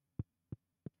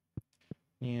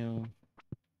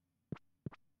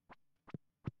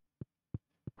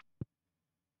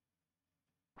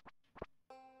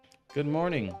 Good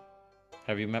morning.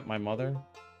 Have you met my mother?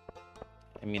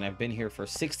 I mean, I've been here for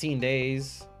 16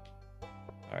 days. All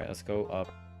right, let's go up.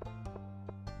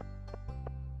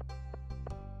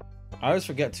 I always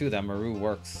forget, too, that Maru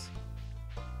works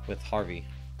with Harvey.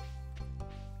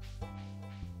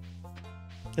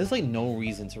 There's, like, no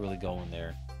reason to really go in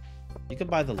there. You could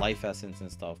buy the life essence and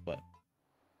stuff, but...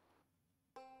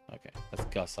 Okay, that's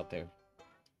Gus up there.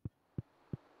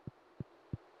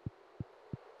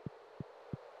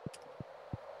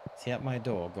 Is he at my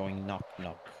door going knock,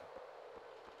 knock?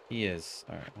 He is.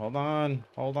 All right, hold on.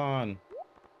 Hold on.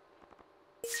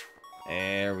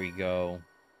 There we go.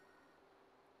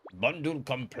 Bundle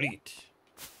complete.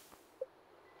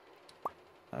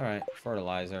 All right,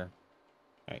 fertilizer.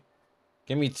 All right,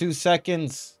 give me 2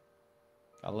 seconds.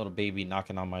 Got a little baby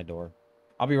knocking on my door.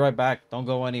 I'll be right back. Don't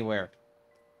go anywhere.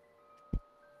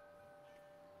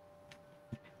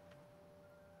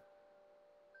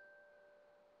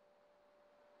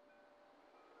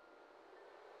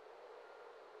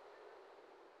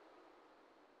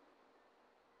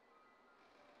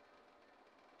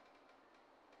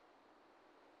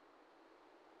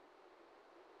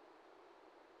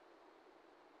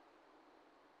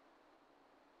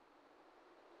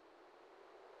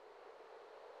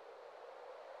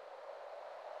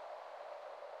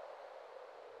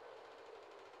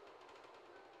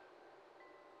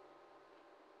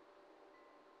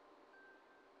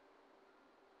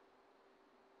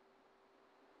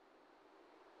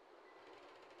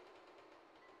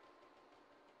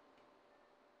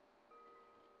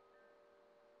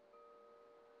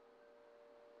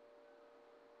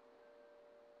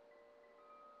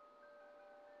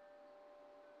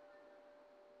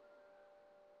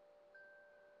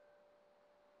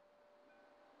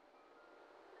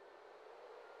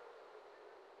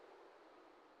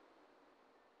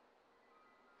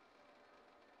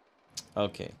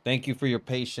 Okay, thank you for your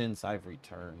patience. I've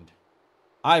returned.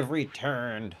 I've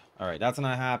returned. All right, that's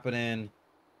not happening.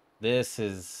 This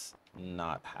is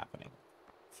not happening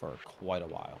for quite a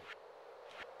while.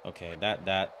 Okay,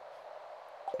 that.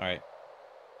 All right.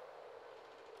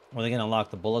 Are they going to unlock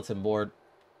the bulletin board?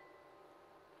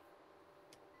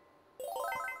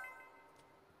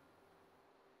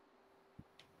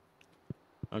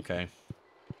 Okay.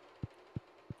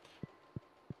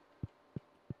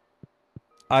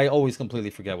 I always completely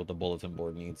forget what the bulletin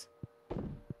board needs.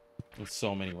 There's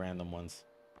so many random ones.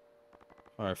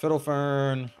 All right, fiddle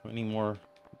fern. We need more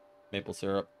maple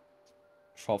syrup.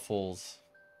 Truffles.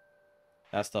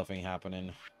 That stuff ain't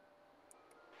happening.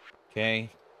 Okay.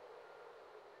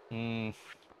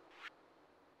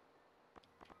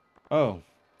 Oh,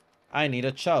 I need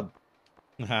a chub.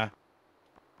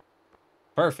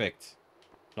 Perfect.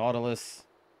 Nautilus.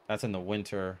 That's in the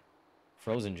winter.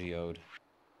 Frozen geode.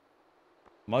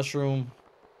 Mushroom.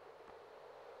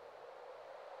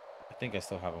 I think I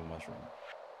still have a mushroom.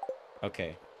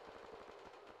 Okay.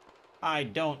 I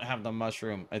don't have the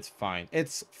mushroom. It's fine.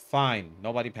 It's fine.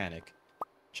 Nobody panic.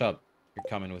 Chub, you're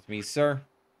coming with me, sir.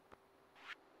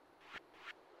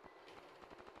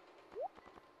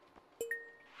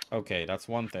 Okay, that's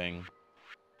one thing.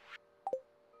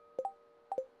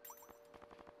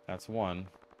 That's one.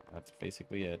 That's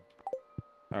basically it.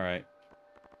 Alright.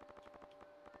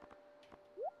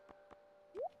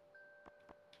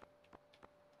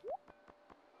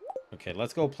 Okay,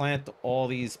 let's go plant all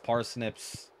these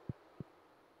parsnips.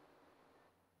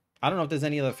 I don't know if there's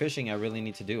any other fishing I really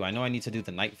need to do. I know I need to do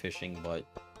the night fishing, but...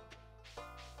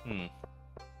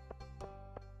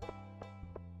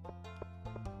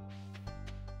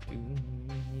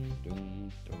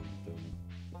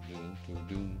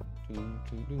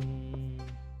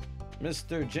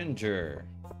 Mr. Ginger.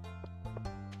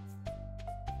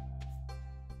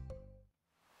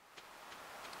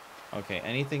 Okay,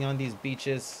 anything on these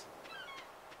beaches?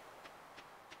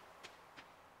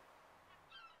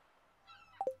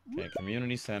 Okay,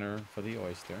 community center for the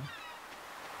oyster.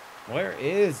 Where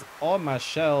is all my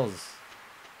shells?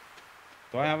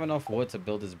 Do I have enough wood to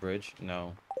build this bridge?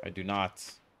 No, I do not.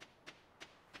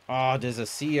 Oh, there's a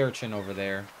sea urchin over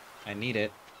there. I need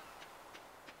it.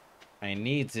 I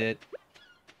needs it.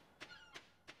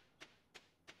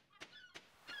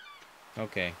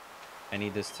 Okay. I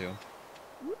need this too.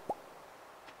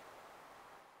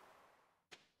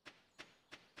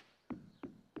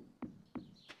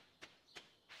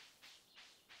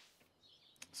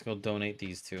 Let's go donate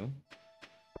these two.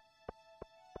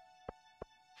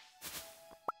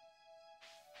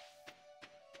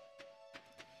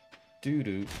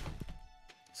 Doo-doo.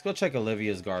 Let's go check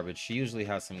Olivia's garbage. She usually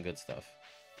has some good stuff.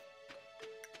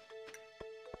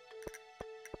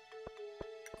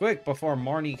 Quick, before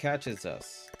Marnie catches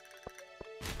us.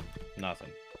 Nothing.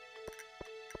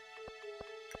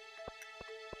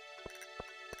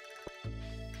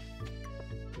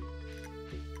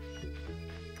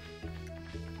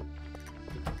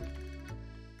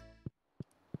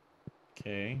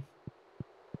 Okay.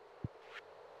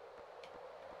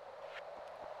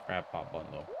 Crab pot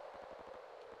bundle.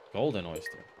 Golden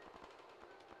oyster.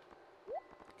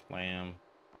 Clam.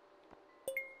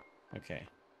 Okay.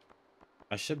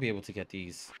 I should be able to get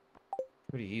these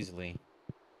pretty easily.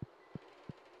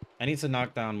 I need to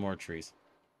knock down more trees.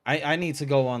 I need to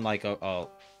go on like a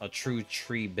true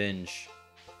tree binge.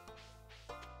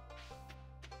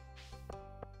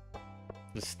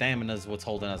 The stamina is what's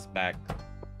holding us back.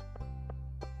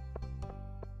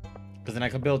 Because then I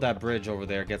could build that bridge over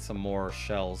there, get some more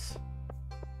shells.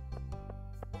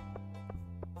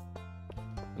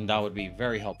 And that would be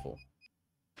very helpful.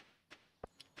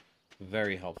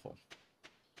 Very helpful.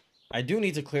 I do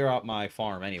need to clear out my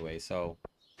farm anyway, so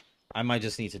I might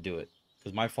just need to do it.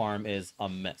 Because my farm is a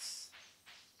mess.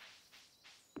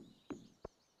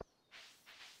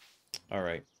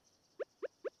 Alright.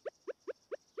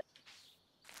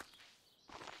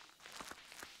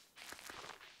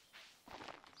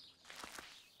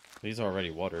 These are already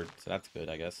watered, so that's good,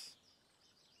 I guess.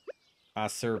 I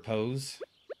suppose.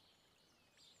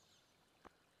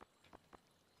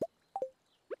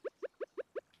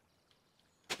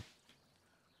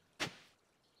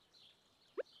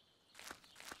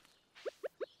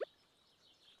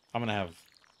 I'm gonna have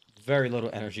very little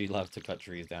energy left to cut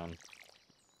trees down.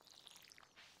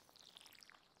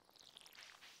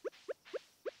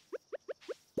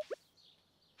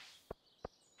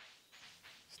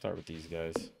 Start with these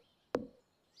guys.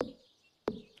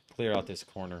 Clear out this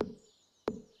corner.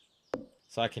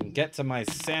 So I can get to my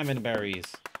salmon berries.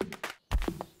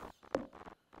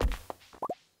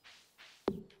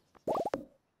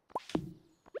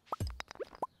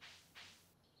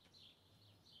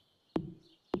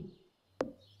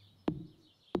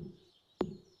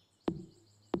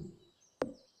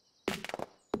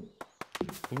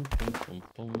 Boom, boom, boom,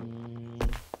 boom.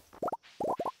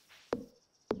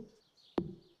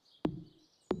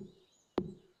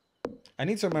 I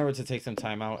need to remember to take some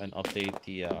time out and update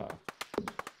the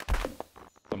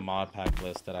mod pack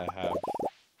list that I have.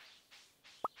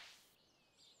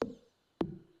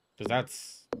 Because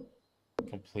that's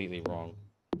completely wrong.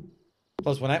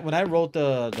 Plus, when I wrote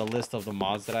the list of the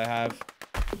mods that I have,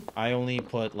 I only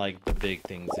put like the big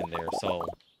things in there. So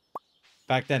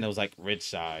back then it was like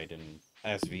Ridgeside and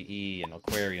SVE and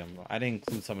Aquarium. I didn't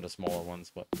include some of the smaller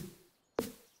ones, but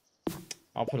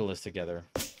I'll put a list together.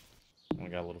 I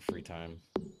got a little free time.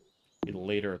 Either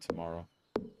later or tomorrow.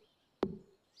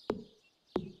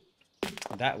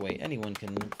 That way, anyone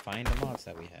can find the mods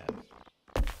that we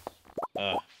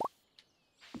have.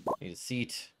 Need a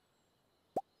seat.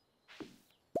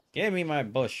 Give me my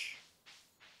bush.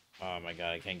 Oh my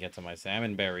god, I can't get to my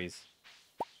salmon berries.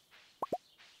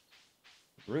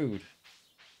 Rude.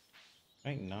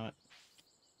 Might not.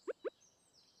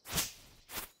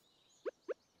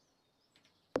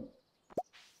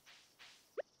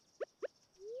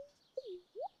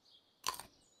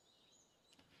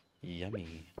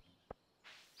 Yummy.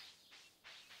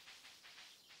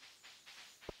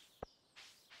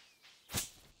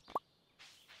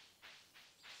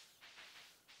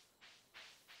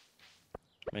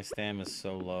 My stam is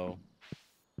so low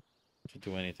to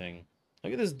do anything.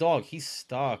 Look at this dog. He's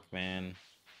stuck, man.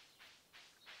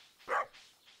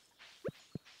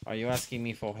 Are you asking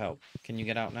me for help? Can you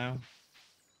get out now?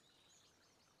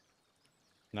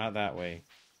 Not that way.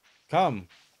 Come.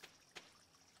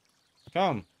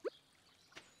 Come.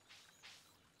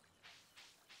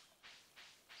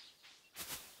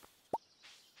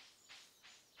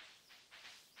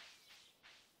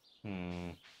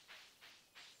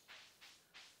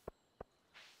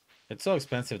 It's so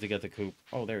expensive to get the coop.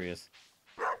 Oh, there he is.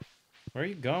 Where are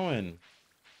you going?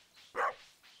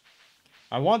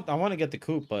 I want to get the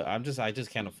coop, but I just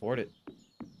can't afford it.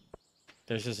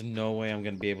 There's just no way I'm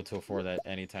gonna be able to afford that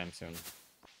anytime soon.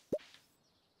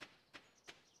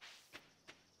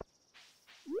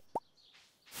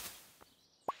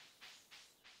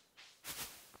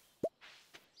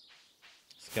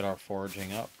 Let's get our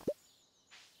foraging up.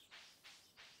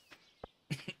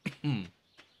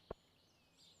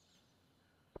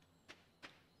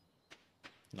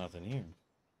 Nothing here.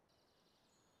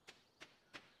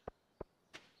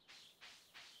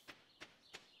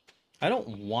 I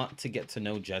don't want to get to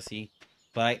know Jessie,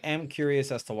 but I am curious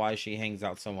as to why she hangs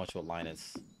out so much with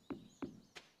Linus.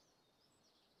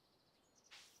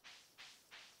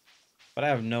 But I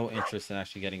have no interest in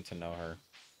actually getting to know her.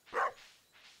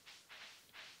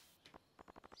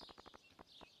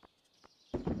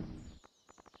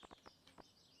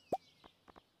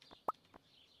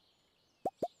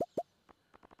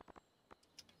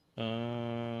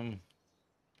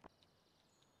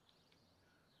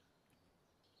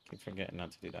 Keep forgetting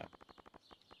not to do that.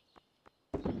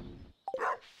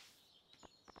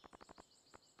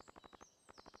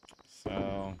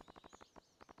 So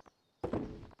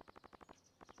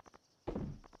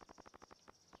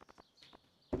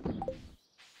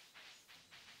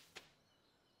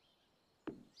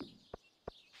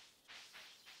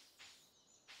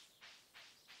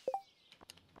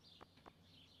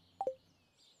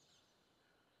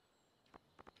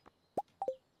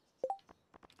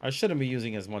I shouldn't be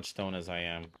using as much stone as I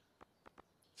am.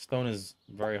 Stone is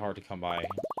very hard to come by,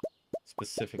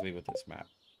 specifically with this map.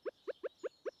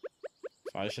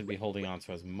 So I should be holding on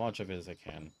to as much of it as I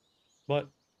can. But,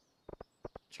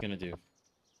 what you gonna do?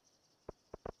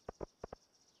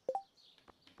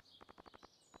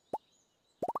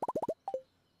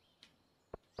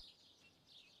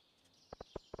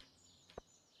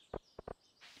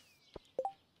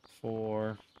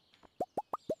 Four.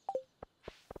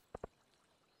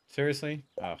 Seriously?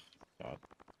 Oh, God.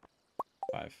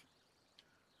 5.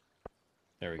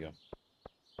 There we go.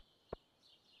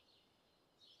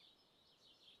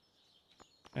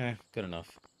 Good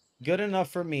enough. Good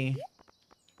enough for me.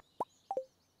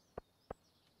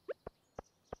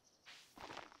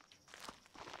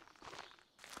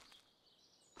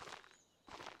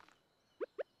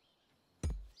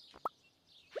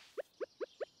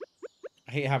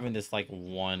 I hate having this, like,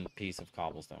 one piece of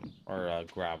cobblestone. Or,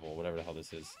 gravel, whatever the hell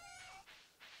this is.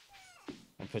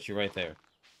 I'll put you right there.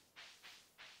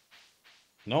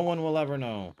 No one will ever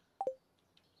know.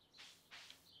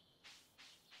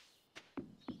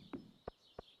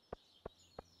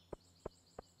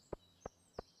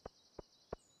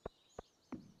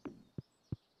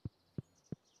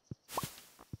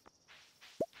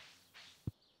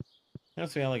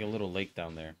 Notice we have, like, a little lake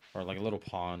down there. Or, like, a little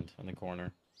pond in the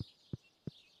corner.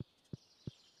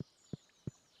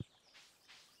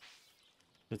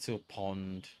 Little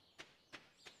pond.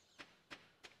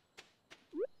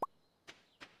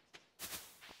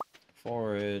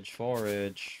 Forage,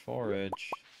 forage,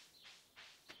 forage.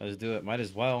 Let's do it. Might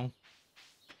as well.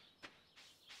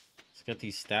 Let's get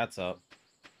these stats up.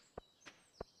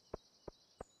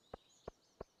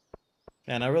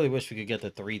 Man, I really wish we could get the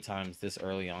 3 times this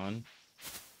early on.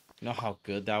 You know how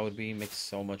good that would be? Make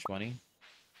so much money.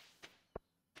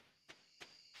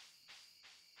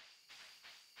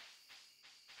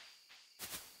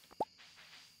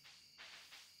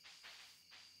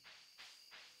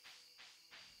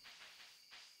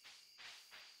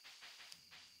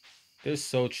 They're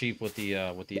so cheap with the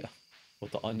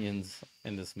onions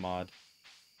in this mod.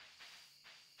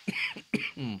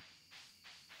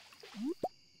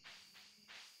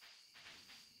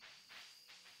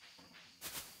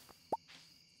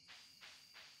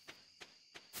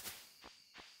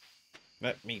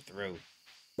 Let me through.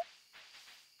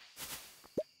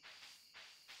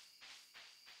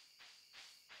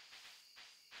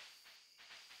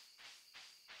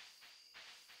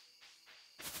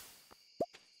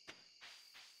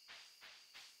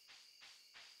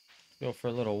 Go for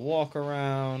a little walk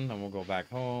around, and we'll go back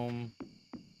home.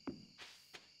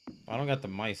 I don't got the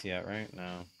mice yet, right?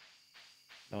 No.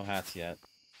 No hats yet.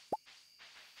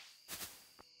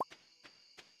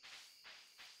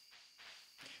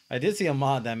 I did see a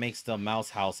mod that makes the mouse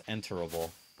house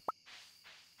enterable.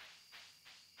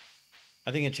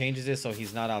 I think it changes it so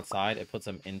he's not outside. It puts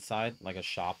him inside, like a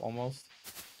shop almost.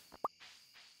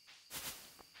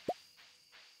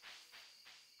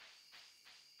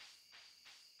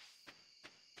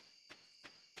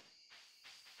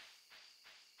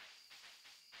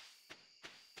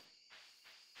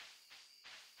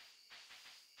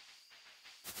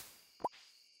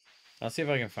 I'll see if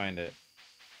I can find it.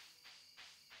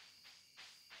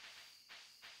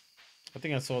 I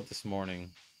think I saw it this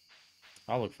morning.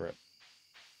 I'll look for it.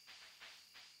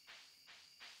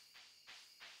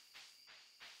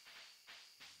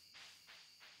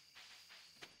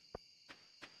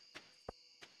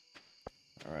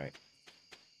 Alright.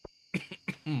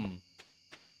 Let's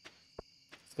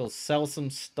go sell some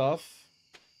stuff.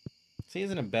 See,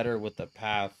 isn't it better with the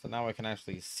path? So now I can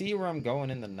actually see where I'm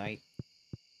going in the night.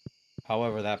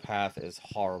 However, that path is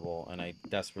horrible, and I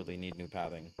desperately need new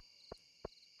pathing.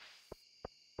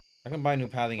 I can buy new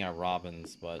pathing at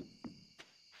Robin's, but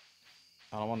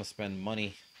I don't want to spend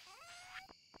money.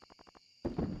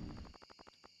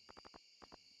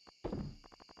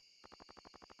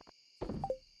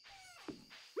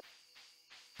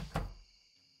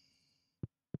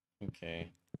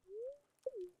 Okay.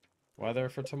 Weather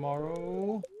for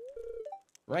tomorrow?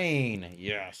 Rain!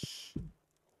 Yes!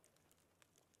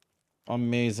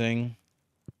 Amazing.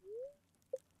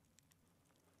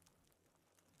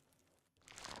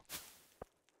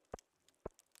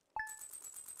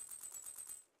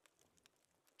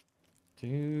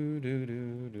 Do do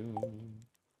do do.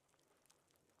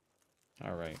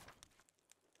 All right.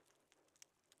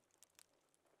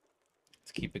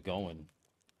 Let's keep it going.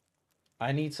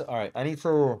 I need to. All right. I need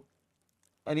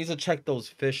to check those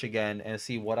fish again and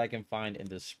see what I can find in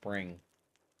the spring,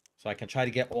 so I can try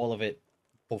to get all of it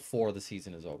before the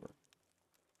season is over.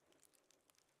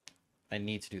 I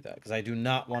need to do that because I do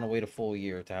not want to wait a full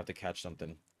year to have to catch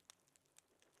something.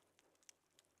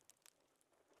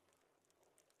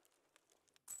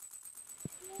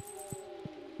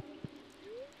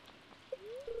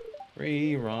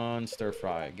 Rerun stir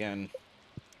fry again.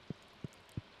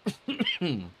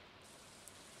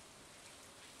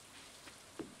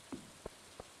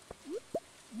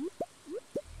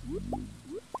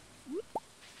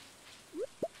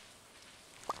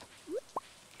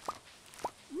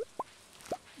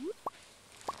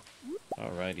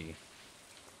 Alrighty.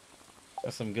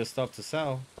 Got some good stuff to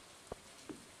sell.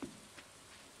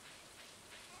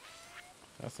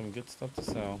 Got some good stuff to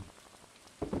sell.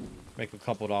 Make a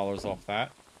couple dollars off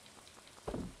that.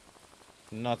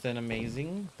 Nothing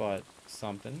amazing, but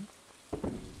something.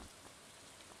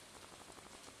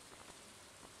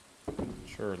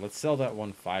 Sure, let's sell that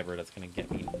one fiber. That's gonna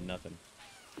get me nothing.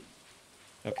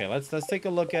 Okay, let's take a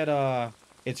look at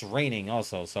it's raining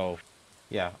also, so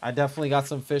yeah, I definitely got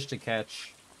some fish to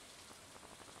catch.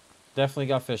 Definitely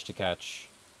got fish to catch.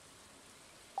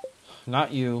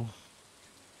 Not you.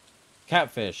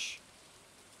 Catfish.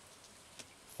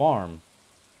 Farm.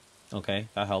 Okay,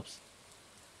 that helps.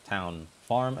 Town.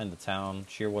 Farm and the town.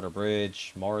 Shearwater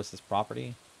Bridge. Morris's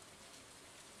property.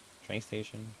 Train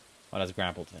station. Oh, that's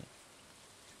Grampleton.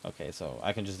 Okay, so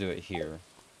I can just do it here.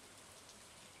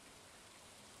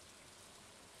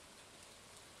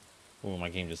 Oh, my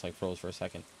game just like froze for a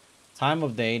second. Time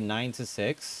of day, 9 to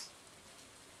 6.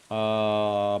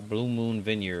 Blue Moon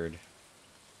Vineyard.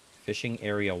 Fishing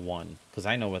area 1. Because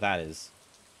I know what that is.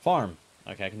 Farm.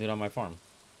 Okay, I can do it on my farm.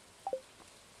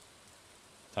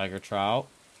 Tiger trout.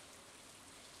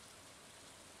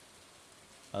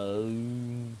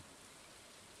 Town.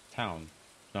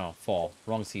 No, fall.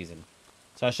 Wrong season.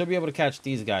 So I should be able to catch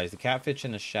these guys. The catfish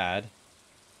and the shad.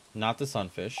 Not the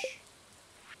sunfish.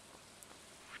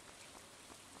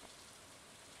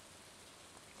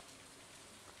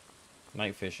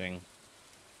 Night fishing.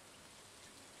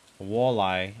 A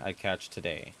walleye I catch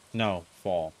today. No,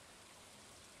 fall.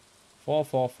 Fall,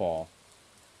 fall, fall.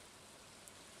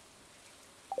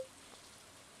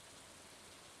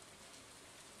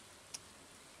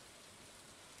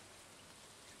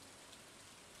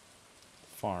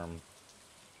 farm.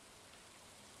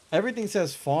 Everything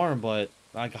says farm, but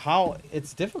like how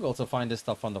it's difficult to find this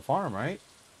stuff on the farm, right?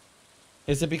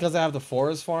 Is it because I have the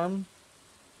forest farm?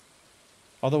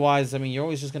 Otherwise, I mean, you're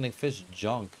always just gonna fish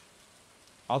junk.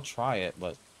 I'll try it,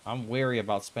 but I'm wary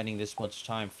about spending this much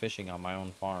time fishing on my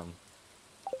own farm.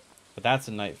 But that's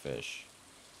a night fish.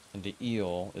 And the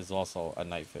eel is also a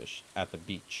night fish at the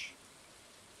beach.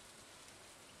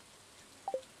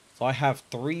 So I have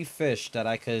 3 fish that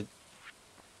I could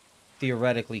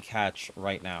theoretically catch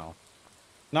right now.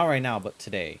 Not right now, but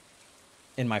today.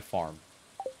 In my farm.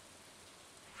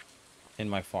 In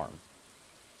my farm.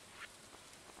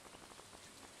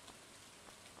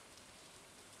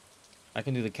 I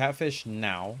can do the catfish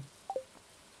now.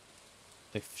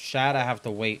 The shad I have to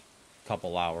wait a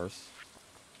couple hours.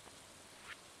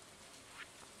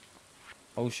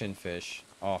 Ocean fish.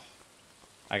 Oh,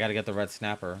 I gotta get the red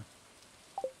snapper.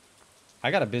 I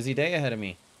got a busy day ahead of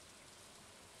me.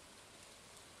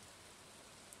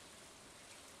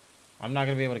 I'm not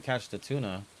gonna be able to catch the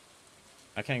tuna.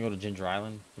 I can't go to Ginger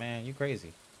Island. Man, you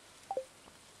crazy.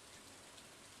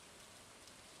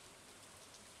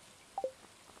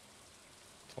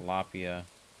 Tilapia.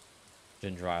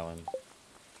 Ginger Island.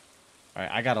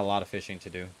 Alright, I got a lot of fishing to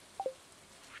do.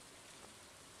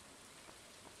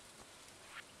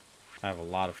 I have a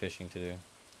lot of fishing to do.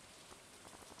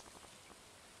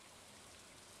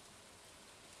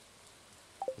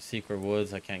 The Secret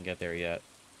Woods, I can't get there yet.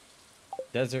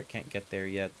 Desert, can't get there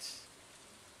yet.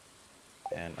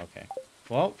 And, okay.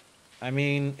 Well, I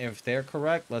mean, if they're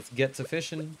correct, let's get to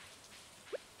fishing.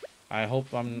 I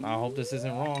hope this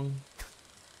isn't wrong.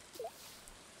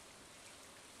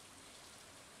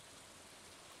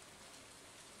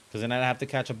 Because then I'd have to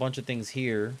catch a bunch of things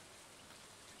here.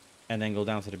 And then go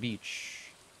down to the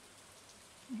beach.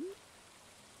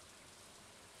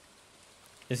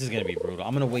 This is going to be brutal.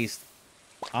 I'm going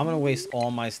to waste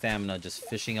all my stamina just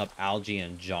fishing up algae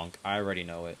and junk. I already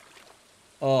know it.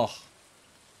 Ugh.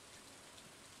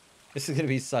 This is going to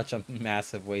be such a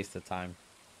massive waste of time.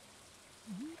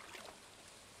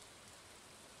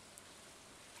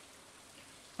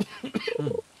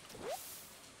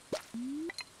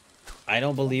 I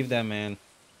don't believe that, man.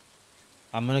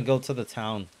 I'm going to go to the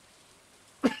town.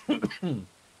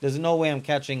 There's no way I'm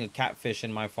catching a catfish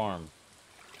in my farm.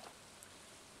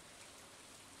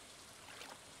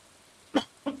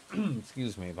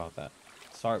 Excuse me about that.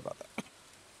 Sorry about that.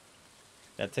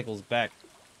 That tickles back.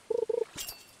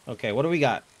 Okay, what do we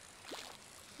got?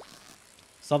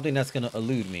 Something that's gonna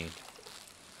elude me.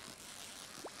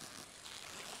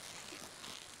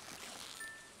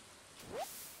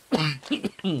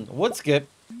 Wood skip.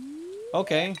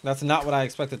 Okay, that's not what I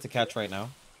expected to catch right now.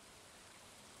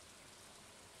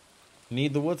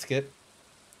 Need the wood skip.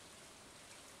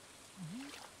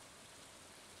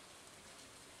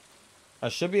 I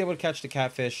should be able to catch the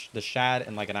catfish, the shad,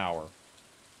 in like an hour.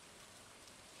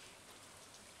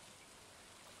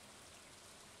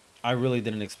 I really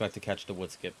didn't expect to catch the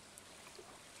wood skip.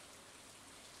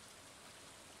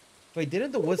 Wait,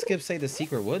 didn't the wood skip say the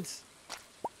secret woods?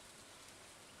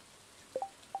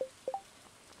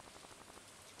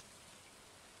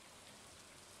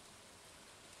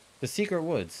 The secret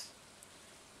woods.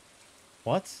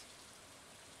 What?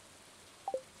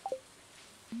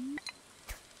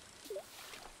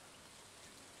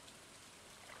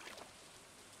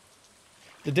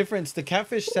 The difference, the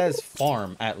catfish says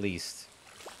farm, at least.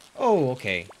 Oh,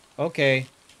 okay. Okay.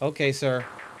 Okay, sir.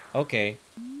 Okay.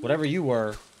 Whatever you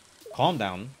were. Calm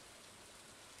down.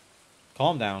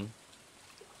 Calm down.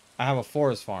 I have a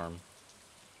forest farm.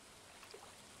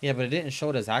 Yeah, but it didn't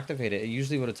show it as activated. It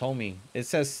usually would have told me. It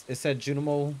said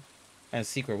Junimo and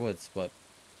Secret Woods, but...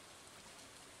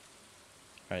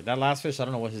 Alright, that last fish, I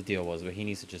don't know what his deal was, but he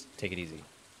needs to just take it easy.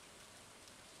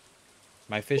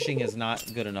 My fishing is not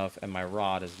good enough, and my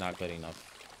rod is not good enough.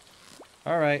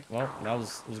 Alright, well,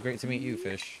 it was great to meet you,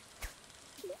 fish.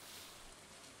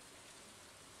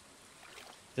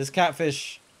 This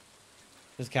catfish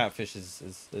is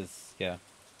yeah.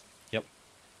 Yep.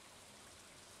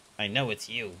 I know it's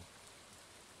you.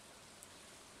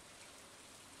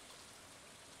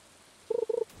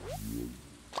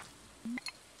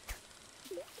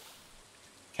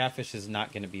 Catfish is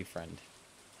not going to be friend.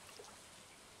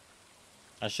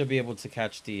 I should be able to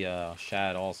catch the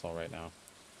shad also right now.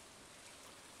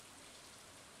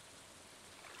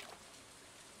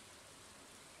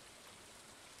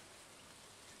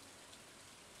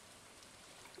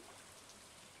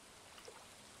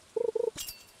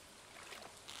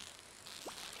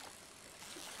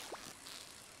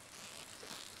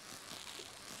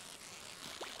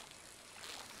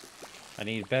 I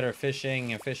need better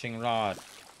fishing and fishing rod.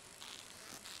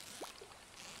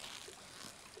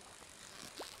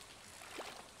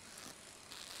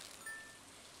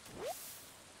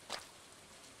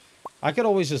 I could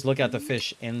always just look at the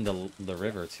fish in the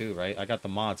river too, right? I got the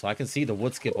mod, so I can see the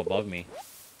wood skip above me.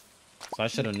 So I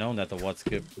should have known that the wood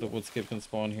skip can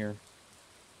spawn here.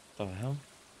 The hell?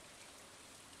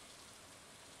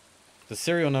 The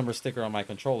serial number sticker on my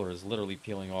controller is literally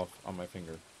peeling off on my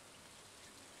finger.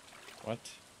 What?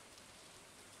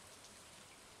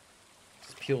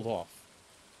 It's peeled off.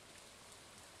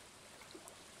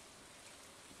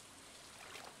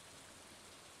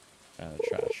 And the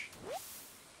trash.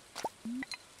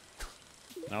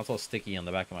 Now it's all sticky on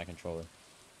the back of my controller.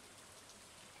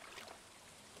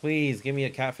 Please, give me a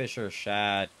catfish or a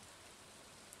shad.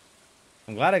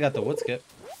 I'm glad I got the wood skip.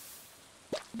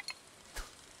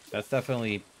 That's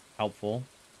definitely helpful.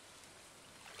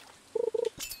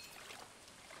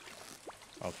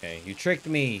 Okay, you tricked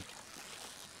me.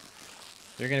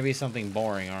 You're gonna be something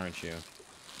boring, aren't you?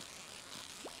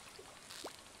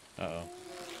 Uh-oh.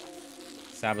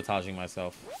 Sabotaging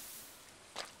myself.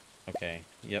 Okay,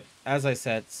 yep. As I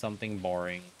said, something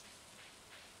boring.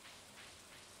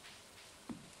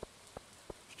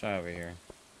 Let's try over here.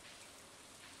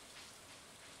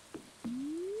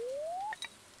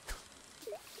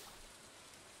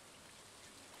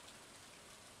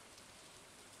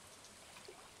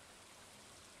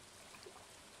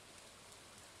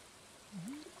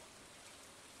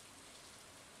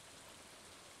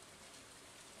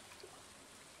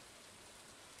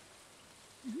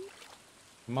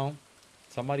 Come on.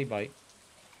 Somebody bite.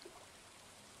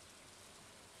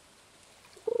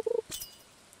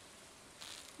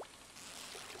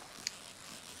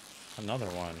 Another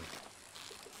one.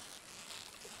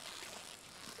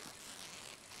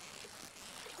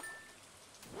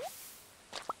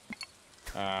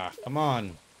 Ah, come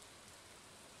on.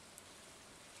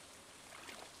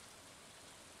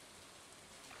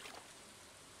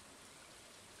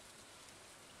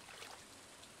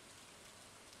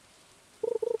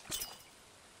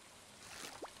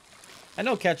 I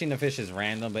know catching the fish is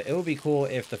random, but it would be cool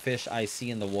if the fish I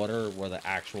see in the water were the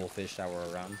actual fish that were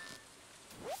around.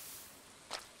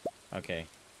 Okay.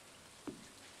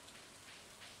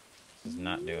 This is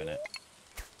not doing it.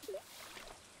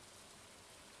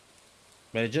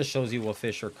 But it just shows you what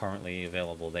fish are currently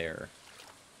available there.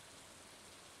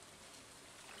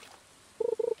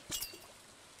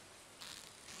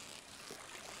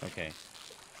 Okay.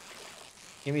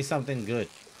 Give me something good.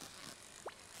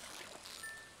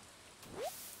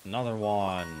 Another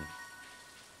one.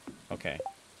 Okay.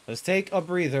 Let's take a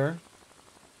breather.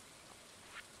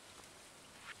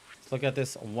 Let's look at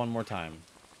this one more time.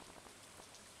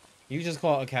 You just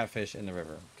caught a catfish in the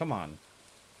river. Come on.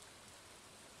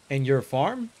 In your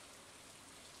farm?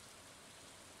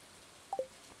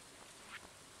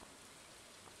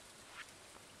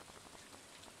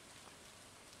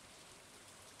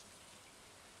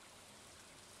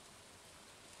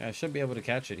 Yeah, I should be able to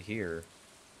catch it here.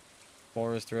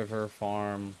 Forest, river,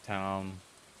 farm, town.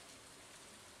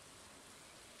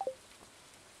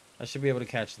 I should be able to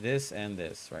catch this and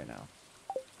this right now.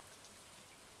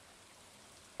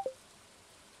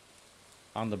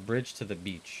 On the bridge to the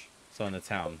beach. So in the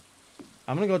town.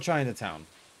 I'm gonna go try in the town.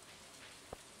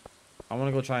 I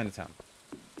wanna go try in the town.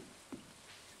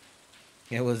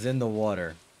 It was in the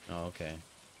water. Oh, okay.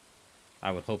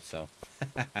 I would hope so.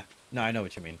 No, I know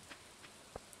what you mean.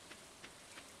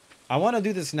 I want to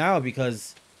do this now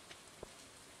because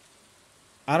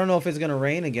I don't know if it's going to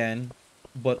rain again,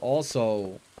 but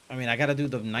also, I mean, I got to do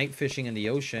the night fishing in the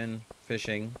ocean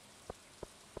fishing.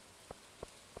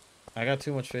 I got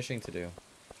too much fishing to do.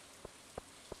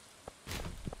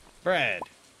 Bread.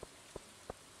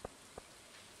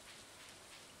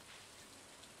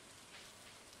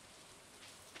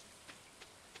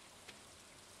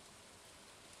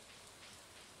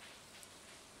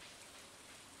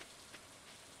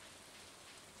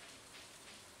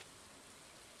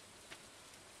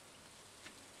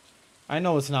 I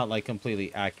know it's not like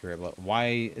completely accurate, but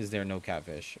why is there no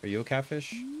catfish? Are you a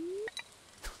catfish?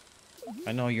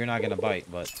 I know you're not gonna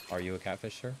bite, but are you a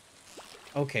catfish, sir?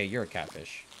 Okay, you're a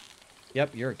catfish.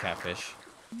 Yep, you're a catfish.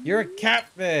 You're a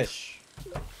catfish!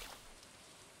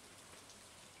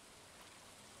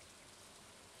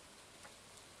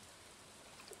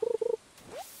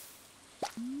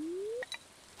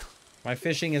 My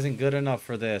fishing isn't good enough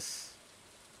for this.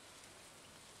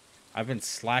 I've been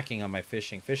slacking on my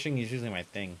fishing. Fishing is usually my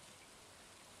thing.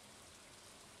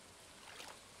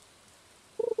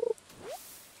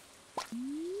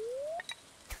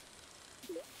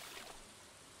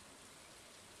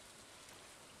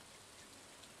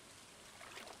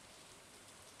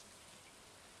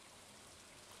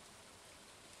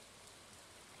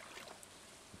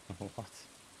 What?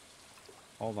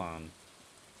 Hold on.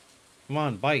 Come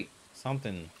on, bite.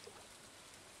 Something.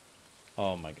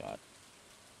 Oh my god.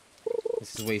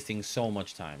 This is wasting so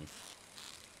much time.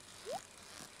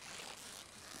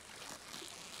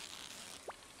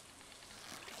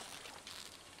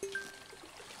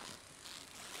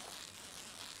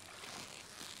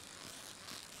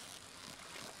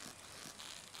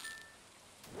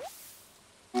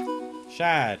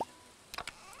 Shad.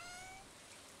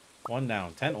 One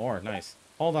down. 10 ore. Nice.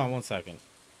 Hold on 1 second.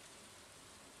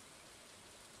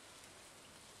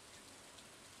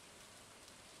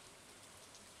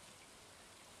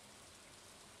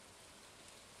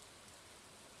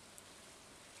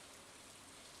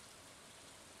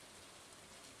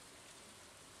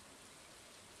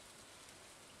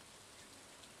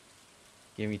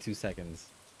 Give me 2 seconds.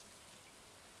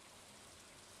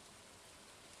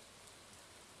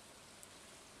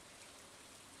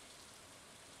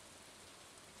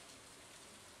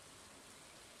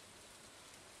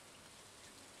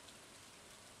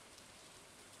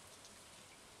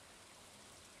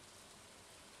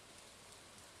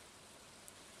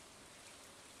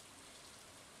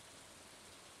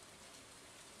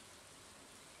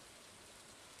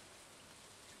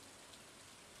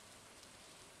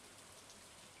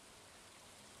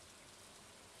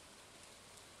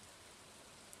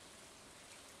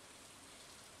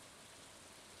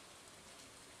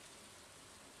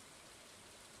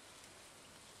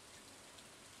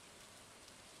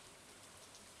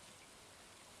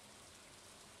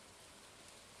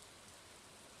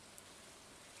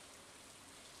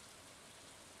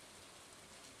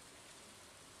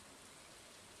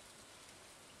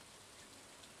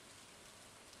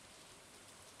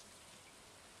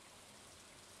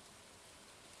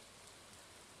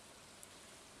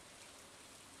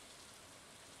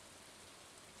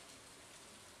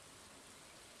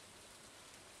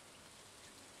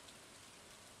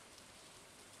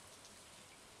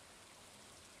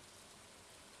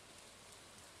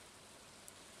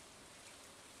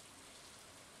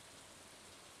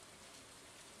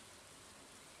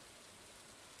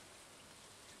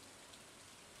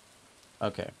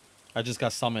 Okay. I just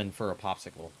got summoned for a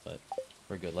popsicle, but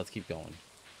we're good. Let's keep going.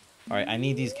 Alright, I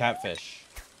need these catfish.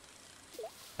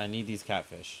 I need these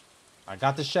catfish. I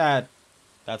got the shad.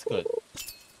 That's good.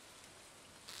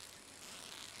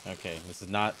 Okay, this is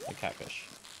not a catfish.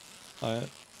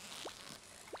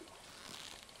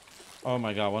 Oh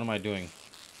my god, what am I doing?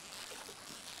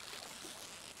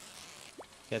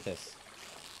 Get this.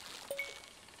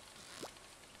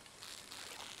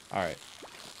 Alright.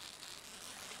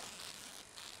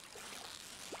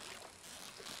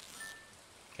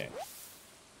 Okay.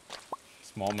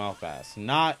 Smallmouth bass.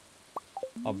 Not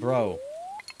a bro.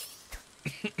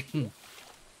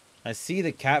 I see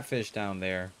the catfish down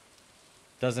there.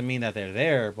 Doesn't mean that they're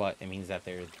there, but it means that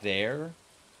they're there.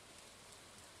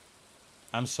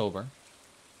 I'm sober.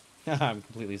 I'm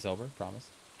completely sober, promise.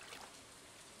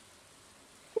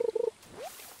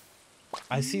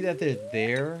 I see that they're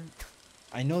there.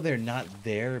 I know they're not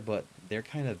there, but they're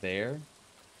kind of there.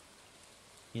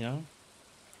 You know?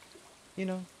 You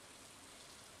know?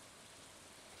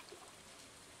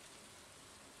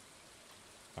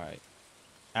 Alright.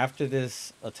 After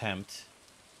this attempt,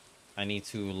 I need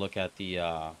to look at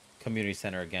the community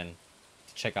center again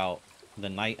to check out the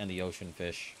night and the ocean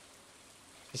fish.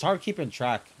 It's hard keeping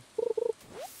track.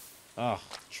 Ugh,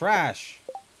 trash.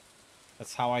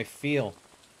 That's how I feel.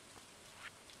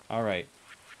 Alright.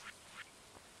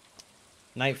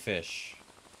 Night fish.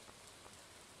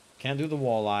 Can't do the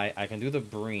walleye. I can do the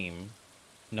bream.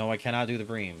 No, I cannot do the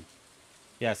bream.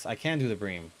 Yes, I can do the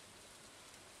bream.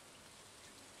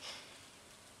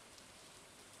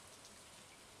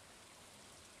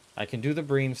 I can do the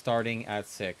bream starting at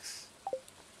 6.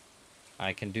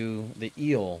 I can do the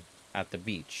eel at the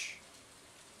beach.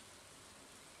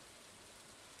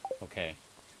 Okay.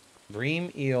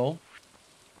 Bream, eel.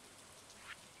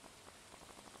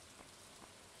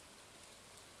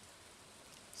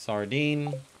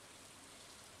 Sardine.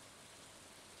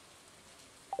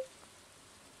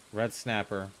 Red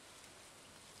snapper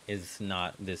is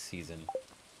not this season.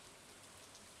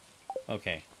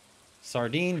 Okay.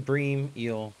 Sardine, bream,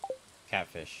 eel,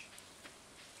 catfish.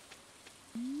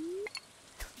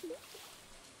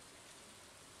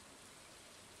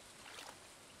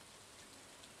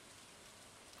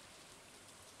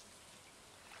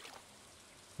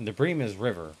 The bream is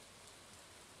river,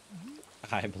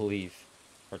 I believe.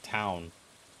 Or town.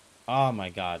 Oh my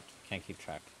god. Can't keep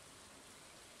track.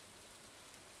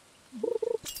 I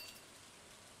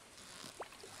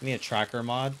need a tracker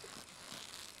mod.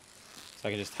 So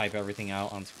I can just type everything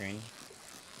out on screen.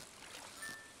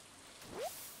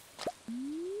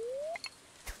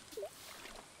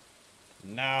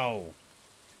 No.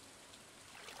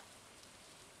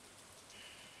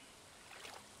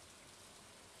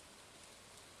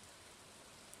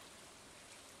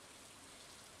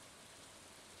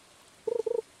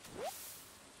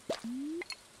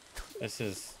 This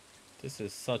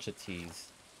is such a tease.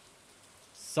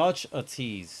 Such a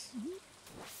tease.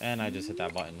 And I just hit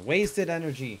that button. Wasted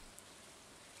energy.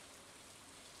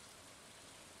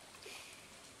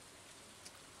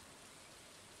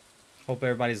 Hope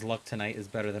everybody's luck tonight is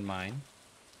better than mine.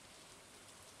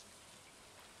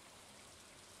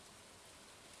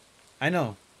 I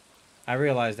know. I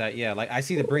realize that, yeah. Like, I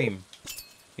see the bream.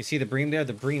 You see the bream there?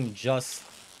 The bream just...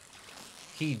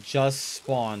 He just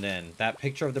spawned in. That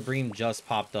picture of the bream just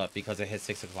popped up because it hit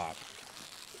 6 o'clock.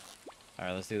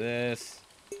 Alright, let's do this.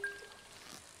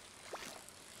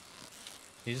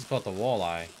 You just caught the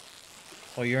walleye.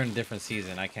 Oh, you're in a different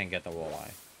season. I can't get the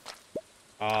walleye.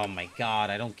 Oh my god,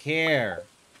 I don't care.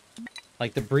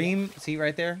 Like the bream, see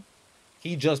right there?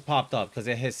 He just popped up because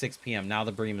it hit 6 p.m. Now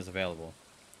the bream is available.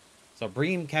 So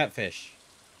bream catfish.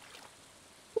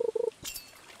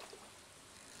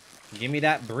 Give me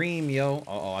that bream, yo.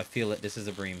 Uh-oh, I feel it. This is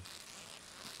a bream.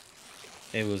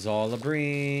 It was all a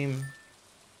bream.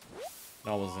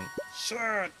 No, it wasn't.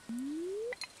 Shit!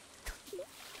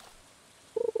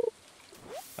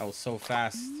 That was so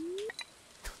fast.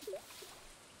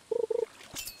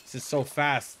 This is so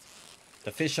fast.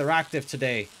 The fish are active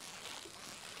today.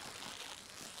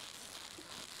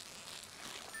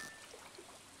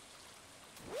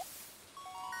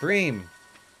 Bream.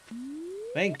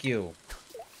 Thank you.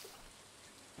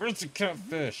 Where's the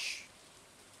catfish?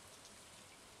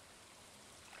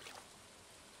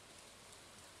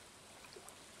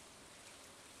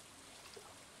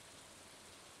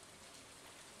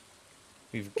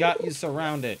 We've got you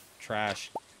surrounded. Trash.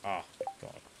 Oh, my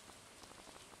God.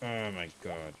 Oh, my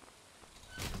God.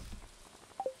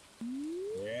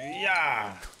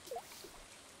 Yeah.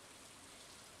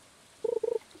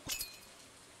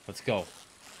 Let's go.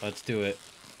 Let's do it.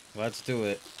 Let's do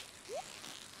it.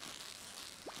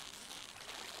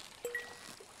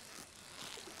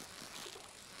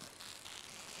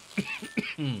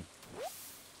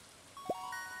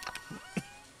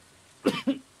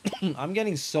 I'm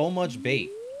getting so much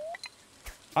bait.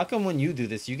 How come when you do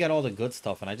this, you get all the good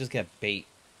stuff and I just get bait?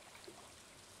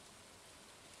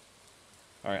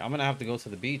 Alright, I'm gonna have to go to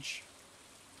the beach.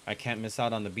 I can't miss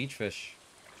out on the beach fish.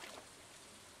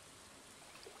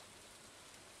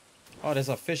 Oh, there's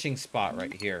a fishing spot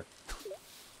right here.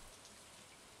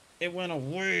 It went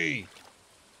away.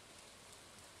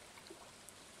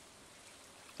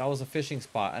 That was a fishing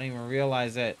spot. I didn't even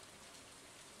realize it.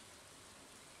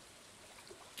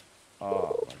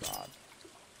 Oh my god.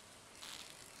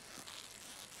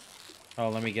 Oh,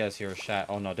 let me guess. You're a shat.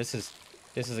 Oh no, this is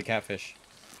a catfish.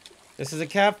 This is a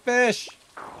catfish.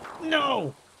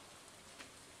 No.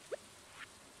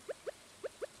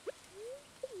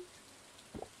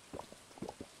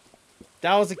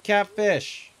 That was a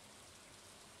catfish.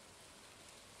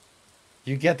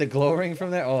 You get the glow ring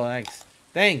from there? Oh, thanks.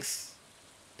 Thanks.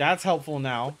 That's helpful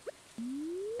now.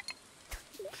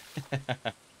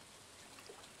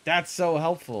 That's so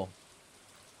helpful.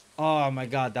 Oh my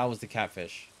god, that was the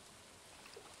catfish.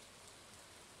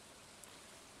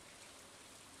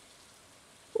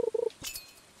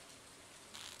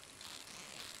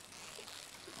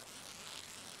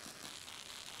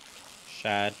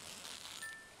 Shad.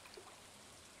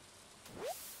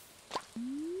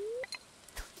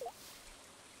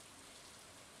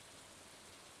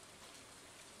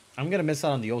 I'm gonna miss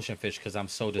out on the ocean fish because I'm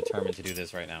so determined to do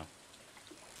this right now.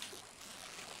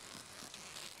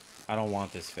 I don't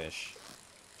want this fish.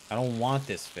 I don't want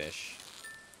this fish.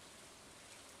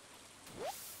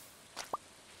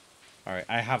 Alright,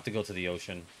 I have to go to the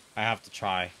ocean. I have to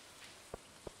try.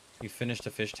 You finished the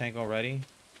fish tank already?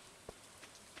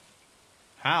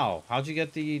 How? How'd you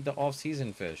get the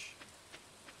off-season fish?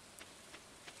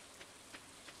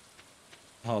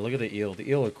 Oh, look at the eel. The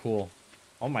eel are cool.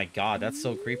 Oh my god, that's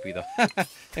so creepy though.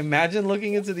 Imagine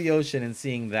looking into the ocean and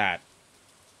seeing that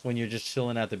when you're just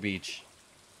chilling at the beach.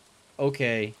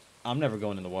 Okay, I'm never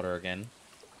going in the water again.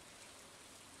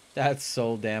 That's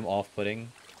so damn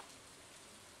off-putting.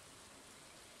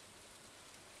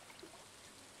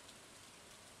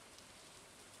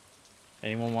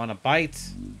 Anyone want a bite?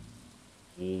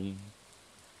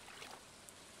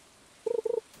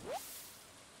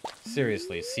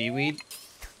 Seriously, seaweed?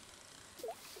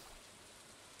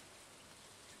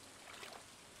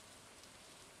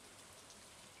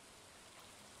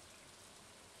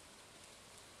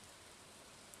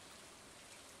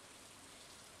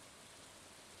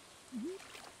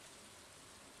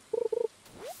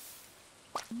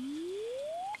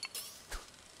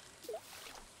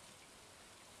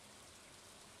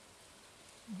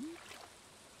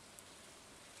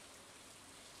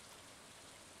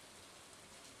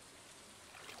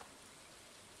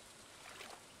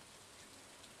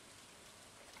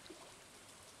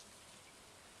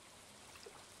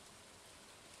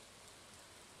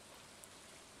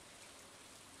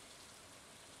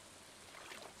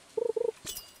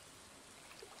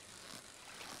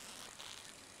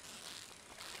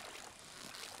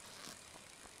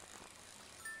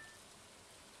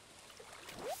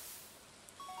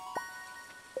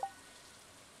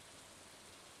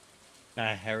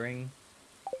 A herring?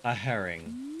 A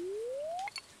herring.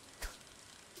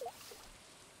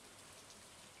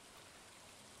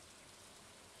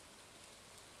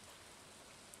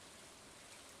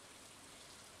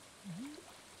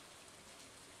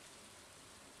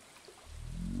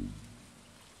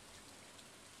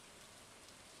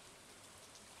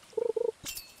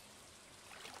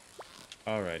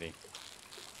 Alrighty.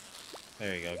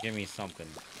 There you go. Give me something.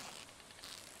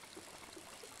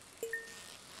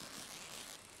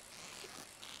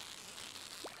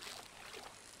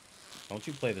 Don't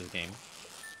you play this game.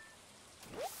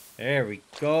 There we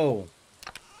go.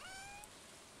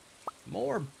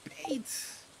 More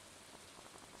baits.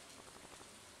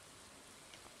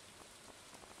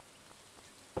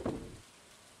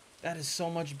 That is so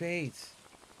much bait.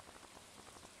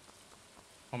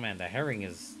 Oh man, the herring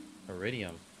is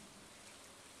iridium.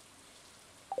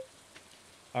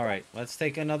 Alright, let's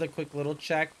take another quick little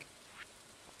check.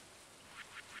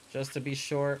 Just to be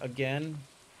sure again.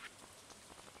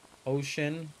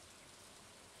 Ocean.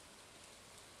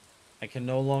 I can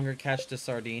no longer catch the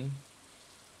sardine.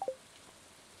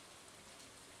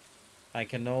 I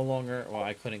can no longer... Well,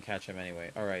 I couldn't catch him anyway.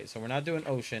 Alright, so we're not doing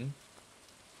ocean.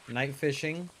 Night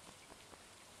fishing.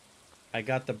 I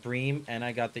got the bream and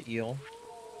I got the eel.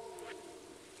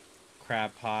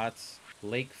 Crab pots.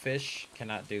 Lake fish.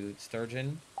 Cannot do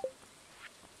sturgeon.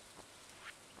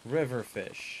 River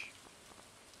fish.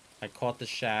 I caught the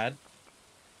shad.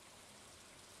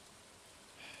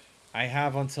 I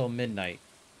have until midnight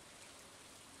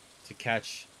to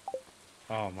catch...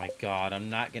 Oh my god, I'm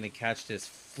not gonna catch this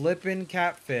flippin'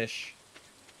 catfish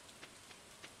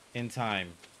in time.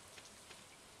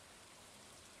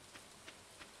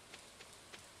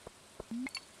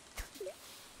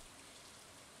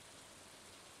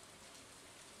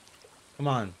 Come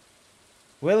on.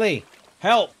 Willie,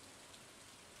 help!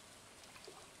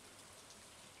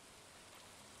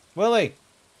 Willie!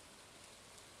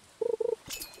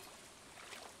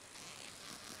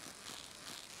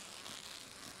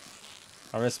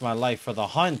 I risk my life for the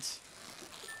hunt.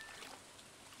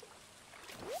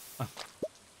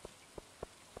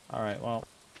 Alright, well.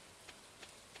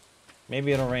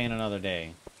 Maybe it'll rain another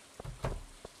day.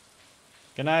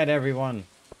 Good night, everyone.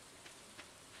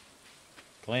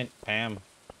 Clint, Pam.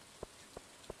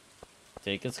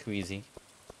 Take a squeezy.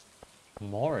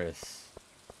 Morris.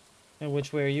 And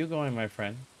which way are you going, my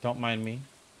friend? Don't mind me.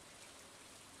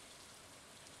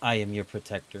 I am your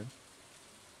protector.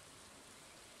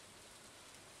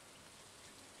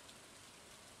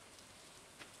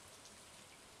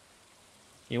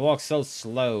 You walk so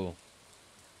slow.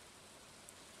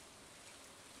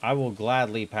 I will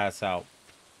gladly pass out.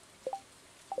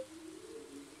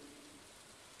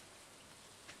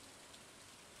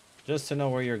 Just to know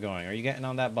where you're going. Are you getting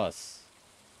on that bus?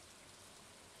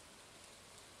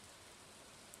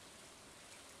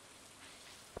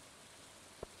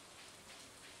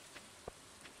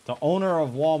 The owner of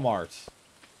Walmart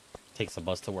takes a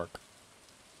bus to work.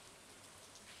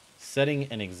 Setting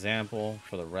an example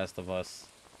for the rest of us.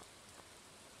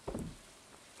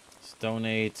 Let's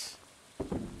donate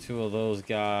 2 of those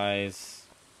guys.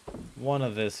 1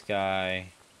 of this guy.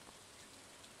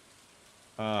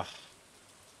 Ugh.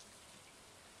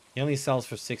 He only sells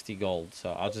for 60 gold,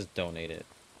 so I'll just donate it.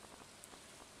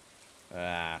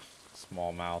 Ah,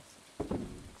 smallmouth. Do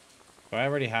I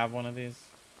already have one of these?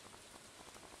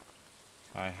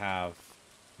 I have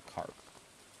the carp.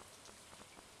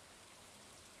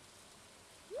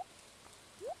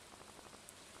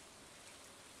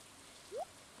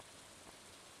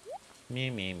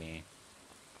 Me.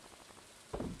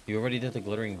 You already did the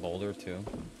glittering boulder, too?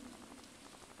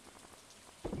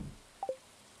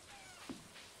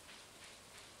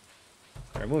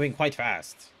 We're moving quite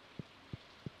fast.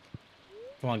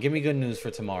 Come on, give me good news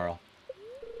for tomorrow.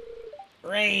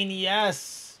 Rain,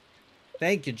 yes!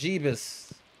 Thank you,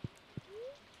 Jeebus.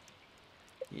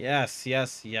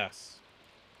 Yes.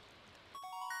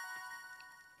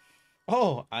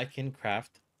 Oh, I can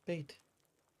craft bait.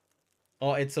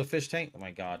 Oh, it's a fish tank? Oh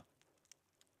my god.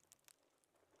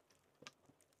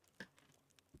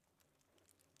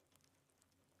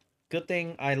 Good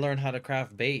thing I learned how to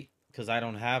craft bait, because I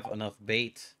don't have enough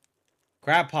bait.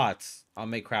 Crab pots. I'll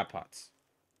make crab pots.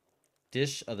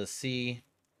 Dish of the sea.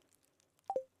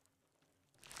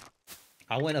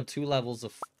 I went up 2 levels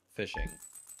of fishing.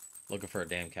 Looking for a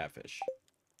damn catfish.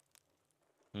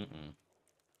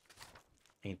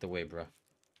 Ain't the way, bruh.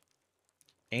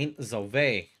 Ain't the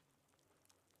way.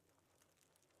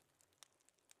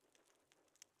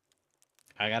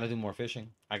 I gotta do more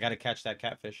fishing. I gotta catch that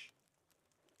catfish.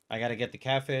 I gotta get the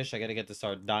catfish. I gotta get the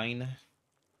sardine.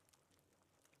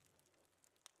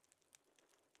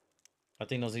 I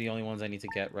think those are the only ones I need to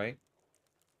get, right?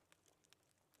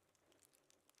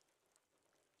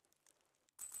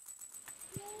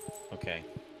 Okay.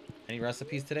 Any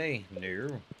recipes today?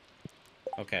 No.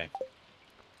 Okay.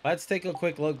 Let's take a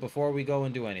quick look before we go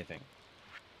and do anything.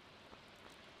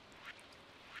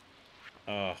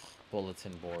 Ugh,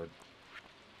 bulletin board.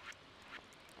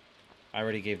 I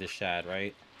already gave the shad,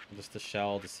 right? Just the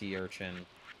shell, the sea urchin.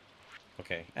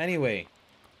 Okay. Anyway,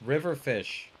 river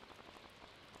fish.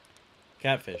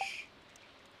 Catfish.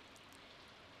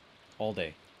 All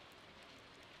day.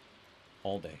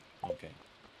 All day. Okay.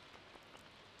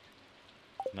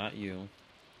 Not you.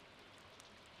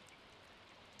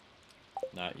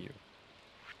 Not you.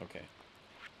 Okay.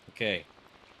 Okay.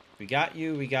 We got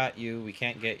you. We got you. We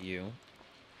can't get you.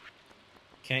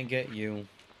 Can't get you.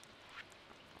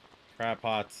 Crab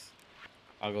pots.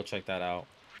 I'll go check that out.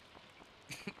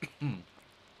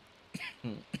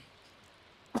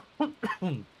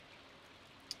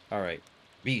 All right.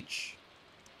 Beach.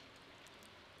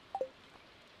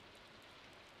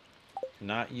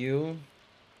 Not you.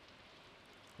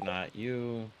 Not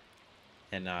you.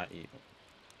 And not you.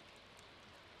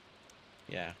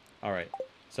 Yeah. All right.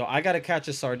 So I got to catch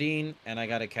a sardine and I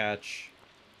got to catch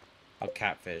a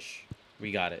catfish.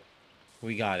 We got it.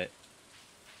 We got it.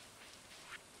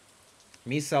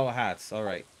 Me sell hats. All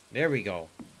right. There we go.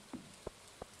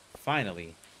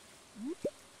 Finally.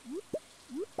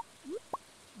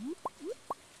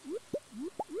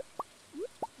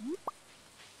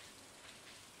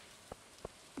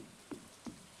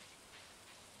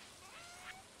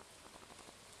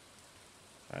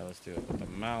 All right, let's do it with the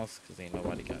mouse because ain't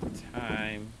nobody got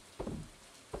time.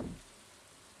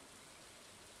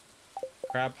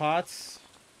 Crab pots.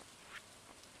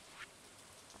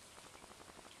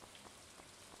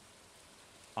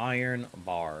 Iron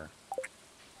bar.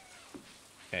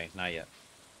 Okay, not yet.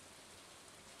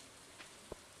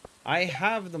 I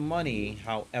have the money,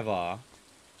 however,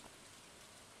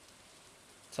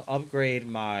 to upgrade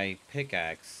my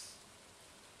pickaxe.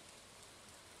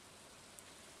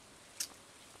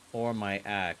 Or my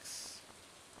axe.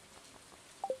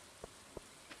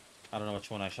 I don't know which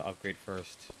one I should upgrade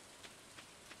first.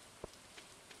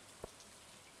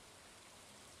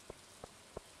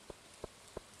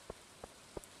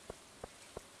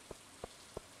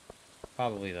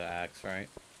 Probably the axe, right?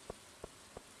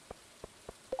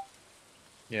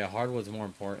 Yeah, hardwood's more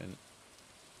important.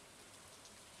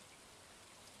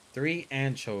 3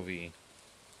 anchovy.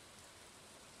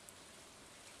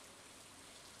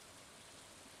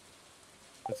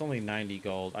 It's only 90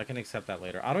 gold. I can accept that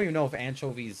later. I don't even know if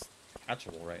anchovy's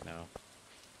catchable right now.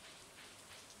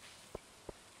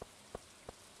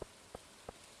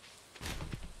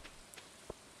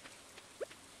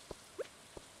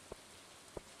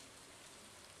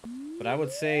 But I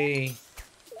would say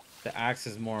the axe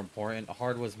is more important.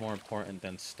 Hardwood's more important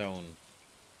than stone.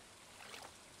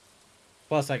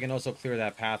 Plus, I can also clear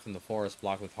that path in the forest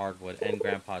blocked with hardwood and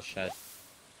Grandpa's shed.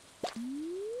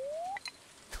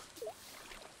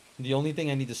 The only thing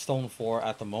I need the stone for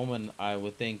at the moment, I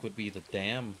would think, would be the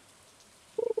dam.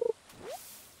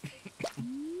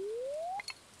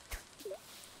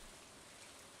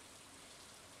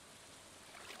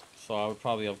 So I would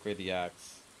probably upgrade the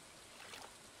axe.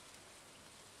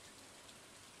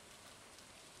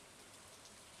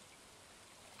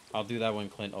 I'll do that when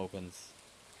Clint opens.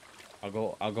 I'll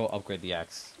go upgrade the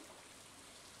axe.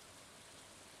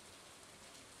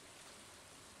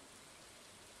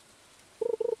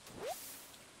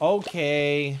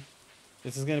 Okay.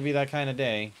 This is gonna be that kind of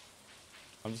day.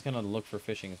 I'm just gonna look for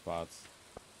fishing spots.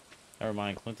 Never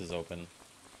mind, Clint is open.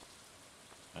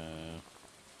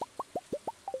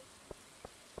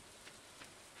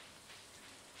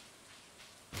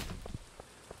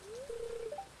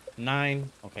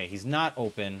 9. Okay, he's not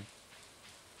open.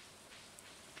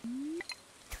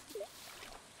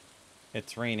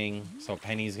 It's raining, so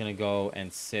Penny's gonna go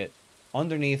and sit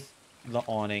underneath the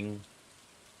awning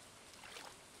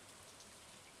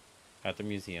at the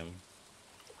museum.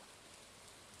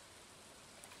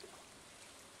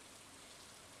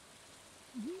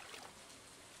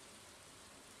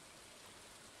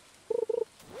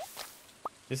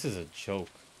 This is a joke.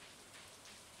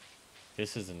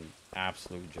 This is an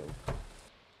absolute joke.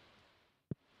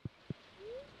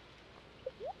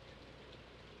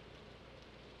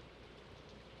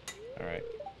 Alright.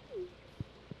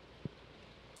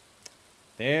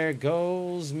 There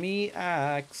goes me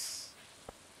axe.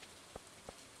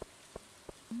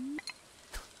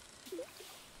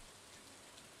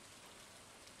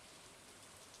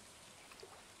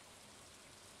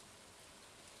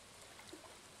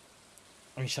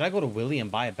 I mean, should I go to Willie and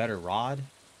buy a better rod?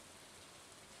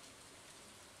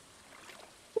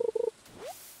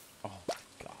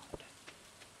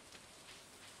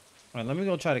 Alright, let me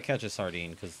go try to catch a sardine,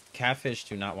 because catfish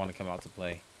do not want to come out to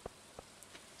play.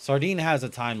 Sardine has a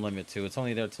time limit, too. It's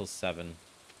only there till 7.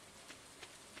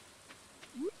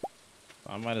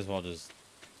 I might as well just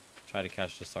try to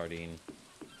catch the sardine.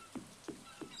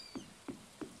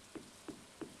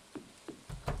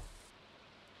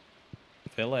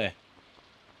 Fillet.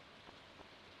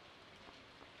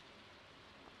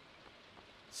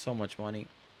 So much money.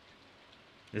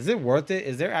 Is it worth it?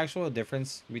 Is there actual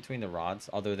difference between the rods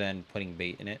other than putting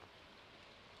bait in it?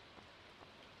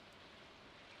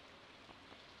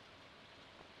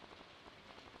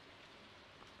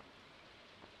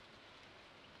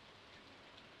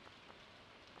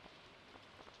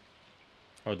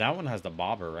 Oh, that one has the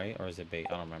bobber, right? Or is it bait?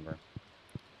 I don't remember.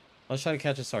 Let's try to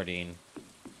catch a sardine.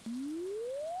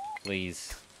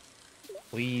 Please.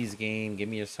 Please, game. Give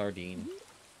me a sardine.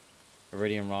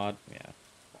 Iridium rod. Yeah.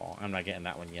 Oh, I'm not getting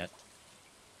that one yet.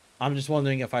 I'm just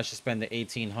wondering if I should spend the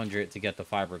 1800 to get the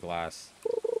fiberglass.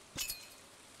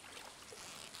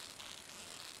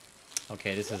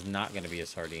 Okay, this is not going to be a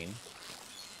sardine.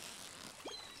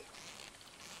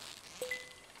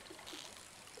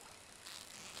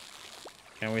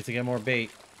 Can't wait to get more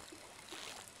bait.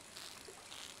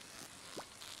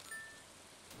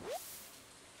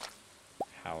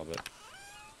 Halibut.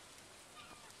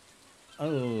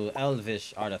 Oh,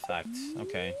 elvish artifact.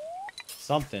 Okay.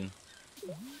 Something.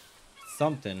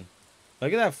 Something.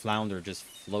 Look at that flounder just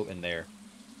floating there.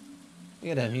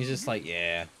 Look at him. He's just like,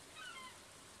 yeah.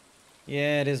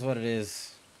 Yeah, it is what it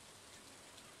is.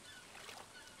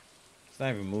 It's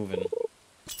not even moving.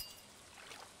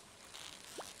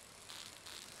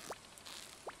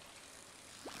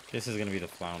 This is going to be the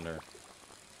flounder.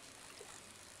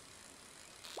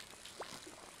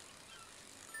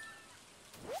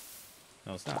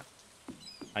 No, it's not.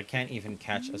 I can't even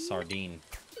catch a sardine.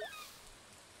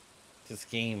 This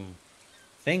game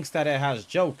thinks that it has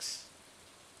jokes.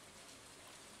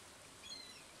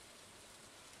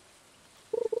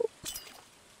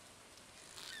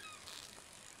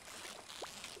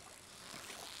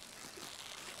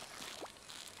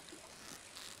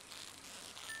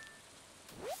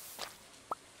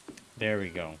 There we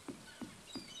go.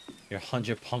 Your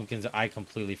 100 pumpkins. I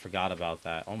completely forgot about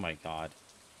that. Oh my god.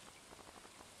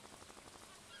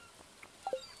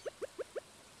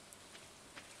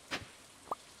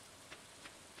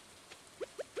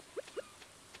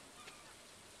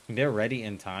 They're ready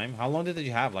in time. How long did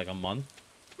you have? Like a month?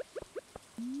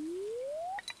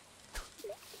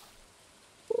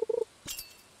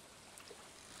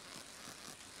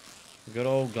 Good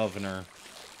old governor.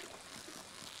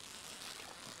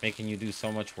 Making you do so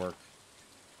much work.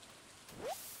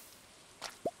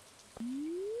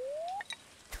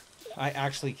 I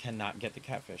actually cannot get the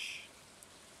catfish.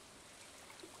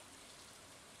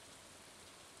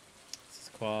 This is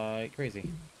quite crazy.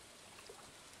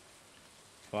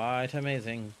 Quite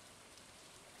amazing.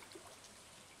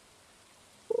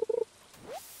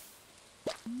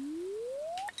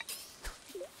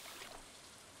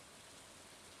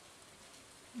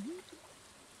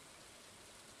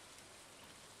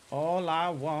 All I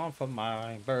want for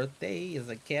my birthday is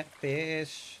a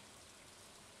catfish.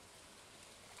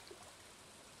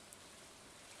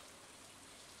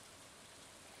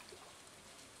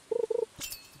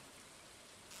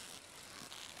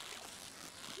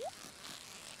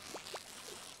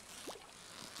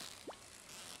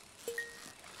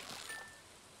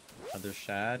 Another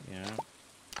shad, yeah.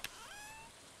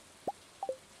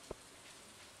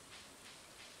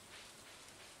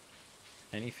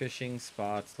 Any fishing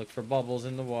spots? Look for bubbles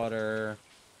in the water.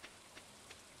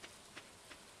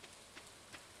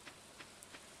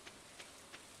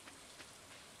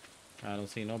 I don't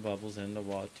see no bubbles in the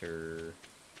water.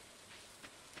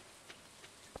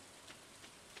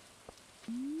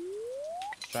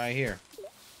 Let's try here.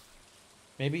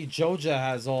 Maybe Joja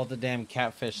has all the damn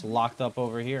catfish locked up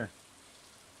over here.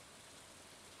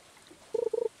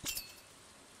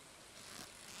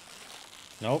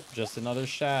 Nope, just another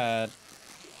shad.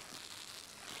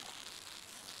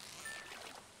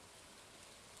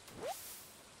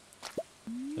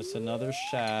 Just another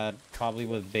shad, probably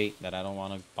with bait that I don't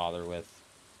want to bother with.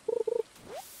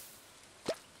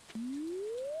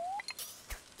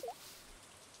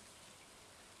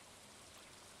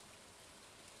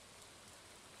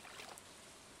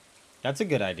 That's a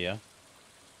good idea.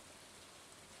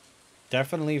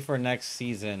 Definitely for next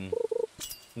season,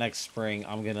 next spring,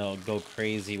 I'm gonna go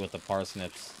crazy with the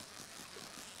parsnips.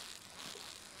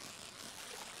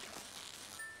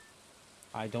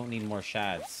 I don't need more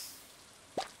shads.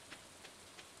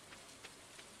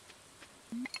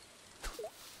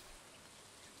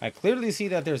 I clearly see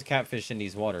that there's catfish in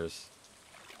these waters.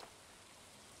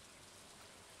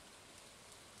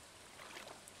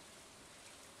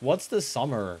 What's the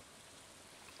summer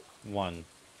one?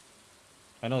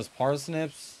 I know it's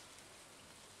parsnips,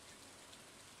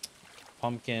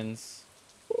 pumpkins.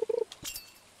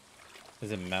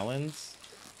 Is it melons?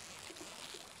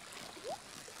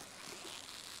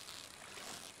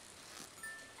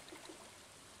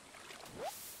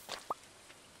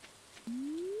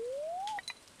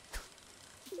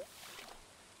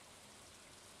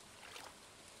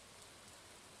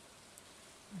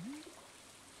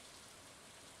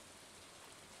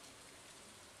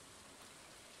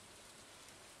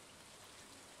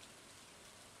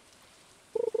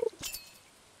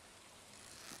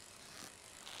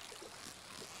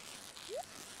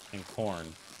 And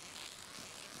corn.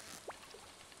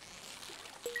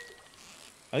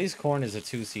 At least corn is a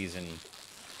 2-season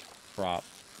crop.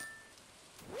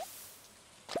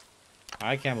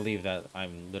 I can't believe that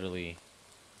I'm literally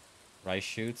rice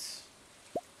shoots.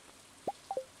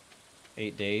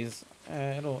 8 days.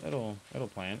 It'll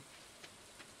plant.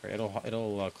 Or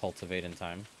it'll cultivate in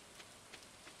time.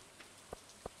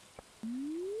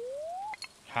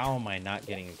 How am I not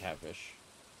getting a catfish?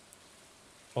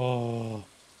 Oh.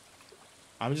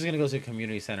 I'm just gonna go to the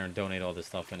community center and donate all this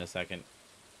stuff in a second.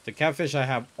 The catfish I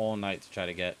have all night to try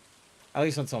to get. At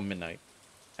least until midnight.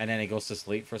 And then it goes to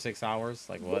sleep for 6 hours?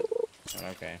 Like what?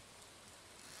 Okay.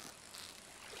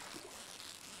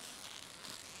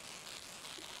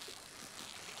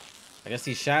 I guess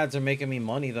these shads are making me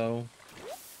money though.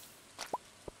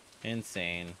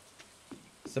 Insane.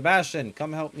 Sebastian,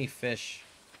 come help me fish.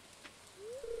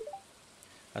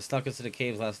 I snuck into the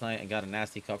caves last night and got a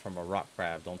nasty cut from a rock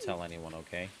crab. Don't tell anyone,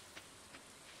 okay?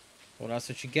 Well, that's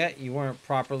what you get. You weren't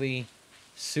properly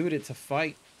suited to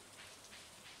fight.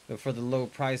 But for the low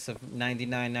price of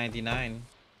 $99.99,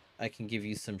 I can give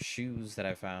you some shoes that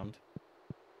I found.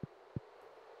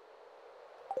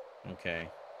 Okay.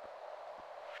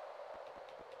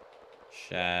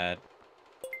 Shad.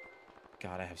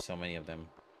 God, I have so many of them.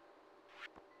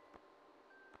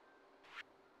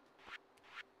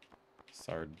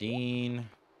 Sardine.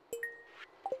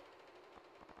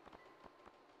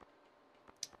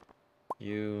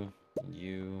 You.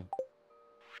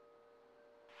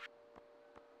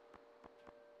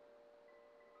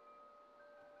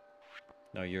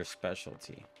 No, your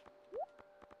specialty.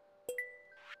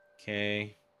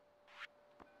 Okay.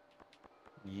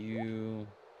 You.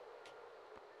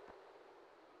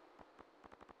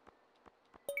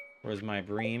 Where's my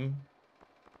bream?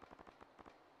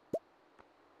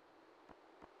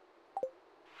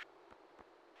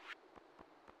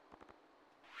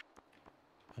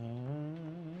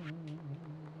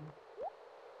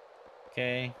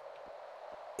 Okay.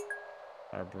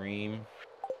 Our bream.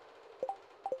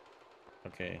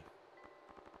 Okay.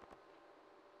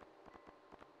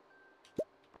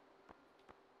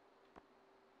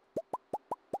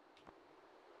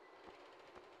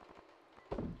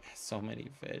 So many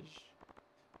fish.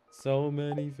 So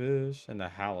many fish. And the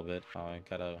halibut. Oh, I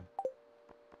gotta...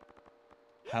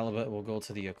 Halibut will go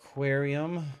to the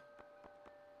aquarium.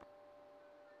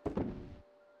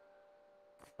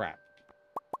 Crap.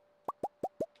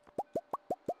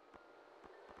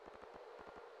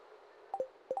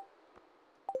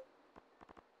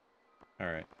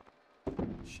 Alright.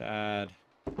 Shad.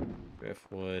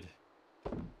 Driftwood.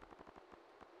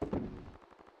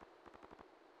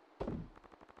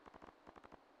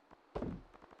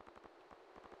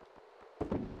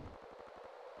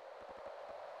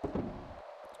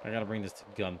 I gotta bring this to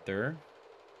Gunther.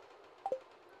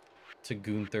 To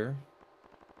Gunther.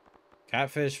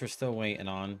 Catfish we're still waiting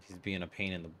on. He's being a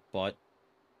pain in the butt.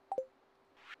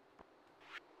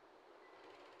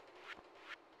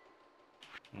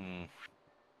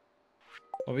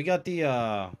 Well, we got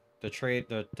the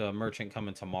merchant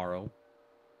coming tomorrow.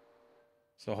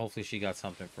 So hopefully she got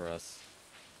something for us.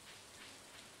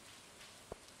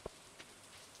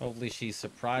 Hopefully she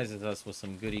surprises us with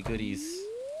some goody goodies.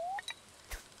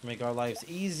 Make our lives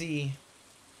easy.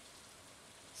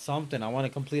 Something. I want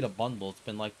to complete a bundle. It's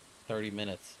been like 30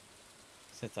 minutes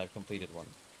since I've completed one.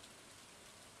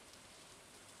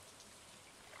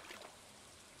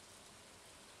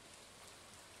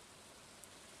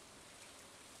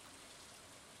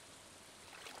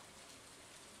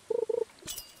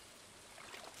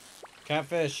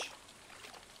 Catfish.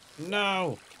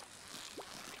 No.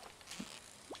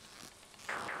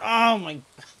 Oh my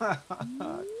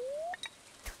god.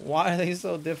 Why are they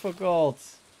so difficult?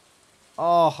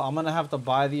 Oh, I'm gonna have to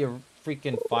buy the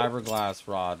freaking fiberglass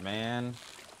rod, man.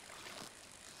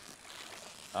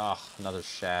 Oh, another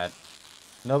shad.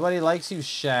 Nobody likes you,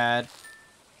 shad.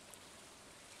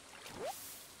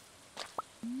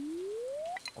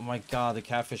 Oh my god, the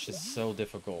catfish is so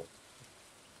difficult.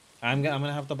 I'm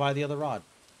gonna have to buy the other rod.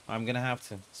 I'm gonna have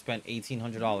to spend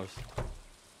 $1,800.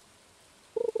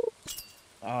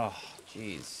 Oh,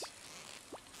 jeez.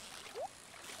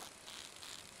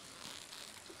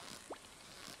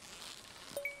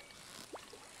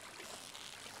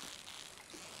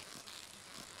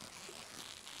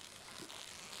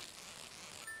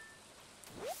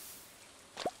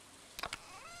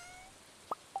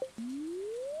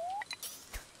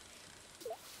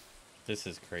 This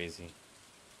is crazy.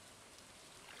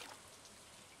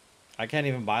 I can't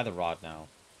even buy the rod now.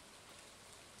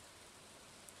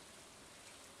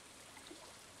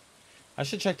 I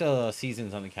should check the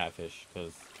seasons on the catfish,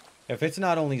 because if it's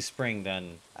not only spring,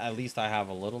 then at least I have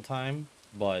a little time,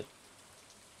 but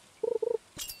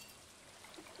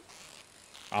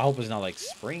I hope it's not like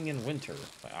spring and winter.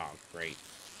 Like, oh, great.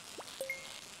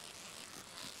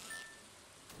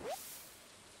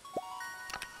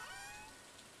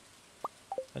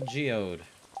 A geode.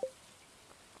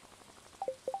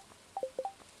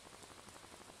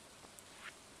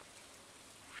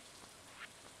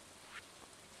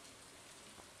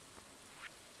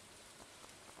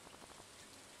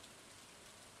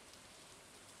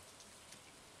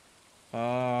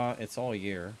 It's all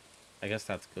year. I guess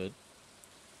that's good.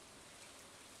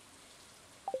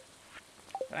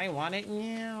 But I want it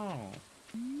now.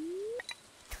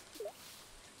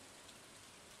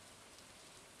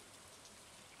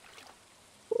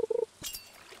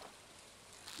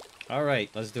 Alright,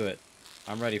 let's do it.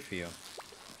 I'm ready for you.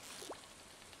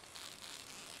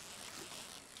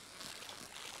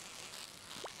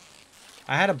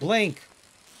 I had a blink.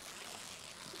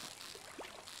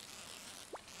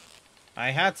 I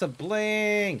had to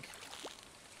blink.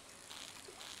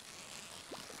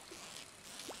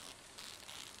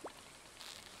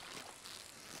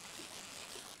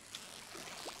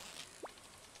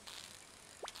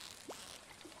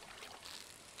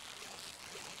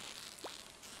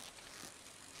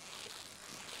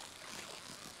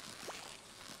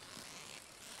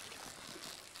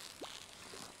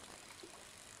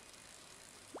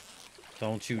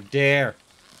 Don't you dare.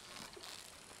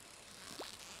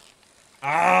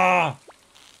 Ah!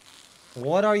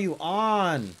 What are you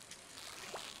on?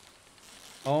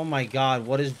 Oh my god,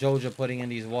 what is Joja putting in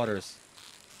these waters?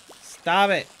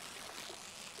 Stop it!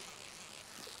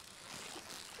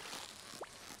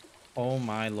 Oh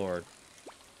my lord.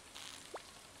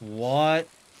 What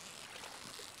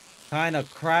kind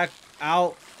of cracked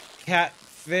out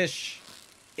catfish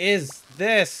is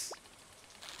this?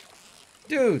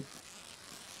 Dude!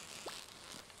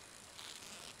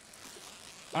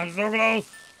 I'm so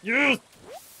close! Yes!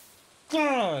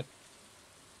 God!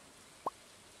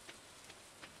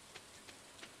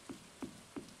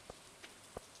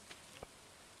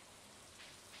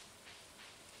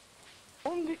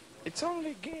 It's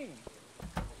only a game.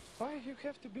 Why you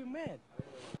have to be mad?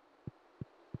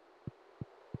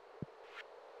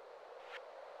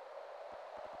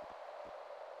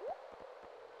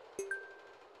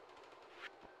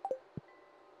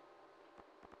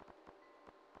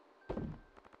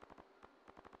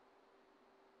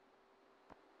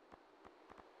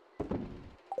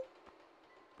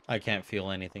 I can't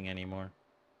feel anything anymore.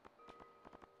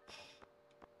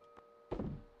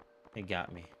 It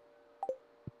got me.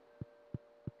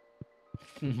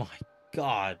 My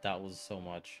god, that was so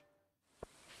much.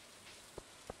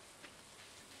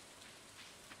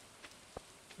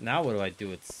 Now what do I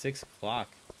do? It's 6 o'clock.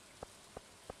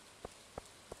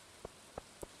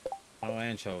 Oh,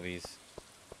 anchovies.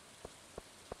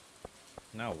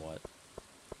 Now what?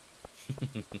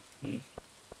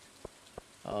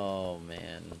 Oh,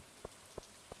 man.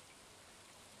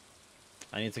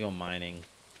 I need to go mining.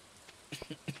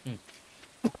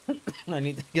 I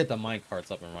need to get the mine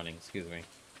carts up and running. Excuse me.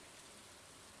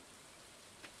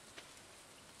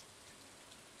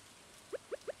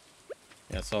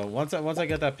 Yeah, so once I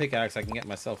get that pickaxe, I can get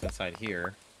myself inside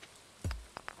here.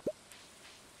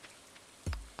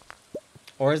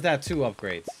 Or is that 2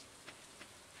 upgrades?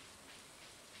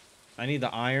 I need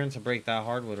the iron to break that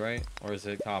hardwood, right? Or is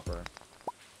it copper?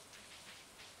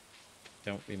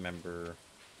 Don't remember.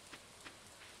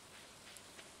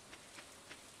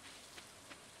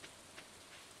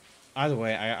 Either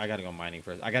way, I gotta go mining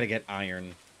first. I gotta get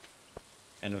iron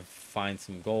and find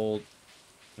some gold.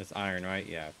 It's iron, right?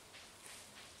 Yeah.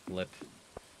 Flip.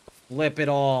 Flip it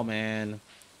all, man.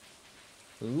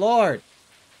 Lord!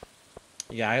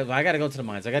 Yeah, I gotta go to the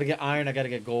mines. I gotta get iron, I gotta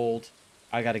get gold.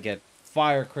 I gotta get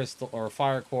fire crystal, or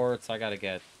fire quartz. I gotta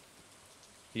get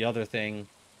the other thing.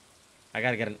 I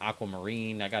gotta get an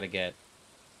aquamarine. I gotta get...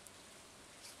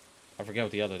 I forget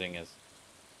what the other thing is.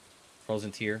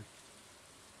 Frozen tear.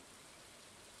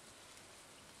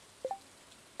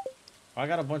 I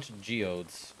got a bunch of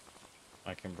geodes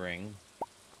I can bring.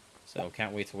 So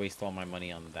can't wait to waste all my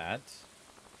money on that.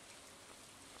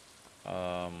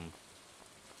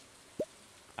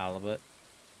 Halibut.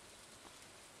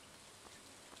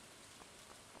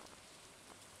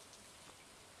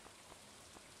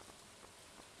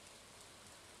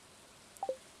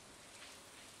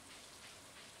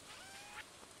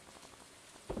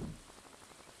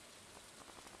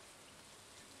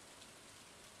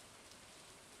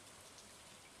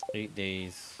 Eight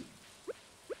days.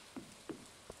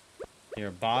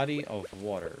 Your body of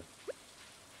water.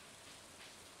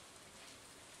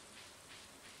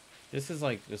 This is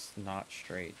like just not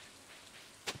straight.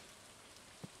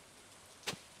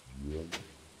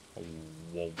 Oh,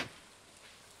 whoa.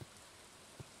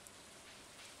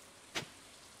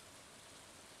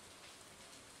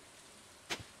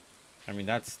 I mean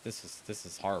this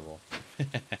is horrible.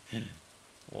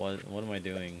 What am I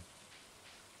doing?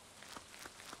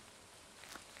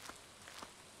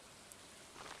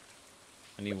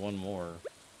 I need one more.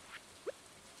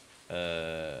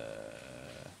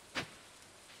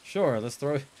 Sure, let's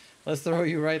throw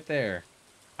you right there.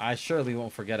 I surely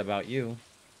won't forget about you.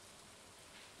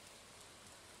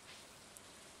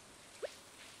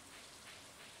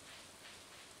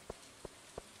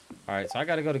 Alright, so I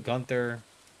gotta go to Gunther.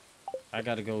 I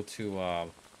gotta go to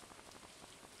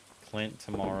Clint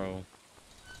tomorrow.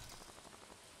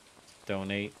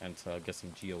 Donate and to get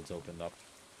some geodes opened up.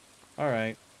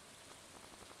 Alright.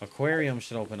 Aquarium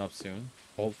should open up soon.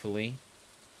 Hopefully.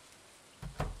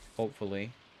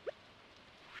 Hopefully.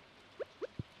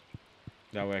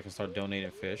 That way I can start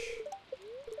donating fish.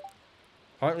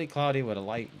 Partly cloudy with a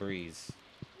light breeze.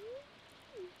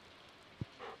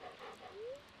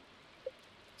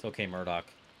 It's okay, Murdoch.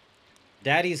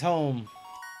 Daddy's home.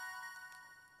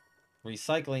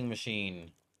 Recycling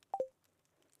machine.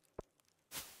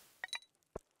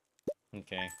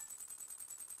 Okay.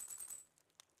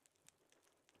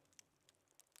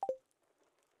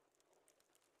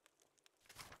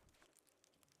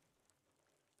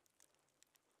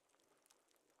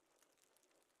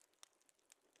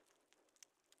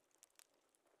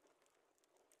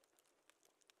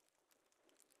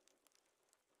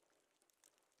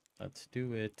 Let's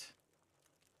do it.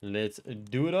 Let's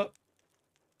do it up.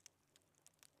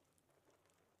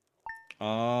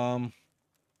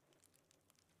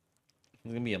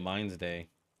 It's gonna be a mines day.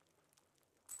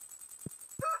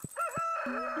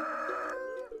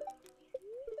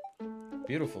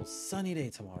 Beautiful sunny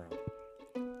day tomorrow.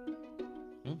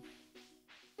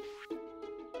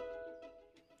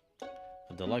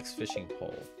 A deluxe fishing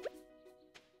pole.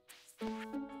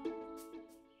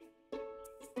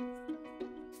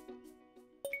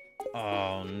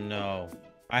 Oh no.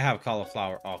 I have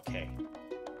cauliflower. Okay.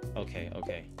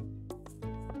 Okay.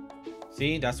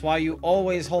 See, that's why you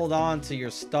always hold on to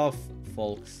your stuff,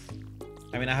 folks.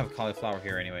 I mean, I have cauliflower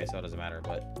here anyway, so it doesn't matter,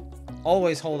 but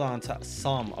always hold on to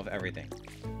some of everything.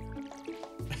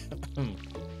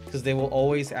 Because they will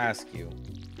always ask you.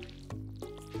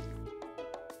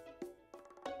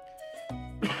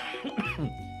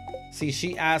 See,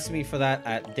 she asked me for that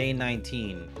at day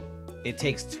 19. It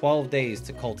takes 12 days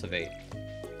to cultivate.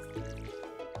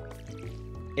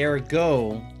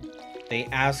 Ergo, they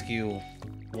ask you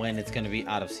when it's going to be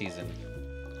out of season.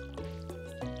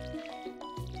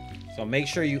 So make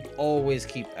sure you always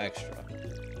keep extra.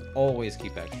 Always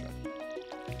keep extra.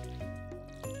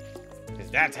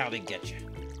 Because that's how they get you.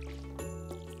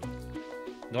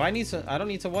 Do I need to... I don't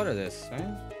need to water this,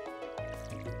 right?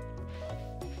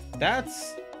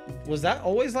 That's... Was that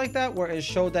always like that? Where it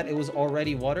showed that it was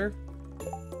already water?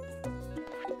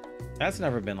 That's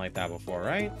never been like that before,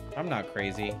 right? I'm not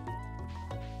crazy.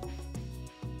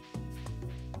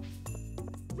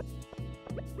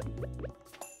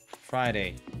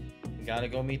 Friday. We gotta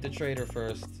go meet the trader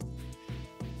first.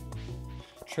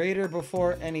 Trader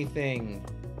before anything.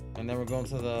 And then we're going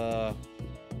to the...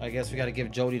 I guess we gotta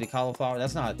give Jody the cauliflower.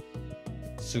 That's not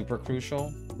super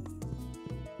crucial.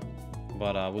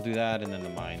 But we'll do that and then the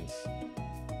mines.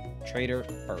 Trader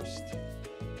first.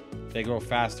 They grow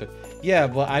faster. Yeah,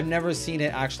 but I've never seen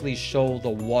it actually show the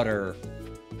water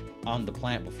on the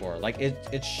plant before. Like,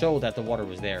 it showed that the water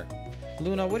was there.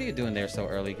 Luna, what are you doing there so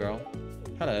early, girl?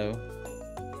 Hello.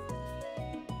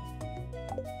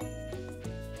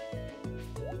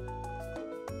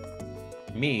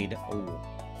 Mead. Ooh.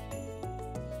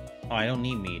 Oh, I don't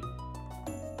need mead.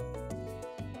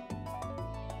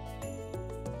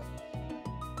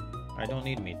 I don't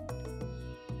need mead.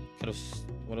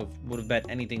 Would have bet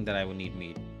anything that I would need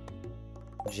mead.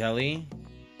 Jelly.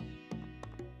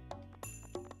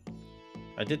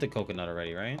 I did the coconut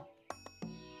already, right?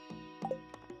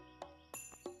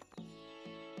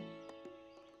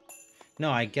 No,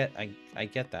 I get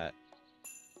that.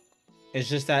 It's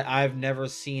just that I've never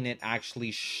seen it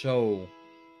actually show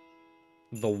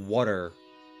the water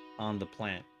on the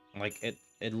plant. Like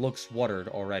it looks watered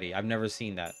already. I've never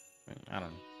seen that. I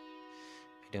don't know.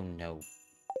 I don't know.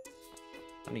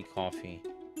 I need coffee.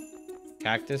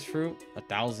 Cactus fruit?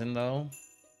 1,000 though.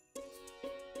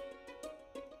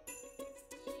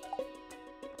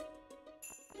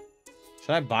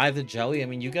 Should I buy the jelly? I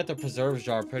mean, you get the preserves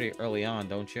jar pretty early on,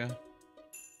 don't you?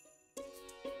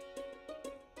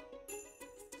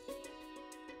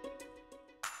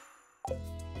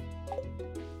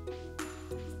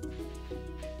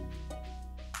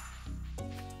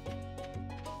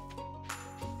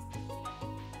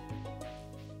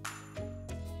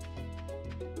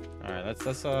 Alright,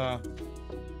 let's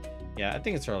yeah, I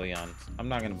think it's early on. I'm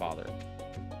not gonna bother.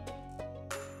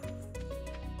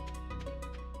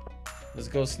 Let's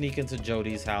go sneak into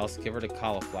Jody's house, give her the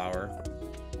cauliflower.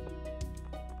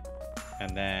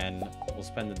 And then we'll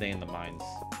spend the day in the mines.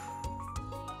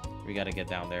 We gotta get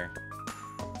down there.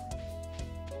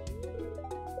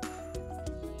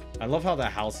 I love how the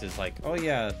house is like, oh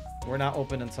yeah, we're not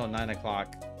open until 9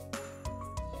 o'clock.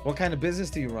 What kind of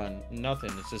business do you run? Nothing.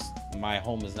 It's just my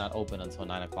home is not open until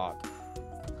 9 o'clock.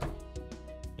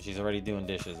 She's already doing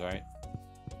dishes, right?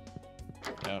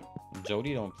 Yep.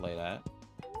 Jody don't play that.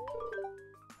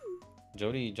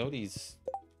 Jody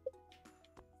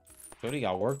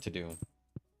got work to do.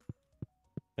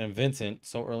 And Vincent,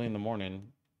 so early in the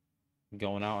morning,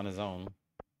 going out on his own.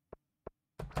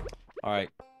 Alright.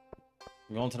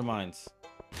 We're going to the mines.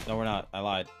 No, we're not. I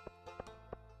lied.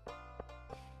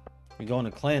 We're going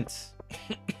to Clint.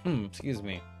 Excuse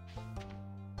me.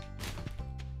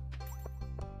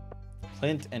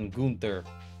 Clint and Gunther.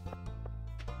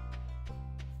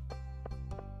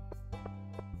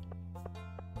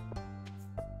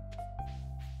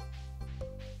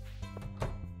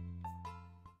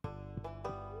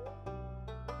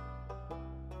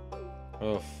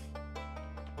 Oof.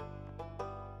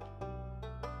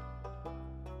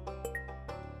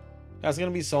 That's gonna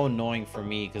be so annoying for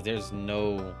me because there's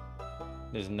no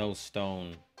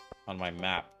stone on my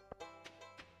map.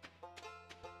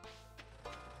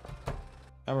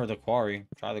 Remember the quarry?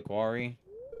 Try the quarry.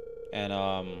 And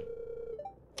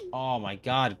oh my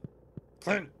god.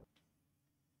 Clint.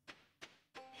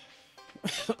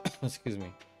 Excuse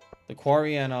me. The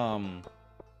quarry and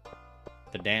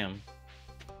the dam.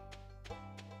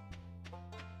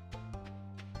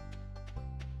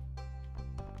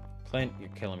 Clint, you're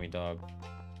killing me, dog.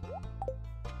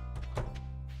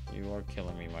 You are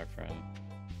killing me, my friend.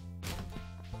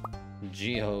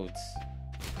 Geodes.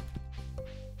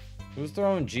 Who's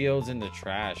throwing geodes in the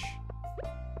trash?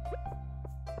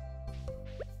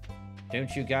 Don't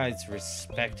you guys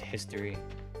respect history?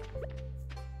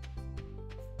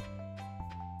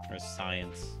 Or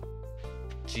science?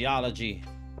 Geology.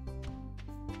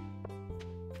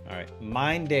 Alright,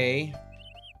 mine day.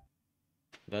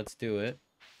 Let's do it.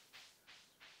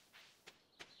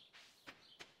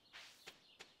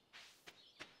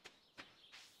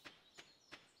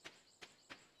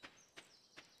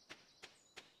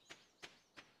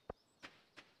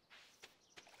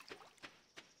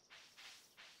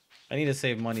 I need to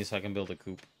save money so I can build a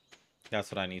coop.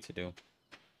 That's what I need to do.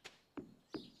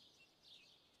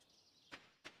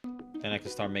 Then I can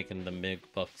start making the big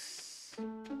bucks.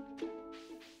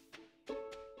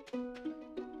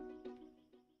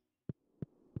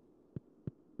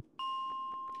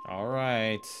 All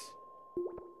right.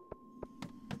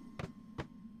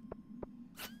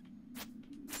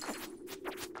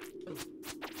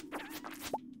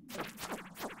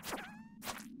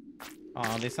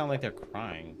 Oh, they sound like they're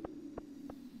crying.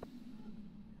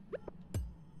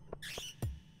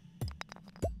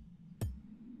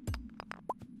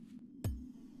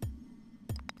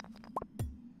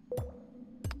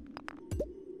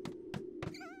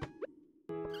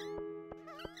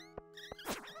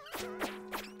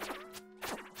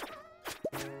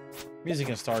 Music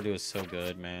in Stardew is so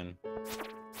good, man.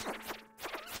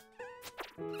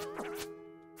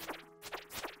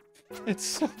 It's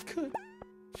so good.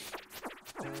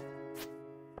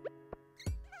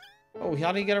 Oh,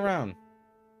 how do you get around?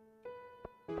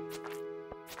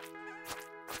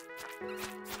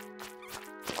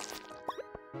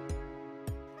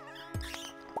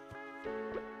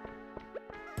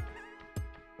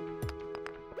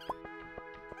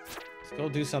 Let's go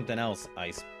do something else,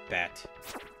 Ice Bat.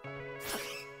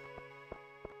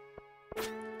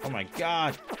 Oh my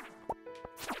god!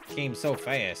 Came so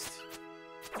fast.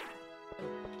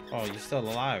 Oh, you're still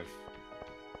alive.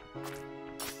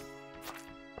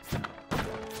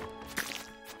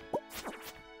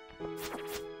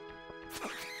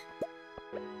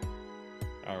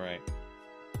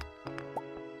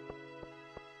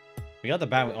 got the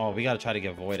bat. Oh, we gotta try to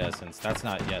get Void Essence. That's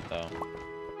not yet, though.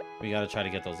 We gotta try to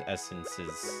get those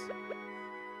essences.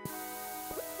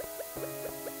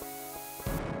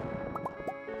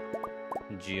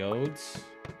 Geodes.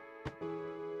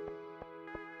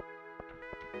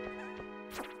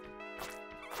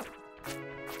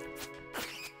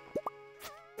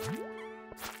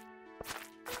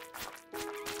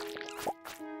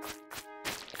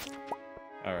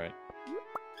 All right.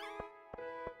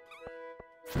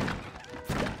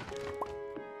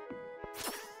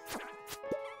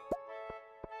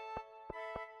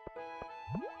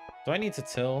 Do I need to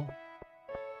till?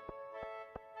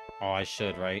 Oh, I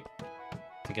should, right?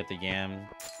 To get the yam.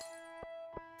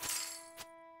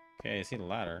 Okay, I see the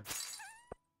ladder.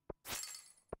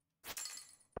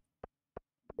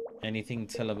 Anything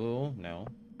tillable? No.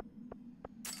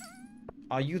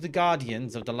 Are you the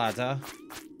guardians of the ladder?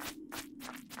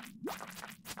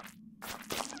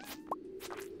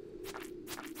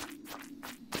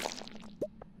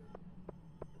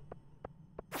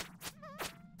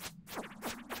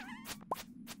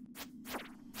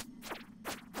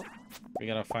 We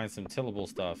gotta find some tillable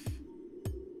stuff.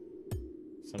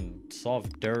 Some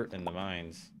soft dirt in the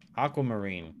mines.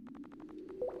 Aquamarine.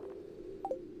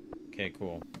 Okay,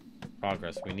 cool.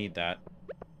 Progress. We need that.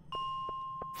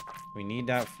 We need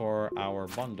that for our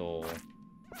bundle.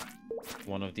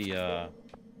 One of the,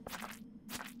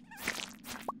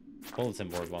 bulletin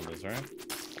board bundles, right?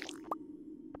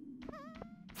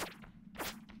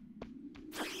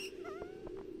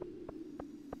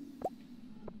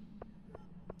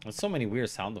 There's so many weird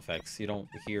sound effects you don't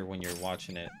hear when you're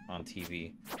watching it on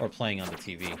TV or playing on the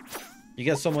TV. You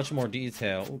get so much more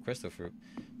detail. Ooh, crystal fruit.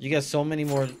 You get so many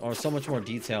more or so much more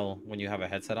detail when you have a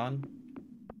headset on.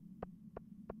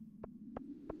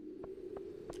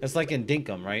 It's like in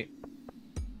Dinkum, right?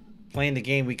 Playing the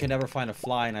game, we could never find a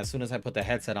fly, and as soon as I put the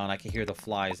headset on, I can hear the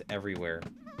flies everywhere.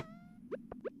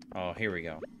 Oh, here we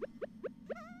go.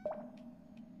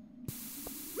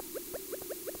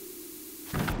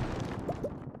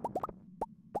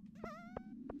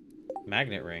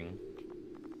 Magnet ring.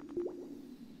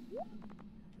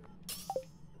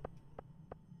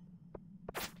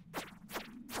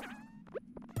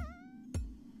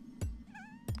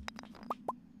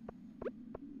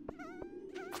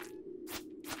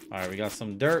 Alright, we got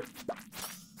some dirt.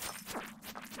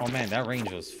 Oh man, that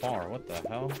range was far. What the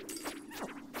hell?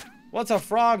 What's a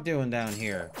frog doing down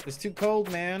here? It's too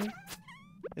cold, man.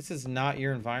 This is not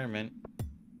your environment.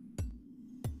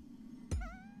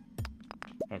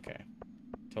 Okay.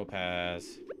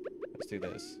 Topaz. Let's do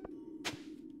this.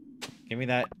 Give me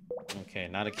that. Okay,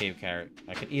 not a cave carrot.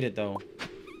 I can eat it, though.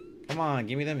 Come on,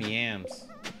 give me them yams.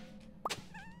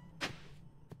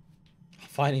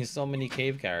 Finding so many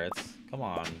cave carrots. Come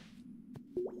on.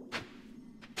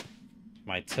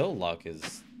 My till luck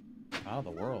is out of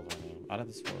the world right now. Out of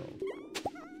this world.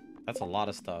 That's a lot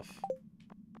of stuff.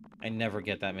 I never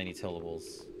get that many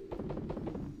tillables.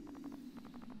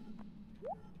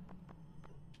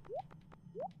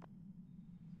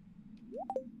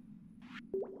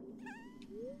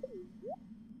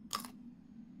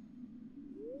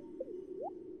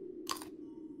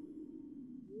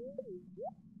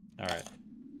 Alright.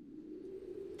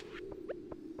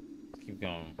 Let's keep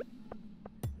going.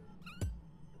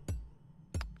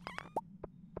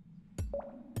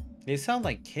 They sound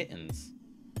like kittens.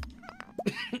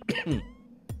 I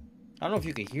don't know if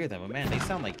you can hear them, but man, they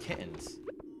sound like kittens.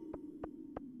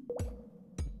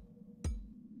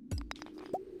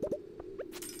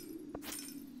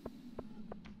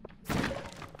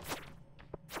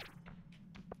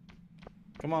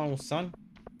 Come on, son.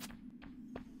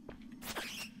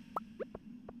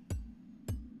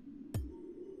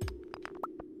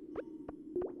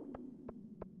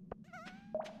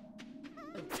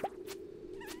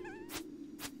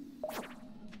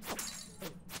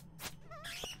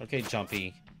 Okay,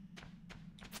 Jumpy.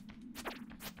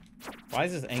 Why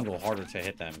is this angle harder to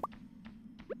hit them?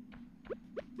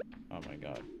 Oh my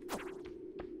god.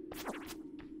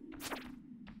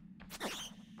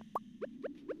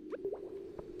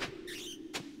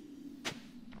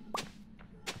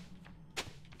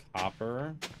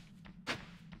 Copper.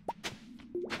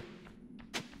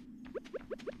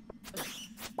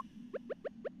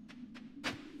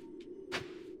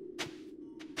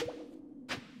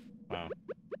 Wow.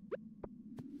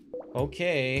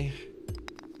 Okay.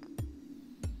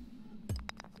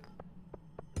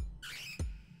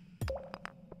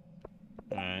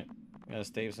 Alright. Gotta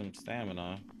save some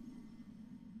stamina.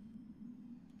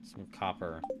 Some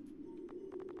copper.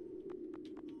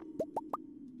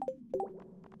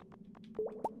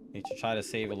 Need to try to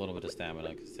save a little bit of stamina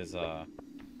because there's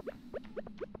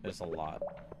There's a lot.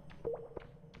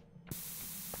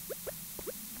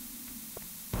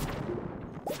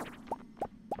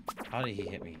 How did he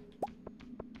hit me?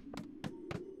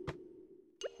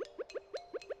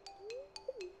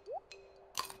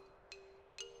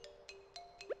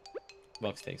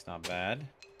 Buck steak's not bad.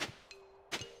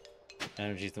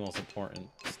 Energy's the most important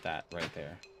stat right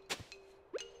there.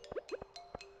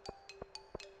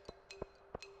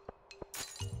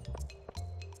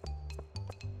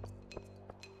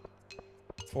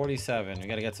 $47. We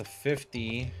gotta get to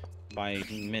 50 by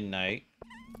midnight.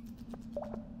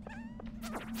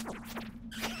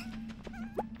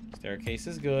 Staircase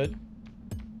is good.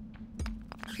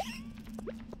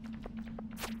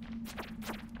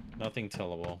 Nothing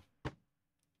tillable.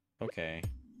 Okay.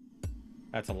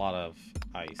 That's a lot of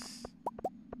ice.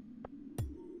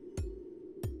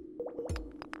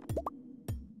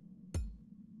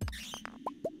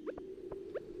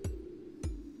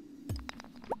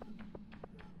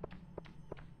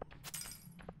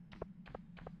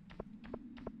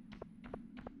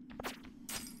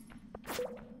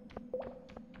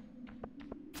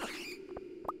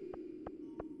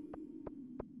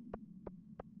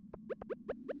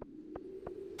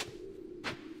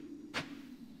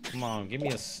 Come on, give me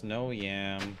a snow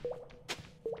yam.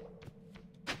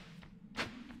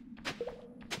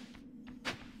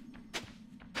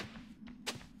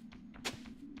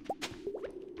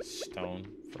 Stone,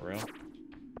 for real?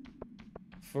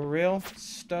 For real?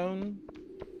 Stone?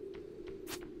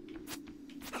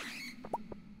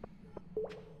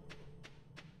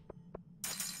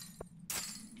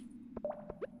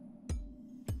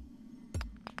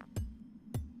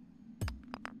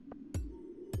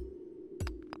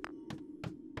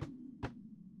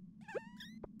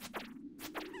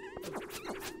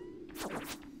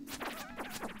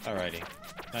 Alrighty.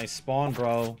 Nice spawn,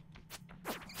 bro.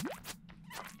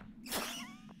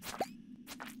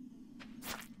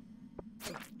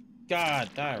 God,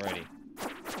 die already.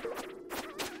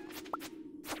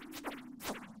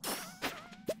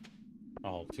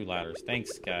 Oh, 2 ladders.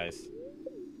 Thanks, guys.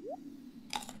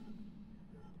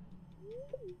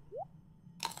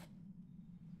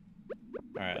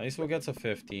 Alright, at least we'll get to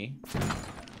 50.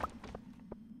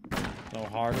 No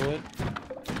hardwood.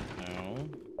 No.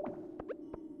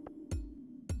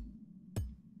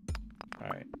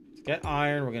 Alright. To get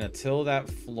iron, we're gonna till that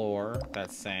floor,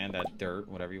 that sand, that dirt,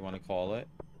 whatever you want to call it.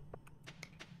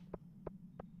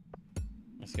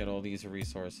 Let's get all these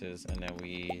resources, and then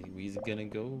we's gonna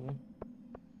go.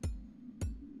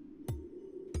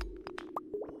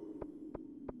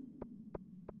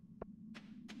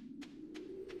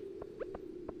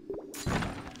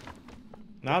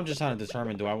 Now I'm just trying to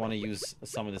determine, do I want to use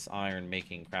some of this iron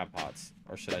making crab pots,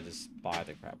 or should I just buy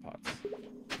the crab pots?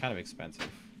 It's kind of expensive.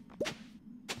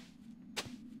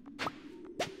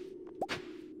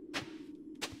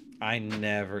 I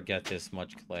never get this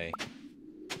much clay.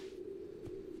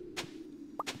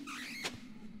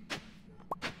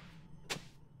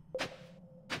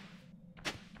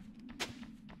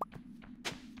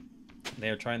 They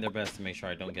are trying their best to make sure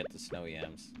I don't get the snow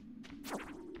yams.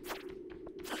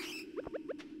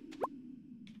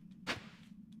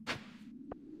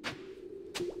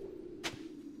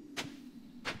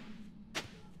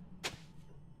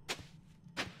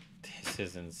 This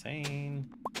is insane.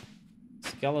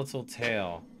 Skeletal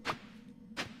tail.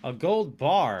 A gold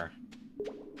bar.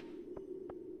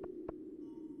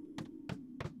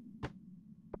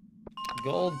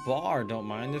 Gold bar. Don't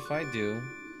mind if I do.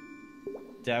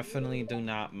 Definitely do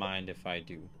not mind if I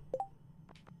do.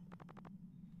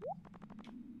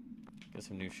 Get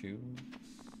some new shoes.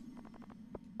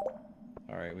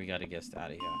 Alright, we gotta get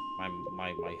out of here.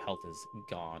 My health is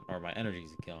gone. Or my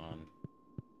energy's gone.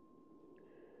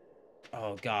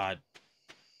 Oh god.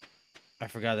 I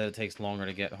forgot that it takes longer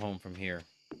to get home from here.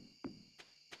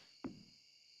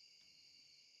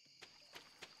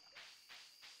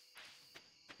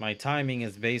 My timing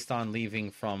is based on leaving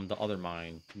from the other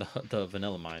mine, the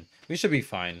vanilla mine. We should be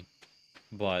fine,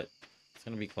 but it's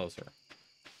gonna be closer.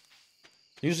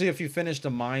 Usually, if you finish the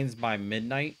mines by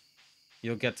midnight,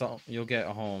 you'll get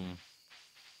home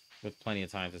with plenty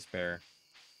of time to spare.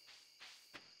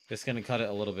 It's gonna cut it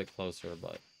a little bit closer,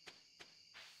 but.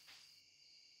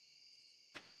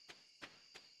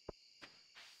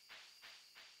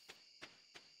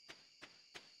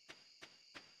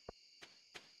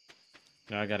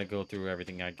 Now I gotta go through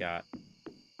everything I got.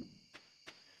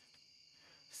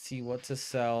 See what to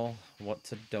sell, what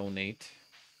to donate.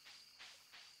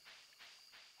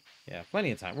 Yeah,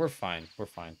 plenty of time. We're fine. We're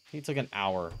fine. He took an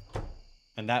hour.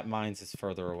 And that mines is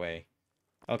further away.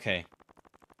 Okay.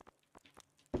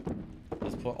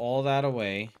 Let's put all that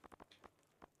away.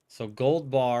 So gold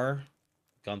bar.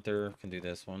 Gunther can do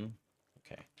this one.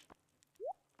 Okay.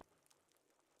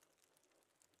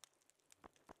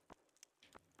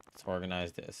 Let's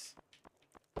organize this.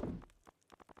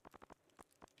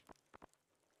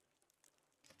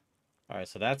 All right,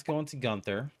 so that's going to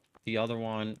Gunther. The other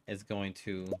one is going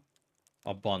to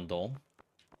a bundle.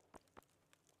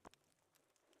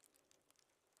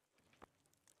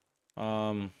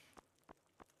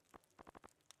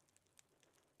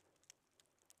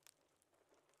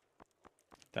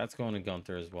 That's going to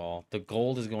Gunther as well. The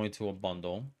gold is going to a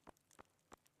bundle.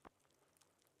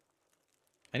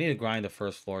 I need to grind the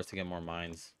first floors to get more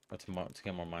mines. Or to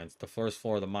get more mines. The first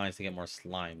floor of the mines to get more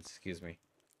slimes. Excuse me.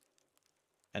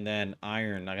 And then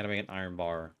iron. I gotta make an iron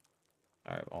bar.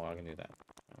 Alright, oh, I can do that.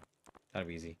 That'll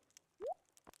be easy.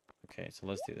 Okay, so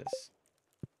let's do this.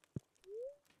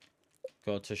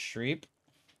 Go to Shreep.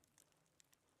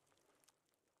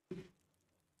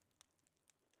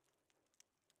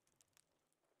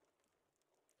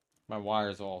 My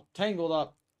wire's all tangled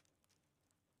up.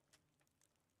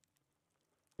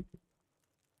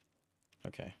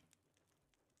 Okay.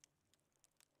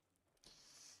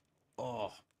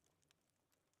 Oh.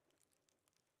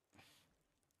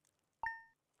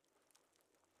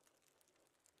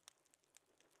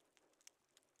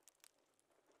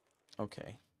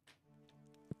 Okay.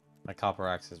 My copper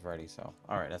axe is ready, so.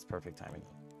 Alright, that's perfect timing.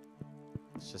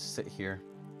 Let's just sit here.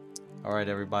 Alright,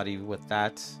 everybody, with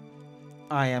that,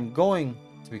 I am going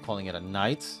to be calling it a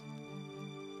night.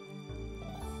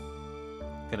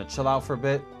 Gonna chill out for a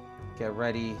bit. Get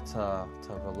ready to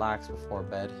relax before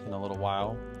bed in a little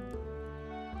while.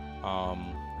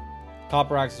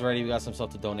 Copper axe is ready. We got some stuff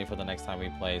to donate for the next time we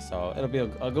play, so it'll be a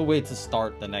good way to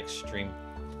start the next stream.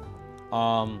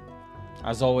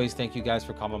 As always, thank you guys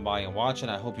for coming by and watching.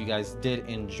 I hope you guys did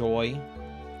enjoy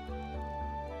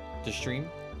the stream.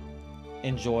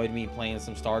 Enjoyed me playing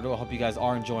some Stardew. I hope you guys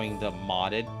are enjoying the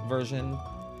modded version.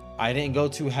 I didn't go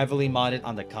too heavily modded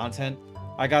on the content.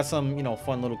 I got some, you know,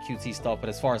 fun little cutesy stuff, but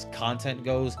as far as content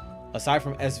goes, aside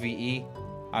from SVE,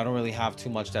 I don't really have too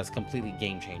much that's completely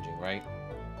game changing, right?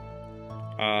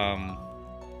 I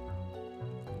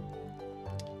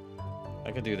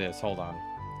could do this. Hold on.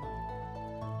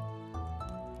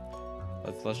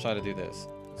 Let's try to do this.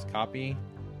 Let's copy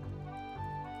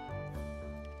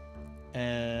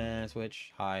and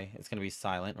switch. Hi. It's gonna be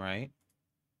silent, right?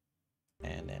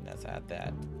 And then let's add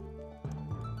that.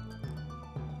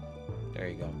 There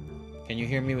you go. Can you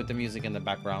hear me with the music in the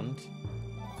background?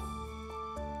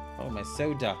 Oh, my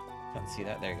soda. Can't see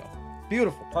that. There you go.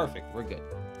 Beautiful. Perfect. We're good.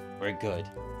 We're good.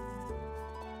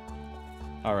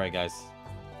 All right, guys.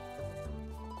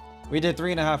 We did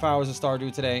 3.5 hours of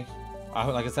Stardew today.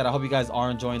 Like I said, I hope you guys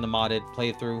are enjoying the modded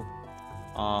playthrough.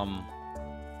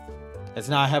 It's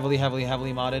not heavily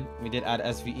modded. We did add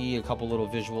SVE, a couple little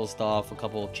visual stuff, a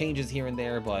couple changes here and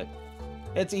there, but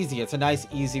it's easy. It's a nice,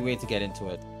 easy way to get into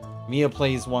it. Mia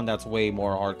plays one that's way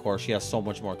more hardcore. She has so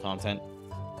much more content.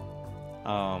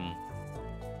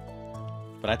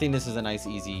 But I think this is a nice,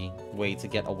 easy way to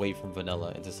get away from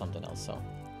vanilla into something else. So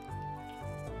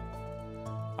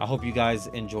I hope you guys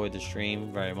enjoyed the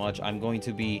stream very much. I'm going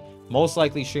to be most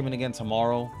likely streaming again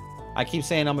tomorrow. I keep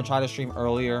saying I'm gonna try to stream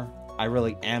earlier. I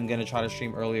really am gonna try to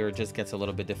stream earlier. It just gets a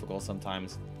little bit difficult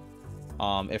sometimes.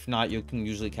 If not, you can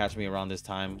usually catch me around this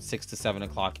time, 6 to 7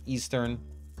 o'clock Eastern,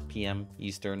 PM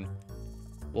Eastern.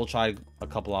 We'll try a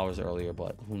couple hours earlier,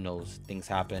 but who knows? Things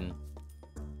happen.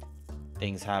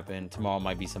 Things happen. Tomorrow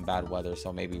might be some bad weather,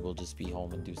 so maybe we'll just be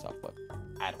home and do stuff, but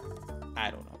I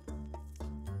don't know.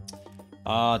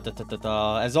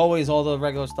 As always, all the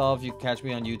regular stuff, you can catch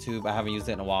me on YouTube. I haven't used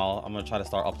it in a while. I'm gonna try to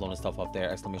start uploading stuff up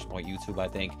there. ! YouTube, I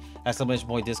think. !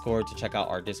 Discord to check out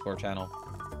our Discord channel.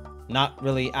 Not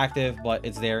really active, but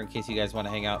it's there in case you guys want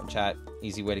to hang out and chat.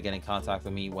 Easy way to get in contact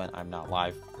with me when I'm not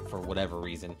live for whatever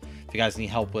reason. If you guys need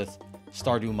help with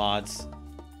Stardew mods,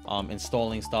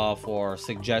 installing stuff or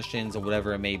suggestions or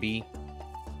whatever it may be,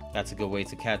 that's a good way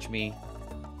to catch me.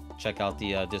 Check out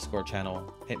the Discord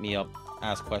channel. Hit me up.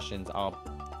 Ask questions. I'll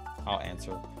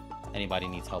answer. Anybody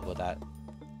needs help with that.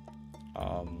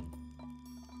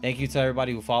 Thank you to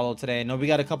everybody who followed today. I know we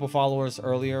got a couple followers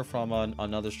earlier from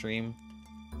another stream.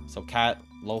 So Kat,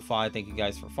 Lo-Fi, thank you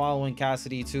guys for following.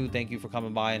 Cassidy too, thank you for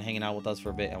coming by and hanging out with us for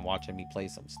a bit and watching me play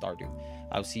some Stardew.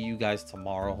 I'll see you guys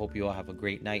tomorrow. Hope you all have a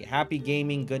great night. Happy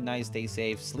gaming. Good night. Stay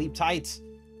safe. Sleep tight.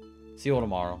 See you all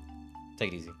tomorrow.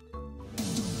 Take it easy.